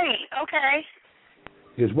 Oh, great. Okay.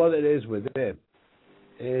 Because what it is with him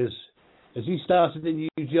is, has he started a new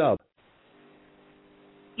job?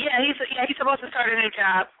 Yeah, he's supposed to start a new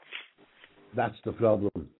job. That's the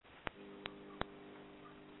problem.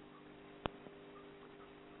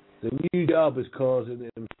 The new job is causing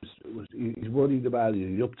him. He's worried about it.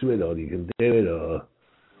 He's up to it, or he can do it, or.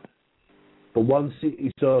 But once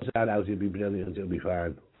he sorts that out, he'll be brilliant. He'll be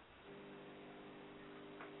fine.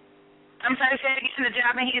 I'm sorry, say it again. The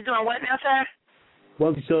job, and he's doing what now, sir?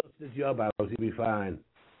 Once he sorts the job out, he'll be fine.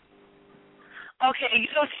 Okay, you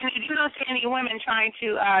don't see any women trying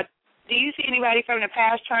to. Do you see anybody from the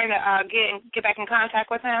past trying to get back in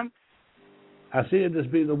contact with him? I see there's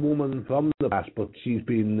been a woman from the past, but she's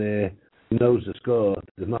been knows the score.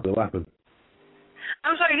 There's not going to happen.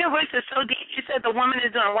 I'm sorry, your voice is so deep. You said the woman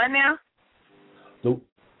is doing what now?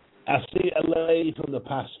 I see a lady from the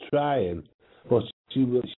past trying, but she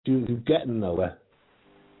was getting nowhere.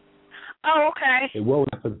 Oh, okay. It won't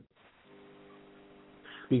happen.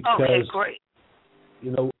 Because, okay, great.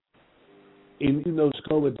 You know,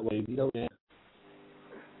 score with the lady, don't you?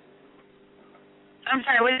 I'm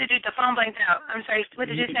sorry, what did you do? The phone blanked out. I'm sorry, what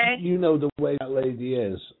did you say? You know the way that lady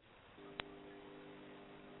is.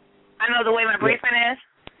 I know the way my boyfriend is?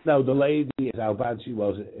 No, the lady is how bad she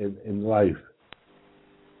was in life.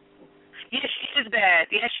 Yes, she is bad.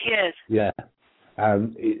 Yes, she is. Yeah.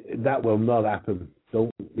 And that will not happen. Don't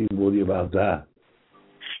be worried about that.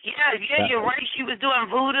 Yeah, you're right. She was doing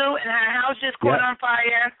voodoo, and her house just caught on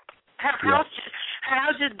fire. Her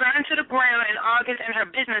house just burned to the ground in August, and her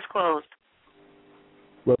business closed.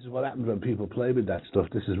 Well, this is what happens when people play with that stuff.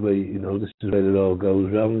 This is where this is where it all goes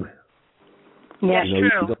wrong. Yeah,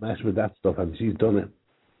 true. You don't mess with that stuff, and she's done it.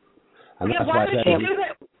 And that's why did she do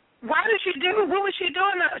that? Why did she do it? What was she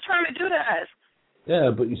doing? Trying to do to us?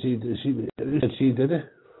 Yeah, but you see, she did it.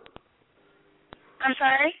 I'm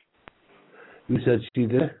sorry? You said she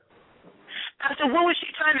did it. I said, what was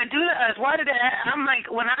she trying to do to us? Why did that? I'm like,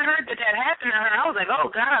 when I heard that happened to her, I was like,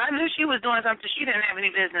 oh God, I knew she was doing something she didn't have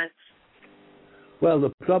any business. Well,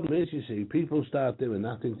 the problem is, you see, people start doing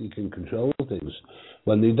that, think they can control things.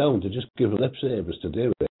 When they don't, they just give a lip service to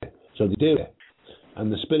do it. So they do it.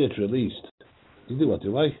 And the spirit's released. They do what they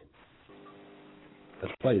like.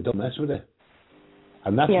 That's why you don't mess with it.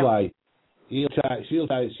 And that's why she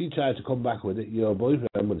tried to come back with it, your boyfriend,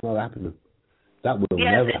 but it's not happening. That will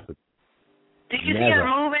never happen. Did you see her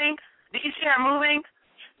moving? Did you see her moving?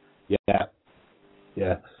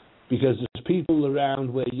 Yeah. Because there's people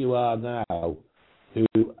around where you are now who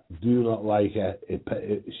do not like her.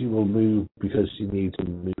 She will move because she needs to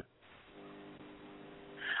move.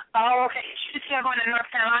 Oh, okay. She's here going to North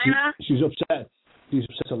Carolina? She's upset. She's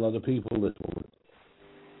upset a lot of people, this woman.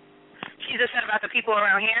 She's upset about the people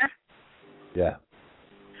around here? Yeah.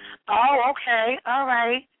 Oh, okay. All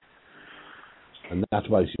right. And that's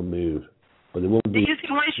why she'll move. But it won't be. Did you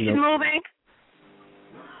see when she's moving?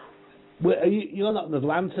 Well, you're not in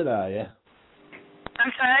Atlanta, are you?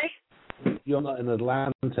 I'm sorry? You're not in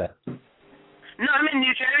Atlanta. No, I'm in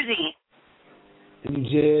New Jersey. In New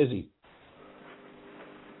Jersey.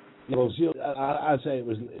 Well, I'd say it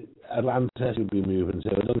was Atlanta she'll be moving to.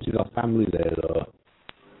 I don't know if she's got family there, or...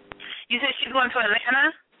 You said she's going to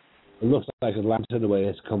Atlanta? It looks like Atlanta the way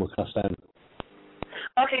it's come across them.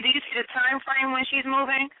 Okay, do you see the time frame when she's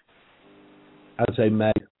moving? I'd say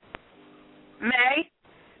May. May?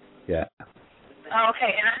 Yeah.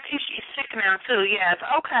 Okay, and I think she's sick now, too, yes.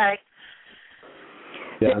 Okay.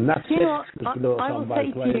 Yeah, and that's it. I will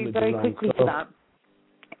say to you very quickly to that,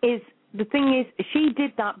 is the thing is, she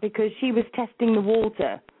did that because she was testing the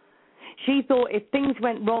water. She thought if things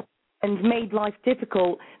went wrong and made life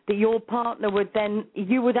difficult, that your partner would then,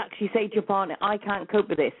 you would actually say to your partner, I can't cope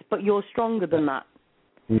with this, but you're stronger than that.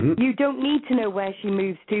 Mm-hmm. You don't need to know where she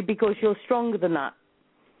moves to because you're stronger than that.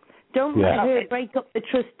 Don't let her break up the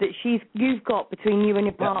trust that you've got between you and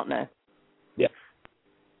your partner. Yeah.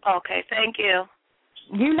 Okay, thank you.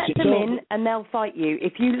 You let them in and they'll fight you.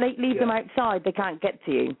 If you leave them outside, they can't get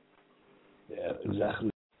to you. Yeah,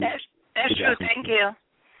 exactly. That's true, thank you.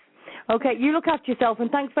 Okay, you look after yourself, and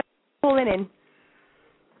thanks for calling in.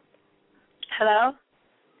 Hello?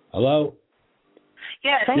 Hello?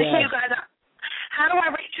 Yes, thank you guys. How do I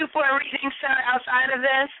reach you for a reading, sir, outside of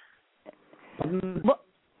this?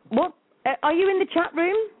 What? Are you in the chat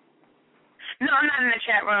room? No, I'm not in the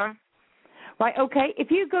chat room. Right, okay.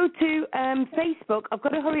 If you go to Facebook, I've got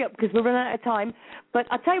to hurry up because we're running out of time. But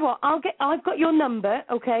I'll tell you what, I've got your number,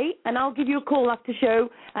 okay, and I'll give you a call after show,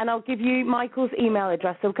 and I'll give you Michael's email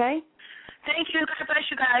address, okay? Thank you. God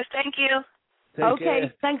bless you guys. Thank you. Take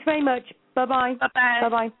care. Thanks very much. Bye-bye. Bye-bye.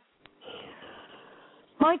 Bye-bye.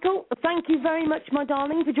 Michael, thank you very much, my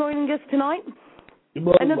darling, for joining us tonight.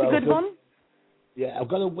 Another good one? Yeah, I've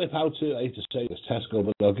got to whip out to, I hate to say it's Tesco,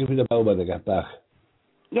 but I'll give you the bell when I get back.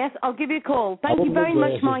 Yes, I'll give you a call. Thank you very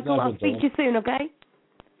much, Michael. I'll speak to you soon, okay?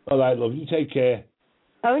 All right, love. You take care.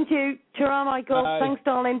 Oh, and you. Ta-ra, Michael. Bye. Thanks,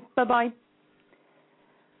 darling. Bye-bye.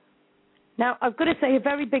 Now, I've got to say a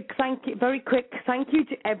very big thank you, very quick thank you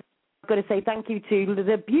to everyone. I've got to say thank you to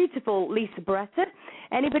the beautiful Lisa Barretta.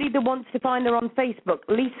 Anybody that wants to find her on Facebook,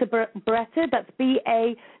 Lisa Barretta, that's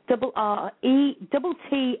BARRETTA.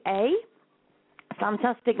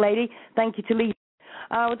 Fantastic lady. Thank you to Lisa.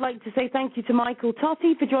 I would like to say thank you to Michael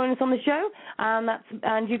Totti for joining us on the show,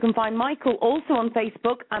 and you can find Michael also on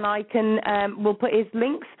Facebook, and I can we'll put his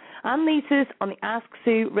links and Lisa's on the Ask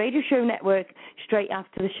Sue Radio Show Network straight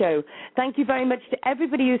after the show. Thank you very much to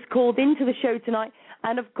everybody who's called into the show tonight,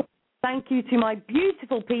 and of course, thank you to my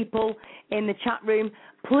beautiful people in the chat room.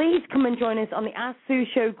 Please come and join us on the Ask Sue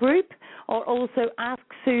Show group, or also Ask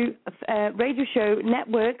Sue Radio Show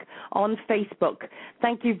Network on Facebook.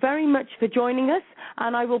 Thank you very much for joining us,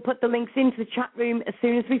 and I will put the links into the chat room as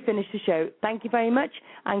soon as we finish the show. Thank you very much,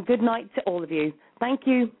 and good night to all of you. Thank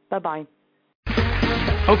you. Bye-bye.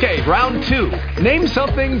 Okay, round 2. Name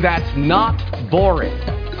something that's not boring.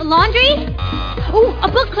 A laundry? Ooh, a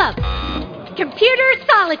book club. Computer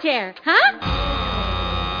solitaire, huh?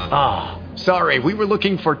 Ah, sorry, we were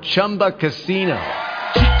looking for Chumba Casino.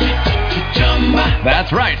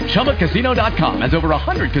 That's right, ChumbaCasino.com has over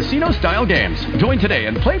 100 casino-style games. Join today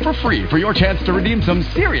and play for free for your chance to redeem some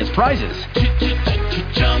serious prizes.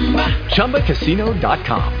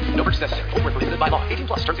 ChumbaCasino.com. No purchase necessary. Void where prohibited by law. 18+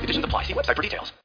 terms and conditions apply. See website for details.